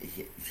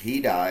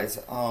he dies.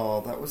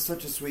 Oh, that was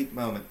such a sweet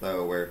moment,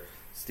 though, where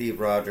Steve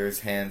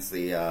Rogers hands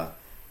the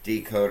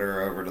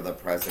decoder over to the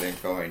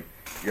president going,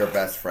 "Your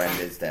best friend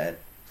is dead."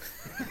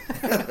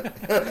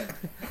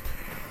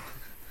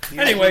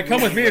 Anyway,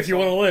 come with me if you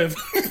want to live.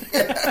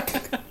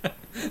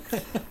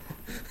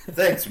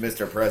 Thanks,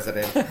 Mr.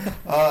 President.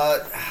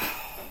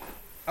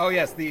 Oh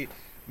yes, the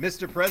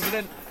Mr.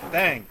 President,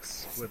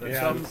 thanks with a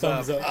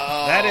thumbs up.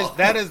 Oh.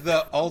 That is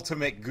the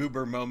ultimate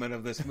goober moment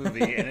of this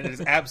movie, and it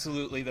is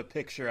absolutely the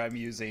picture I'm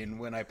using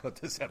when I put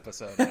this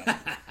episode out.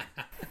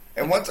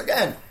 And once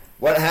again,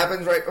 what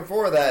happens right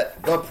before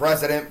that? The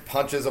president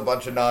punches a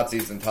bunch of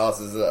Nazis and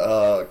tosses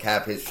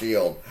Cap his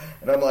shield.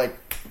 And I'm like,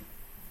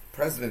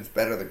 President's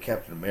better than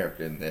Captain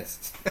America in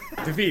this.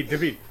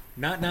 David,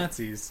 not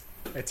Nazis,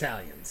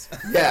 Italians.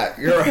 Yeah,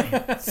 you're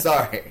right.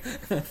 Sorry.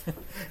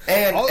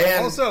 And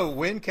also,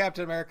 when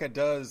Captain America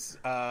does,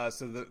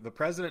 so the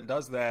president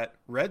does that,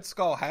 Red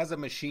Skull has a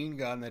machine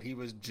gun that he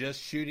was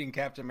just shooting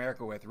Captain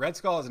America with. Red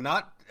Skull is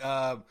not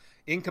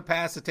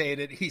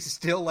incapacitated. He's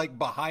still like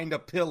behind a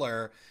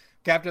pillar.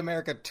 Captain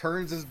America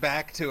turns his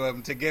back to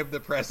him to give the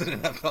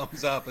president a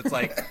thumbs up. It's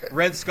like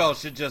Red Skull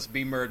should just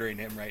be murdering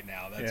him right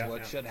now. That's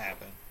what should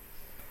happen.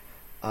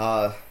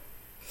 Oh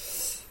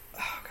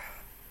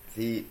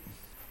God.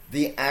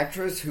 The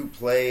actress who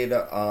played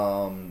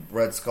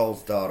Red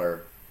Skull's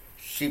daughter,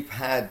 she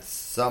had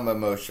some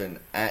emotion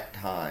at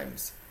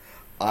times.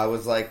 I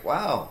was like,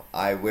 wow,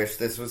 I wish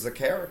this was a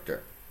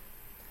character.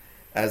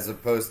 As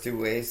opposed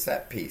to a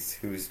set piece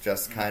who's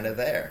just kind of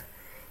there.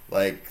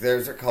 Like,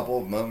 there's a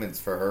couple of moments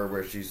for her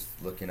where she's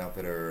looking up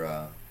at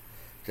her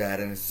dad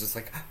and it's just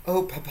like,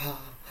 oh, papa.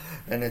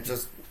 And it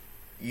just,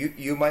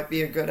 you might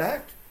be a good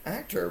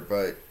actor,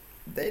 but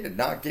they did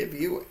not give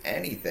you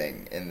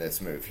anything in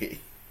this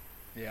movie.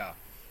 Yeah.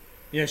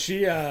 Yeah,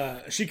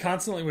 she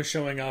constantly was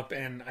showing up,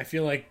 and I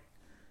feel like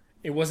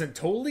it wasn't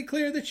totally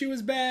clear that she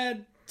was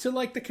bad to,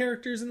 like, the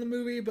characters in the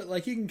movie, but,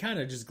 like, you can kind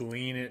of just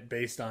glean it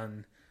based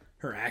on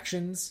her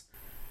actions.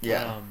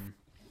 Yeah.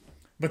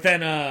 But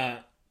then,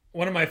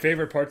 one of my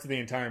favorite parts of the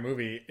entire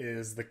movie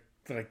is the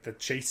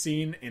chase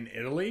scene in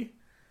Italy.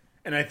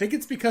 And I think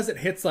it's because it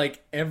hits,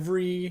 like,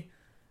 every,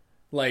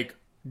 like,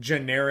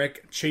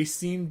 generic chase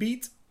scene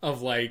beat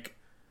of, like,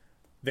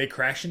 they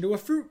crash into a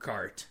fruit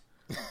cart.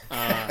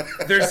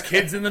 There's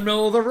kids in the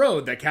middle of the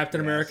road that Captain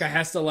America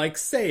has to, like,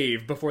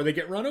 save before they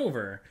get run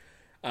over.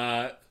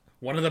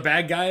 One of the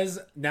bad guys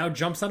now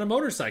jumps on a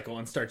motorcycle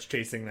and starts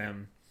chasing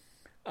them.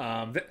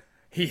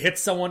 He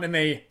hits someone and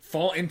they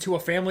fall into a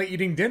family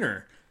eating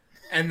dinner.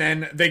 And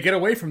then they get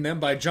away from them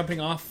by jumping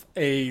off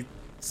a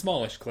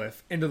smallish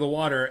cliff into the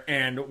water.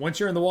 And once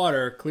you're in the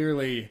water,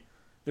 clearly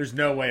there's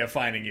no way of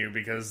finding you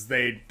because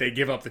they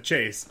give up the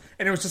chase.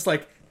 And it was just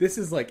like, this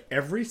is like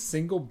every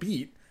single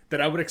beat that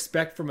I would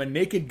expect from a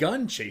Naked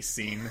Gun chase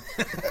scene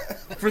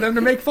for them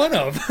to make fun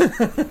of.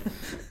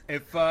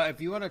 If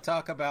you want to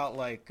talk about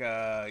like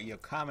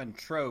common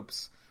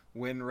tropes,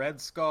 when Red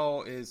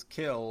Skull is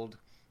killed,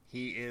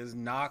 he is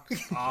knocked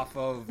off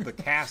of the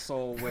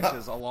castle, which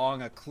is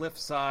along a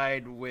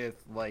cliffside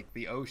with like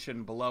the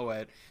ocean below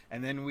it,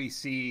 and then we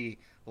see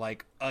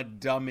like a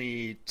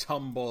dummy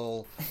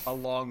tumble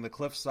along the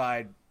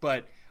cliffside.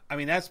 But I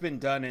mean, that's been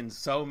done in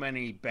so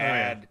many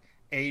bad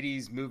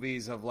 80s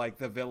movies of like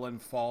the villain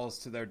falls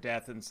to their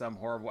death in some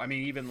horrible. I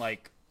mean, even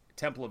like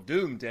Temple of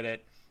Doom did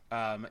it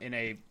in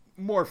a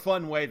more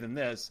fun way than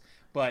this.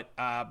 But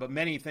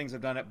many things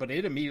have done it. But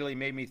it immediately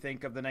made me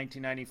think of the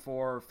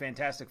 1994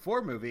 Fantastic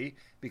Four movie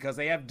because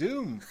they have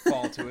Doom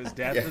fall to his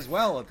death as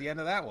well at the end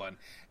of that one.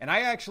 And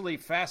I actually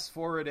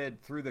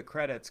fast-forwarded through the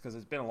credits because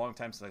it's been a long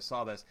time since I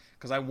saw this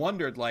because I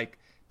wondered, like,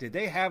 did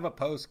they have a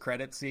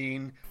post-credit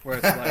scene where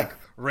it's like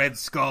Red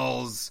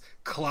Skull's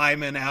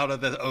climbing out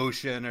of the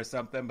ocean or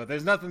something? But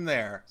there's nothing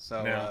there.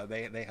 So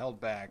they held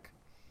back.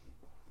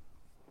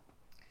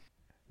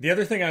 The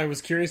other thing I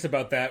was curious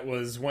about that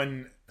was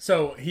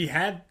so he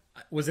had...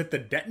 Was it the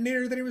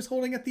detonator that he was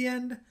holding at the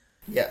end?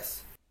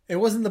 Yes. It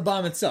wasn't the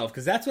bomb itself,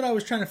 because that's what I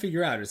was trying to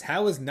figure out, is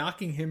how is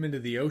knocking him into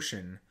the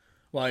ocean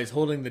while he's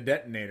holding the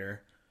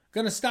detonator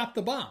going to stop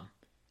the bomb?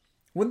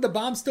 Wouldn't the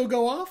bomb still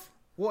go off?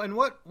 Well, and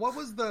what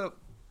was the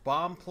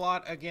bomb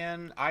plot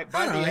again? I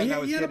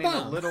was getting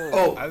a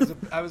little.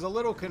 I was a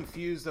little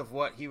confused of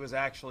what he was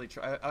actually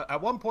trying.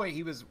 At one point,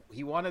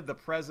 he wanted the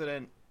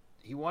president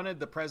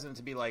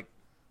to be like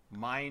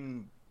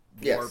mind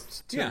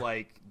warped to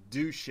like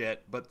do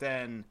shit, but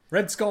then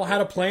Red Skull had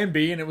a plan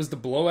B, and it was to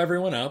blow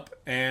everyone up,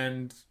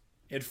 and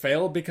it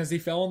failed because he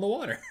fell in the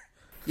water.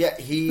 Yeah,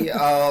 he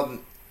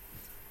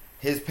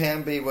his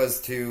plan B was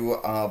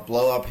to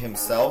blow up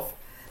himself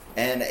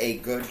and a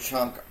good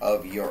chunk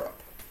of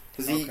Europe.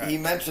 Because he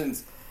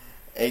mentions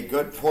a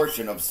good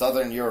portion of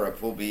southern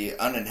Europe will be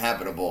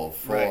uninhabitable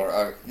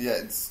for...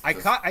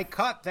 I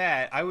caught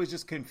that. I was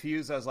just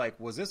confused. I was like,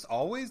 was this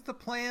always the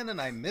plan and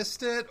I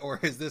missed it? Or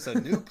is this a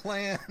new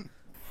plan?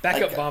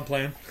 Backup bomb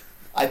plan.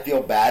 I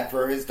feel bad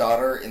for his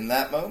daughter in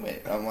that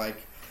moment. I'm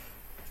like,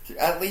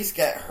 at least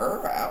get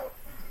her out.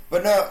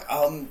 But no,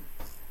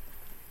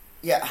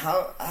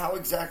 how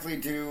exactly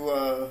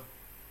do...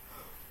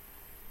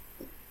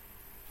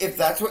 if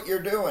that's what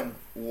you're doing,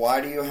 why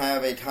do you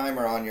have a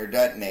timer on your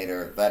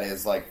detonator that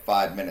is like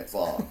 5 minutes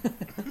long?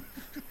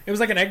 It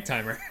was like an egg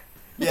timer.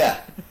 Yeah.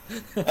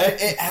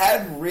 It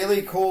had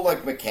really cool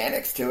like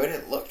mechanics to it.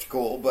 It looked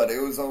cool, but it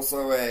was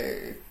also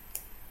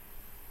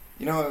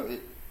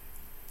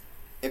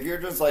if you're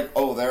just like,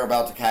 oh, they're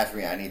about to catch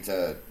me, I need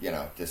to,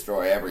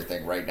 destroy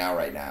everything right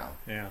now.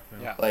 Yeah.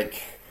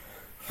 Like,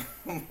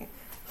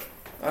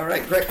 all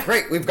right,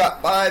 great. We've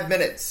got 5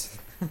 minutes.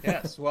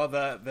 Yes, well,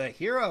 the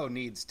hero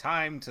needs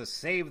time to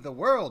save the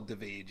world,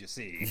 David, you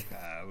see.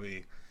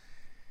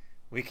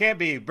 We can't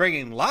be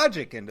bringing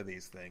logic into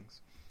these things.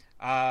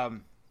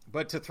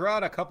 But to throw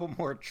out a couple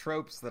more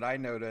tropes that I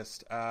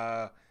noticed,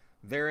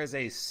 there is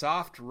a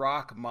soft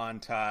rock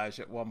montage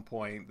at one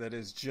point that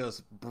is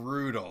just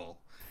brutal.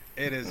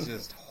 It is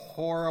just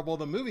horrible.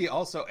 The movie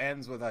also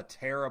ends with a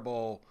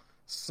terrible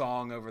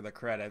song over the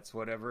credits,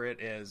 whatever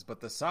it is. But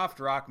the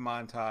soft rock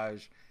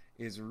montage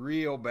is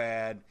real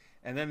bad.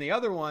 And then the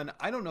other one,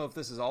 I don't know if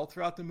this is all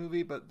throughout the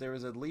movie, but there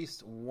was at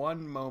least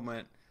one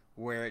moment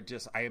where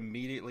I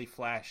immediately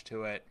flashed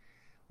to it,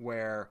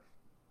 where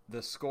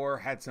the score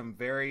had some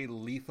very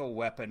Lethal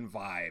Weapon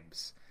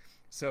vibes.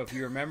 So if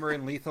you remember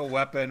in Lethal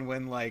Weapon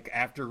when, like,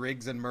 after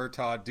Riggs and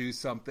Murtaugh do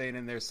something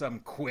and there's some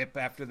quip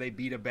after they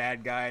beat a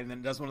bad guy and then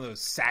it does one of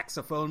those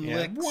saxophone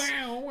licks.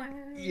 Wow.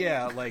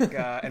 Yeah, like,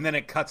 and then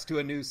it cuts to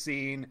a new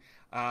scene,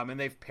 and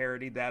they've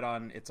parodied that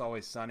on It's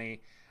Always Sunny.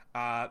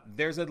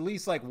 There's at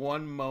least, like,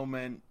 one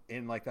moment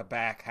in, like, the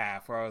back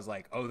half where I was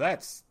like, oh,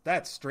 that's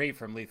straight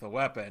from Lethal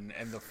Weapon.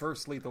 And the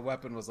first Lethal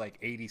Weapon was, like,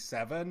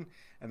 87,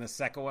 and the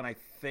second one, I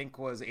think,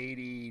 was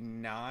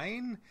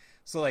 89.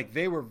 So, like,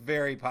 they were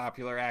very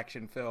popular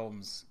action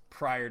films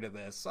prior to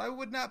this. So I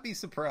would not be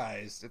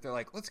surprised if they're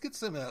like, let's get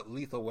some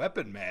Lethal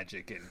Weapon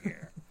magic in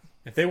here.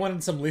 If they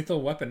wanted some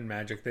Lethal Weapon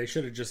magic, they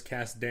should have just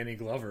cast Danny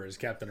Glover as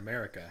Captain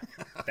America.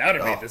 That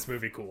would have made this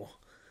movie cool.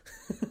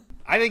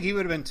 I think he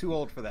would have been too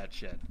old for that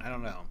shit. I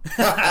don't know.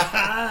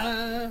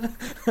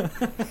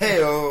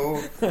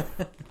 Hey-o.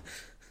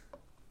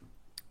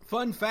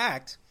 Fun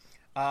fact,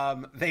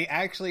 they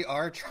actually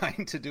are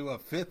trying to do a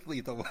fifth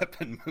Lethal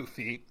Weapon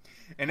movie.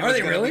 And are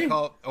they really?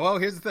 Well,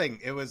 here's the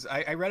thing. It was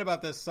I read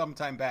about this some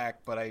time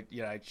back, but I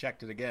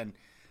checked it again.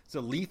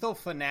 So Lethal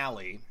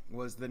Finale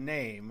was the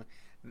name.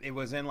 It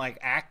was in, like,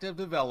 active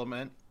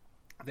development.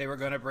 They were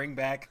going to bring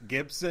back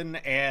Gibson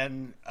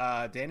and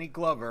Danny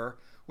Glover,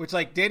 which,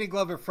 like, Danny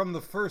Glover from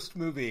the first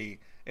movie,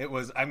 it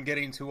was, I'm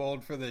getting too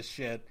old for this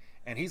shit.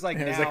 And he's like,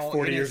 he's now like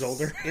 40 years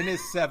older. In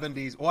his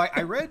 70s. Well,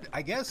 I read,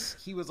 I guess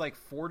he was like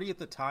 40 at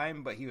the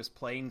time, but he was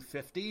playing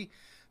 50.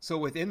 So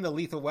within the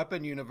Lethal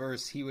Weapon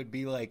universe, he would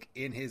be like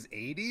in his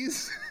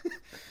 80s.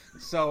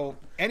 So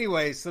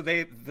anyway, so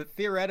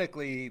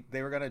theoretically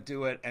they were going to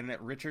do it, and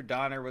that Richard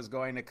Donner was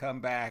going to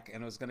come back,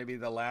 and it was going to be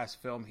the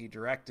last film he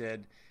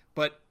directed.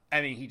 But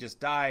I mean, he just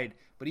died.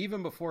 But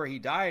even before he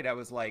died, I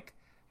was like,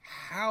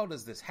 how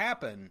does this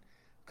happen?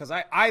 Because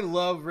I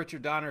love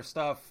Richard Donner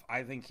stuff.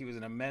 I think he was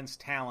an immense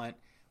talent,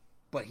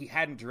 but he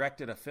hadn't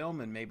directed a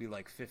film in maybe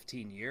like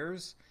 15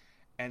 years.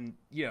 And,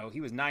 you know,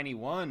 he was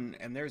 91,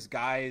 and there's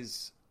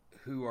guys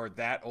who are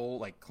that old,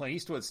 like Clint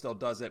Eastwood still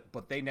does it,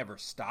 but they never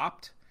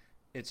stopped.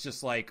 It's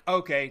just like,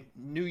 okay,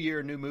 new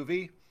year, new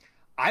movie.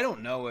 I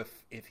don't know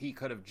if he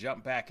could have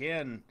jumped back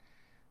in.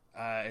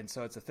 And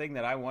so it's a thing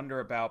that I wonder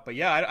about. But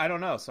yeah, I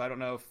don't know. So I don't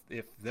know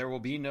if there will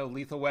be no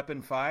Lethal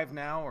Weapon 5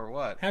 now or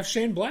what. Have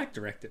Shane Black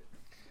direct it.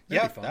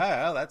 Yeah,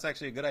 that's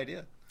actually a good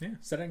idea. Yeah,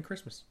 set it in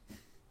Christmas.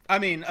 I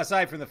mean,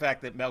 aside from the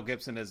fact that Mel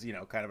Gibson is, you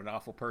know, kind of an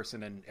awful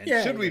person, and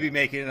should we be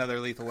making another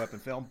Lethal Weapon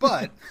film?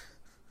 But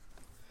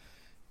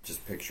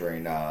just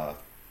picturing a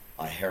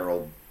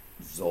Harold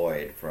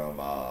Zoid from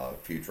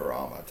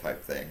Futurama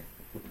type thing.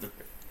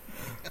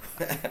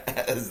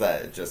 Is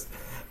that just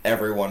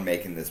everyone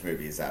making this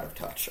movie is out of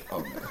touch? Oh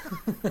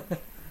no.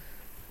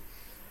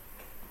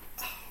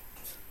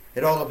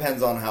 It all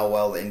depends on how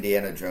well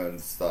Indiana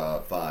Jones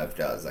 5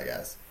 does, I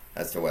guess,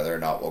 as to whether or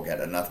not we'll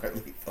get another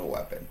Lethal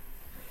Weapon.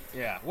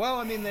 Yeah, well,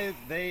 I mean,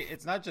 they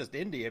it's not just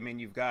Indy. I mean,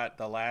 you've got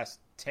the last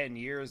 10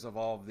 years of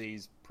all of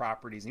these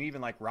properties, and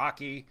even like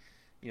Rocky,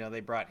 you know, they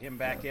brought him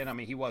back in. I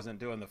mean, he wasn't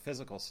doing the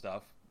physical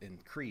stuff in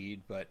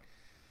Creed, but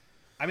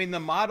I mean, the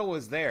model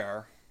is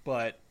there.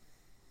 But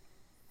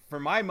for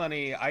my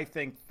money, I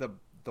think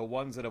the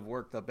ones that have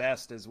worked the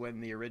best is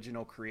when the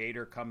original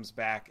creator comes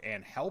back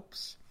and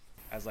helps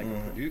as like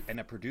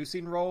a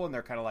producing role, and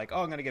they're kind of like,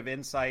 oh, I'm going to give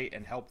insight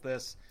and help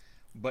this.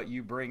 But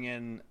you bring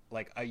in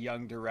like a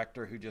young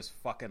director who just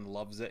fucking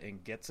loves it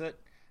and gets it.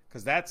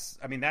 Because that's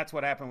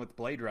what happened with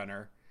Blade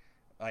Runner.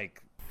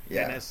 Like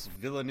Denis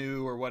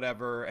Villeneuve or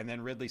whatever, and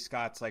then Ridley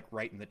Scott's like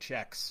writing the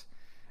checks.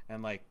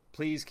 And like,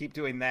 please keep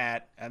doing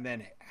that. And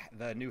then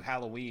the new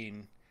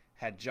Halloween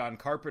had John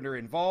Carpenter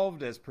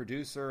involved as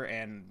producer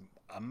and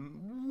a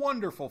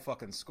wonderful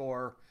fucking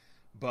score.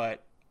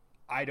 But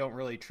I don't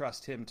really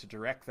trust him to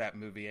direct that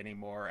movie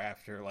anymore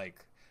after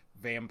like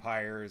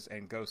Vampires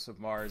and Ghosts of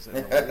Mars and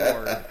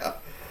Reward.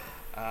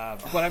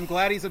 But I'm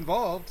glad he's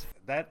involved.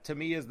 That to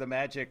me is the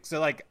magic. So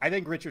like, I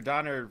think Richard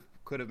Donner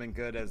could have been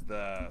good as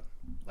the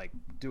like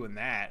doing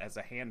that as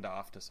a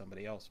handoff to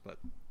somebody else. But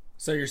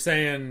so you're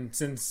saying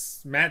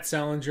since Matt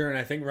Salinger and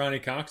I think Ronnie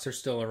Cox are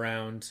still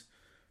around,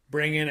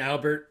 bring in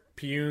Albert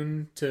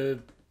Pyun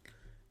to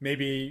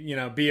maybe, you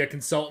know, be a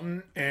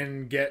consultant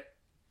and get,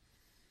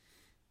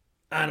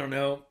 I don't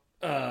know,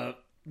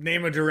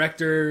 name a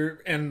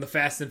director in the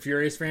Fast and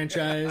Furious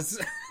franchise.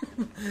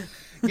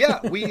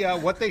 Yeah,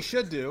 what they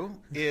should do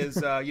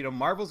is,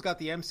 Marvel's got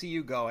the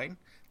MCU going.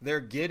 They're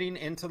getting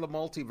into the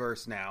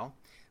multiverse now.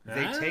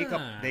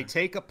 They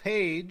take a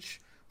page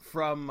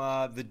from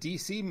the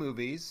DC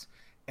movies,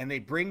 and they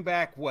bring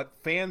back what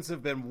fans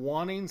have been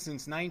wanting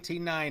since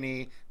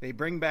 1990. They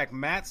bring back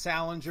Matt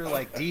Salinger,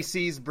 like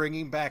DC's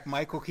bringing back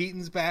Michael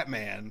Keaton's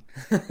Batman,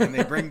 and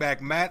they bring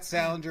back Matt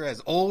Salinger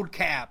as Old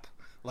Cap,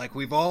 like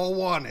we've all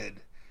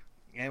wanted,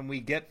 and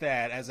we get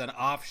that as an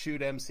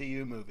offshoot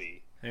MCU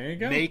movie. There you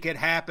go. Make it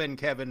happen,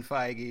 Kevin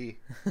Feige.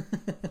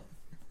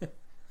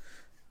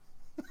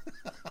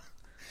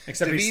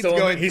 Except David's he's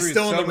going through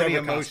still so in the many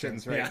rubber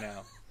emotions costume. right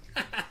now.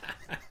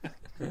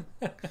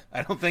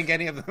 I don't think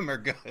any of them are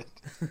good.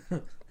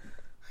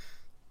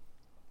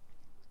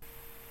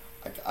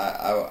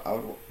 I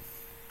would.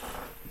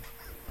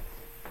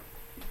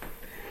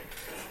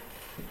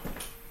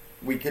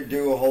 We could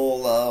do a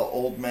whole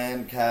old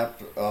man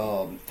Cap,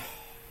 a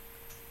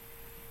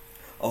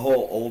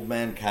whole old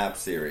man Cap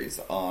series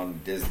on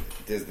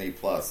Disney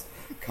Plus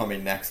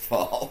coming next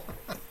fall.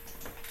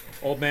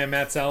 Old man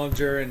Matt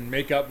Salinger and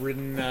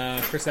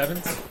makeup-ridden Chris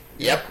Evans.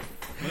 Yep.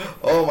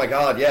 Oh my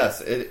God,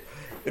 yes.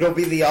 It'll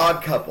be the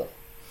Odd Couple.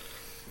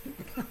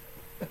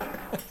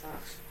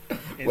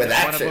 With One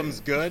action. of them's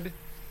good.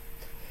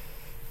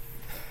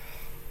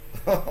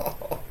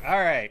 All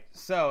right.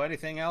 So,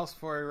 anything else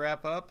before we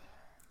wrap up?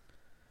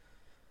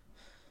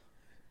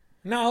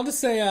 No, I'll just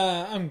say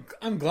I'm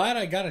glad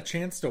I got a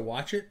chance to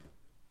watch it.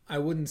 I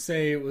wouldn't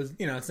say it was,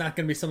 it's not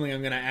going to be something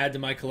I'm going to add to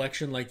my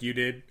collection like you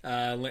did,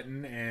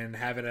 Linton, and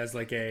have it as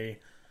like a...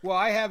 Well,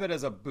 I have it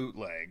as a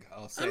bootleg.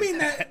 I'll say. I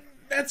mean,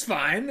 that's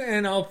fine,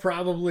 and I'll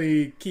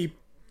probably keep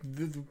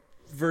the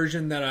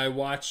version that I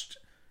watched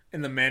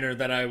in the manner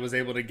that I was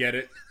able to get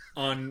it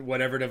on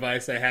whatever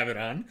device I have it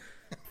on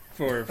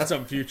for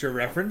some future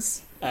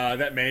reference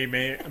that may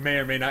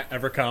or may not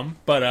ever come.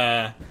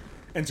 But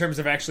in terms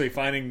of actually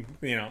finding,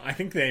 I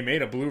think they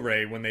made a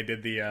Blu-ray when they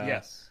did the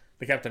yes.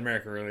 the Captain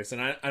America release, and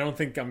I don't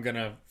think I'm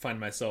gonna find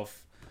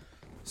myself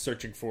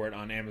searching for it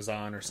on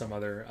Amazon or some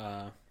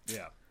other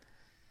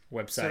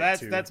website.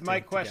 So that's my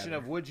question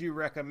of would you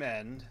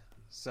recommend?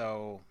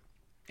 So,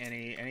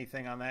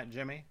 anything on that,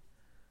 Jimmy?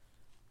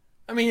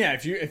 I mean, yeah,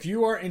 if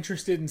you are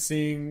interested in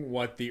seeing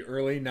what the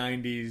early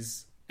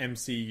 '90s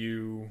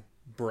MCU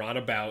brought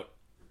about,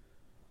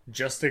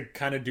 just to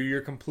kind of do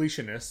your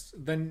completionist,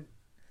 then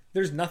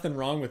there's nothing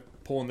wrong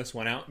with pulling this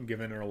one out and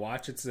giving it a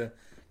watch. It's a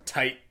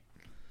tight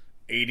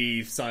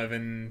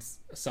 87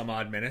 some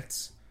odd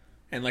minutes,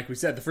 and like we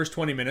said, the first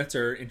 20 minutes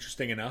are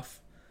interesting enough,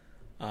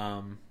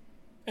 and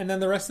then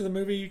the rest of the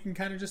movie you can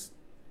kind of just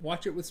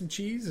watch it with some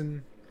cheese.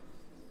 And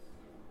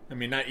I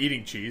mean, not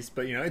eating cheese,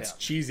 but it's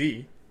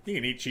cheesy. You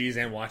can eat cheese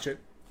and watch it.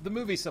 The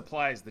movie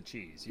supplies the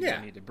cheese. You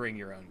don't need to bring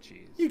your own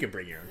cheese. You can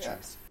bring your own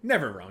cheese.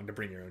 Never wrong to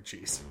bring your own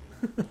cheese.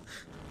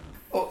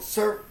 Oh,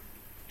 sir,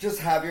 just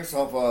have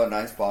yourself a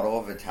nice bottle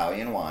of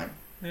Italian wine.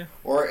 Yeah.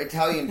 Or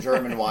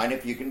Italian-German wine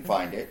if you can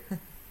find it.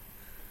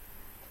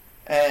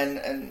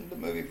 And the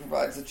movie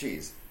provides the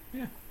cheese.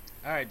 Yeah.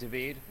 All right,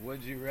 David,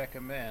 would you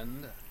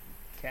recommend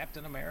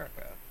Captain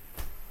America?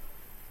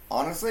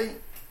 Honestly,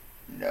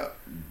 no.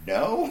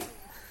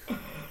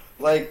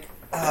 Like,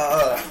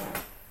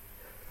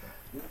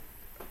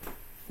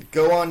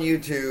 go on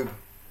YouTube,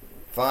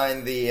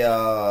 find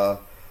the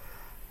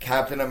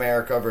Captain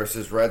America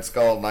versus Red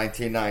Skull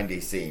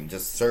 1990 scene.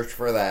 Just search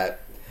for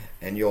that,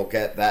 and you'll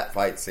get that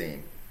fight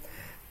scene,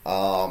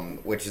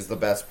 which is the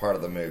best part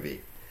of the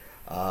movie.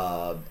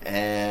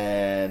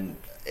 And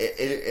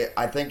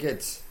I think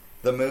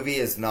the movie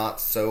is not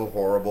so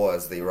horrible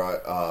as the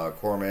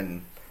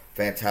Corman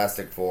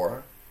Fantastic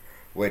Four,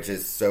 which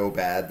is so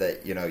bad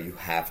that you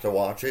have to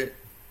watch it,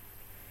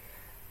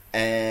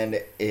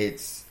 and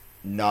it's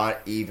not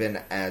even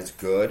as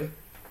good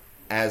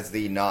as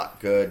the not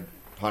good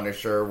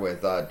Punisher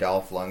with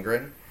Dolph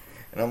Lundgren,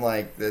 and I'm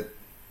like that,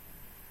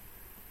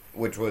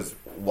 which was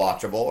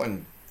watchable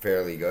and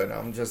fairly good.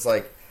 I'm just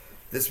like,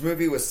 this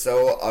movie was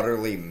so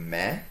utterly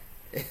meh.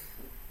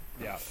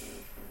 Yeah.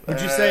 Would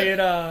you say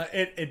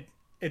it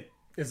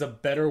is a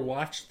better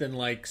watch than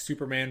like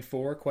Superman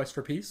 4 Quest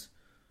for Peace?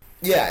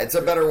 Yeah, it's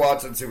a better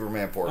watch than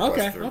Superman 4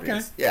 Quest for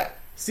Peace. Yeah.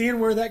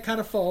 Seeing where that kind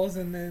of falls,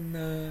 and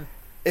then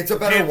it's a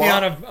better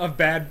pantheon of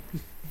bad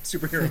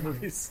superhero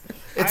movies.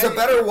 It's a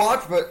better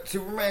watch, but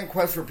Superman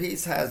Quest for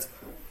Peace has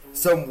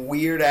some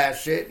weird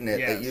ass shit in it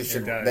that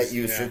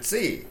you should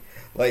see.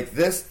 Like,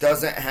 this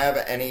doesn't have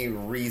any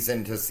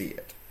reason to see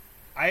it.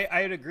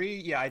 I'd agree.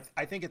 Yeah,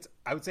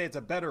 I would say it's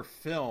a better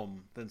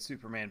film than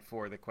Superman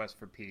 4: The Quest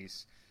for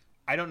Peace.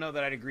 I don't know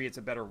that I'd agree it's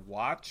a better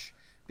watch,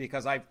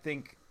 because I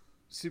think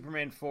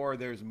Superman 4,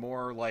 there's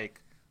more like,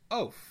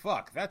 oh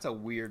fuck, that's a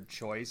weird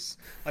choice.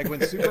 Like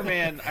when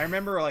Superman, I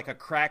remember like a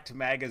Cracked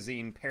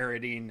magazine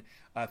parodying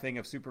a thing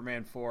of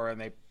Superman 4, and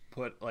they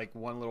put like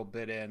one little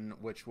bit in,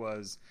 which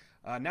was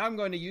Now I'm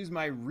going to use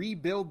my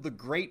rebuild the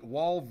Great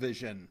Wall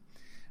vision,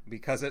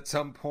 because at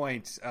some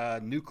point,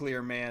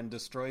 Nuclear Man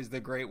destroys the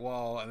Great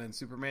Wall, and then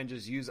Superman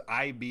just use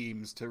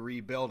I-beams to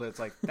rebuild it. It's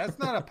like, that's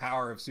not a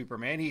power of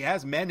Superman. He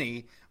has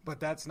many, but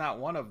that's not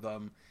one of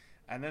them.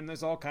 And then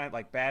there's all kind of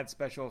like bad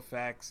special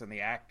effects, and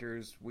the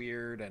actor's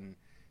weird, and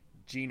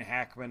Gene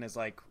Hackman is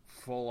like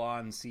full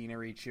on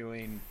scenery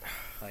chewing.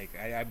 Like,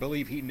 I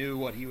believe he knew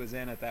what he was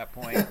in at that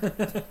point.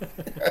 But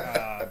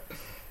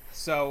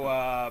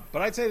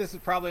I'd say this is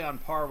probably on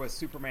par with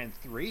Superman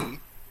 3,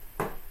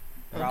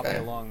 probably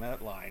along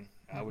that line,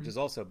 which is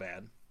also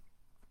bad.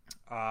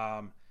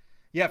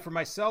 Yeah, for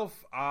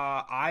myself,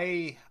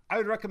 I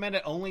would recommend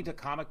it only to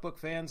comic book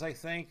fans. I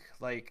think,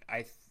 like,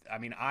 I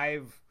mean,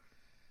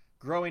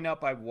 growing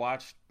up, I've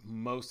watched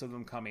most of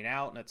them coming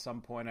out, and at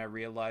some point I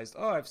realized,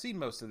 I've seen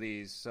most of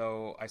these,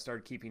 so I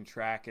started keeping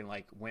track and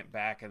like went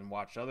back and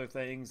watched other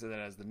things, and then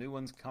as the new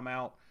ones come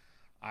out,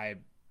 I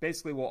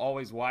basically will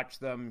always watch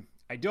them.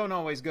 I don't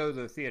always go to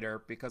the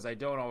theater because I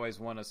don't always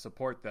want to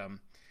support them,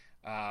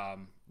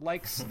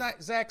 like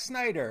Zack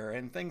Snyder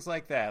and things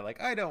like that.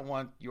 Like, I don't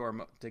want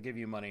to give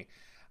you money,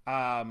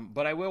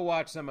 but I will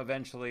watch them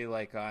eventually,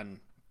 like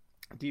on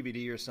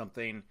DVD or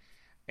something.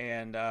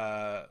 And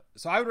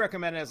so I would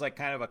recommend it as like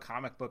kind of a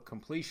comic book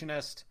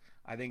completionist.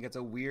 I think it's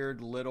a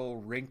weird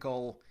little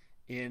wrinkle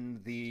in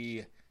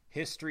the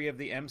history of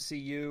the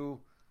MCU.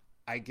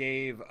 I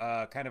gave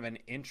kind of an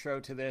intro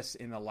to this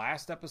in the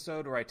last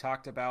episode where I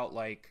talked about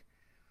like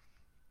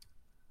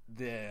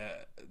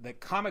the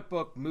comic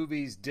book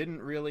movies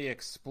didn't really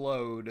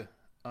explode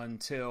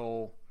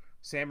until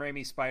Sam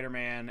Raimi's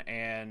Spider-Man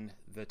and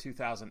the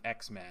 2000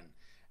 X-Men,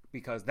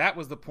 because that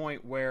was the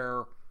point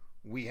where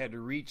we had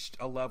reached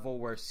a level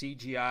where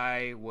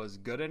CGI was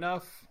good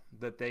enough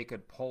that they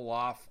could pull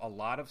off a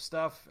lot of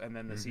stuff, and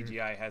then the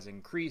CGI has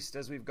increased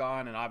as we've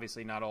gone, and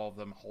obviously not all of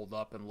them hold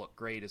up and look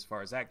great as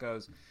far as that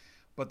goes.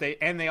 But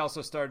they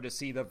also started to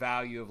see the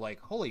value of like,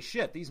 holy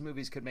shit, these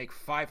movies could make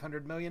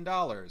 $500 million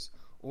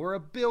or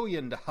 $1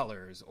 billion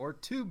or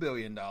 $2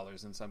 billion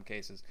in some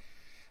cases.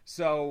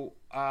 So,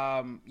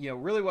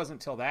 really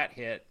wasn't until that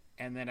hit,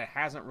 and then it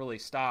hasn't really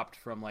stopped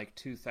from like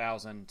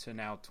 2000 to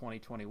now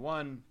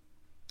 2021.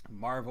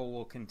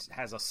 Marvel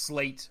has a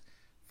slate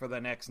for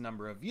the next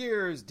number of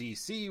years.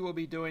 DC will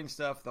be doing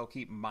stuff. They'll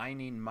keep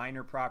mining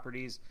minor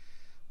properties.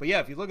 But yeah,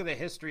 if you look at the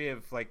history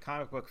of like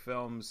comic book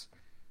films,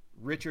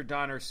 Richard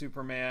Donner's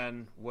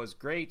Superman was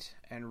great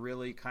and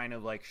really kind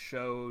of like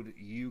showed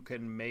you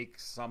can make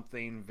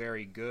something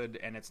very good,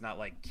 and it's not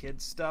like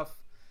kids stuff.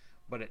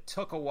 But it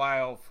took a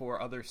while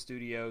for other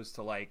studios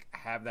to like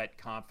have that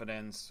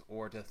confidence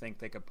or to think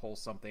they could pull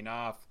something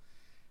off.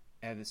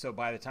 And so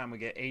by the time we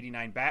get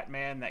 89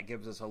 Batman, that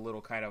gives us a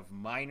little kind of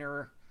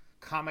minor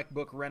comic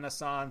book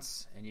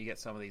renaissance, and you get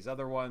some of these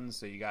other ones.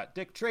 So you got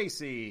Dick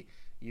Tracy,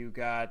 you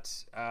got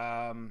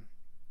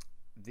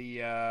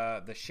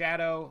the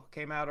Shadow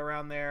came out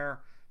around there,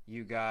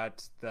 you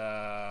got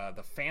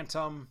the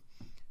Phantom,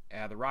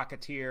 the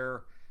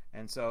Rocketeer,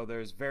 and so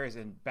there's various,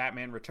 and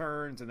Batman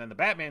Returns, and then the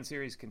Batman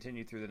series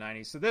continued through the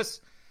 90s. So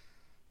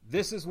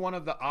this is one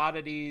of the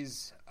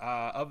oddities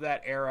of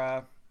that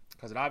era,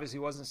 because it obviously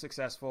wasn't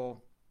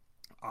successful,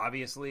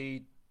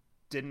 obviously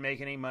didn't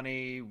make any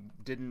money,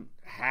 didn't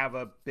have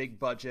a big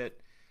budget,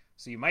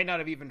 so you might not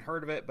have even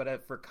heard of it,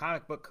 but for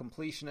comic book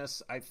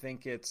completionists, I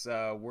think it's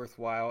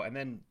worthwhile. And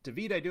then,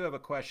 David, I do have a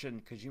question,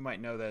 because you might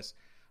know this.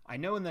 I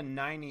know in the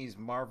 90s,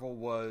 Marvel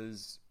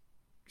was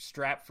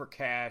strapped for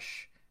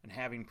cash and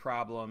having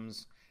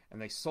problems,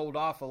 and they sold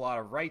off a lot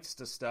of rights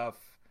to stuff,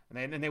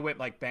 and then they went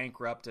like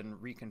bankrupt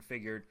and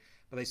reconfigured.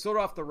 But they sold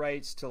off the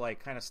rights to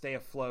like kind of stay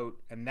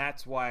afloat, and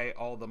that's why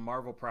all the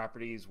Marvel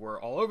properties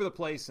were all over the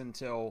place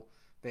until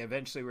they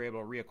eventually were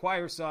able to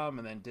reacquire some,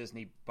 and then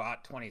Disney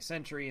bought 20th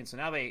Century, and so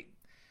now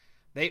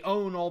they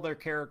own all their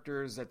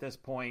characters at this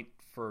point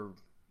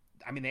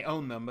they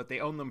own them, but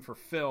they own them for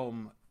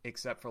film,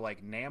 except for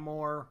like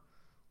Namor,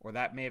 or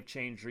that may have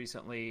changed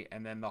recently,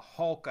 and then the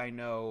Hulk, I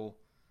know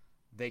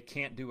they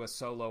can't do a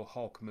solo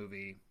Hulk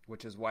movie,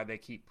 which is why they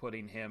keep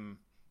putting him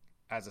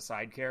as a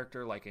side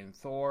character, like in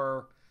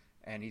Thor,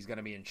 and he's going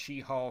to be in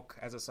She-Hulk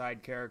as a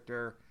side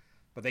character,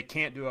 but they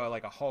can't do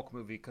a Hulk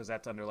movie because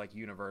that's under like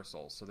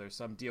Universal, so there's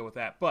some deal with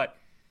that. But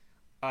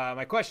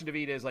my question to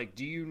Vita is like,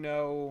 do you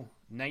know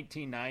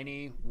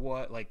 1990,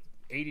 what, like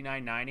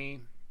 89,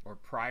 90 or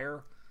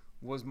prior,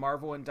 was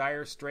Marvel in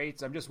dire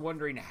straits? I'm just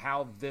wondering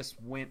how this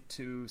went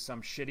to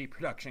some shitty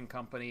production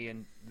company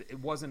and it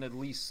wasn't at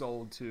least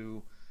sold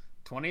to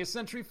 20th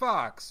Century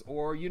Fox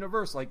or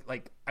Universal.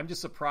 Like I'm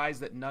just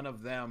surprised that none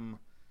of them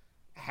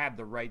had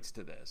the rights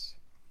to this.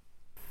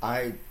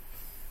 I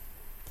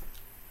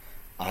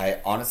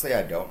honestly,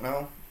 I don't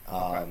know.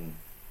 I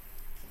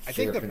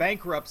think the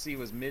bankruptcy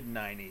was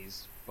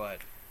mid-90s, but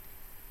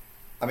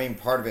I mean,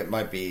 part of it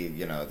might be,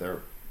 they're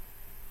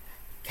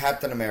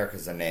Captain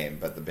America's a name,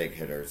 but the big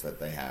hitters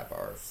that they have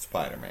are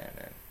Spider-Man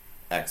and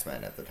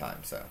X-Men at the time,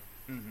 so.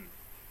 Mm-hmm.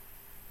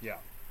 Yeah.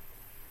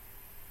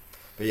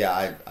 But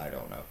yeah, I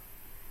don't know.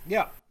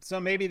 Yeah, so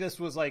maybe this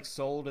was like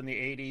sold in the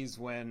 80s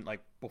when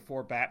like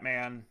before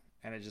Batman,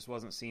 and it just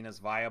wasn't seen as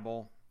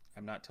viable.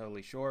 I'm not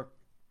totally sure.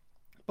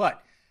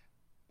 But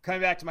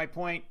coming back to my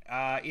point,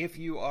 if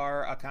you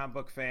are a comic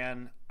book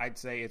fan, I'd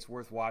say it's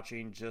worth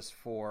watching just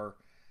for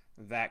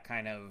that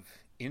kind of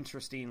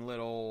interesting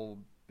little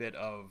bit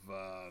of,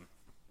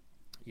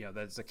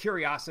 that's a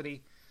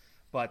curiosity.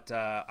 But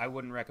I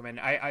wouldn't recommend.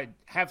 I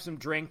have some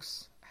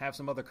drinks, have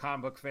some other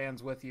comic book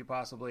fans with you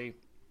possibly,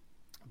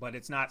 but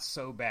it's not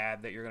so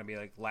bad that you're going to be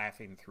like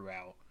laughing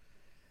throughout.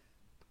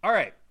 All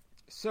right,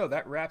 so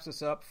that wraps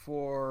us up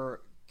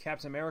for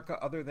Captain America.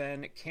 Other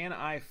than, can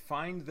I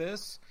find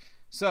this?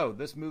 So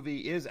this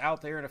movie is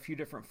out there in a few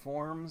different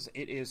forms.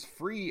 It is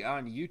free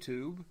on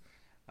YouTube.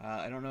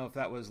 I don't know if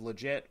that was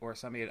legit or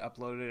somebody had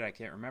uploaded it. I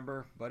can't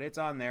remember, but it's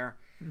on there.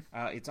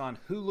 It's on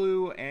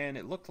Hulu, and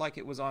it looked like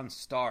it was on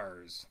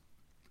Stars.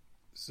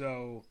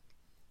 So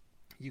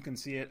you can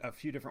see it a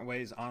few different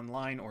ways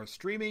online or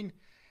streaming.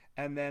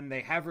 And then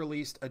they have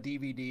released a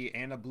DVD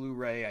and a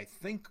Blu-ray. I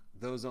think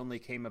those only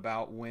came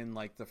about when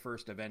like the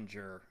first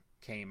Avenger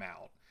came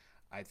out.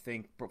 I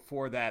think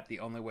before that,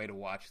 the only way to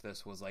watch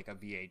this was like a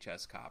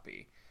VHS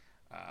copy,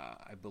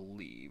 I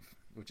believe,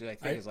 which I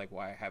think is like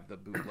why I have the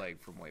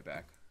bootleg from way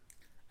back.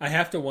 I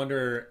have to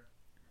wonder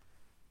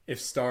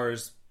if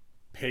Stars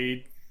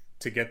paid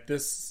to get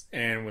this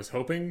and was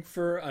hoping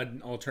for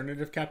an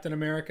alternative Captain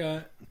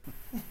America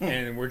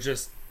and we're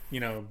just,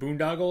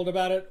 boondoggled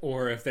about it,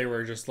 or if they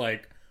were just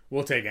like,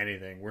 we'll take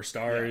anything. We're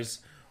Stars.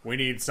 Yeah. We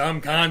need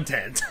some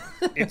content.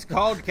 It's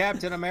called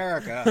Captain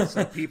America,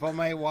 so people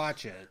may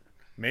watch it.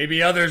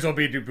 Maybe others will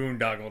be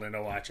boondoggled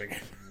into watching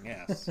it.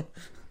 Yes.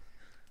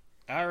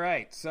 All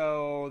right,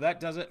 so that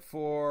does it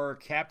for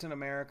Captain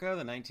America,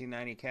 the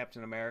 1990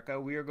 Captain America.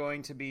 We are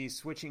going to be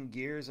switching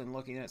gears and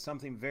looking at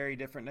something very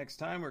different next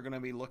time. We're going to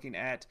be looking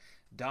at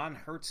Don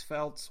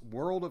Hertzfeldt's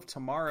World of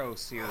Tomorrow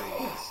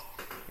series.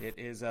 It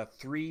is a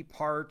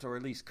 3-part, or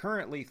at least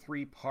currently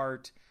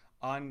 3-part,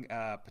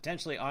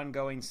 potentially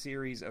ongoing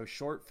series of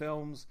short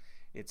films.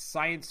 It's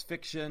science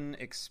fiction,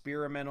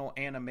 experimental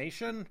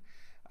animation.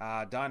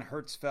 Don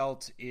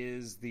Hertzfeldt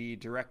is the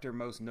director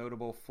most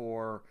notable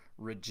for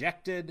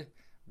Rejected,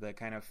 the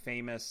kind of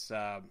famous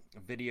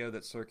video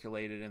that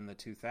circulated in the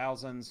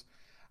 2000s.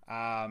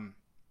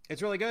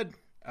 It's really good,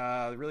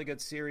 really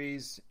good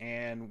series,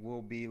 and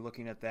we'll be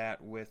looking at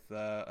that with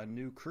a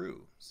new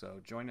crew. So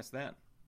join us then.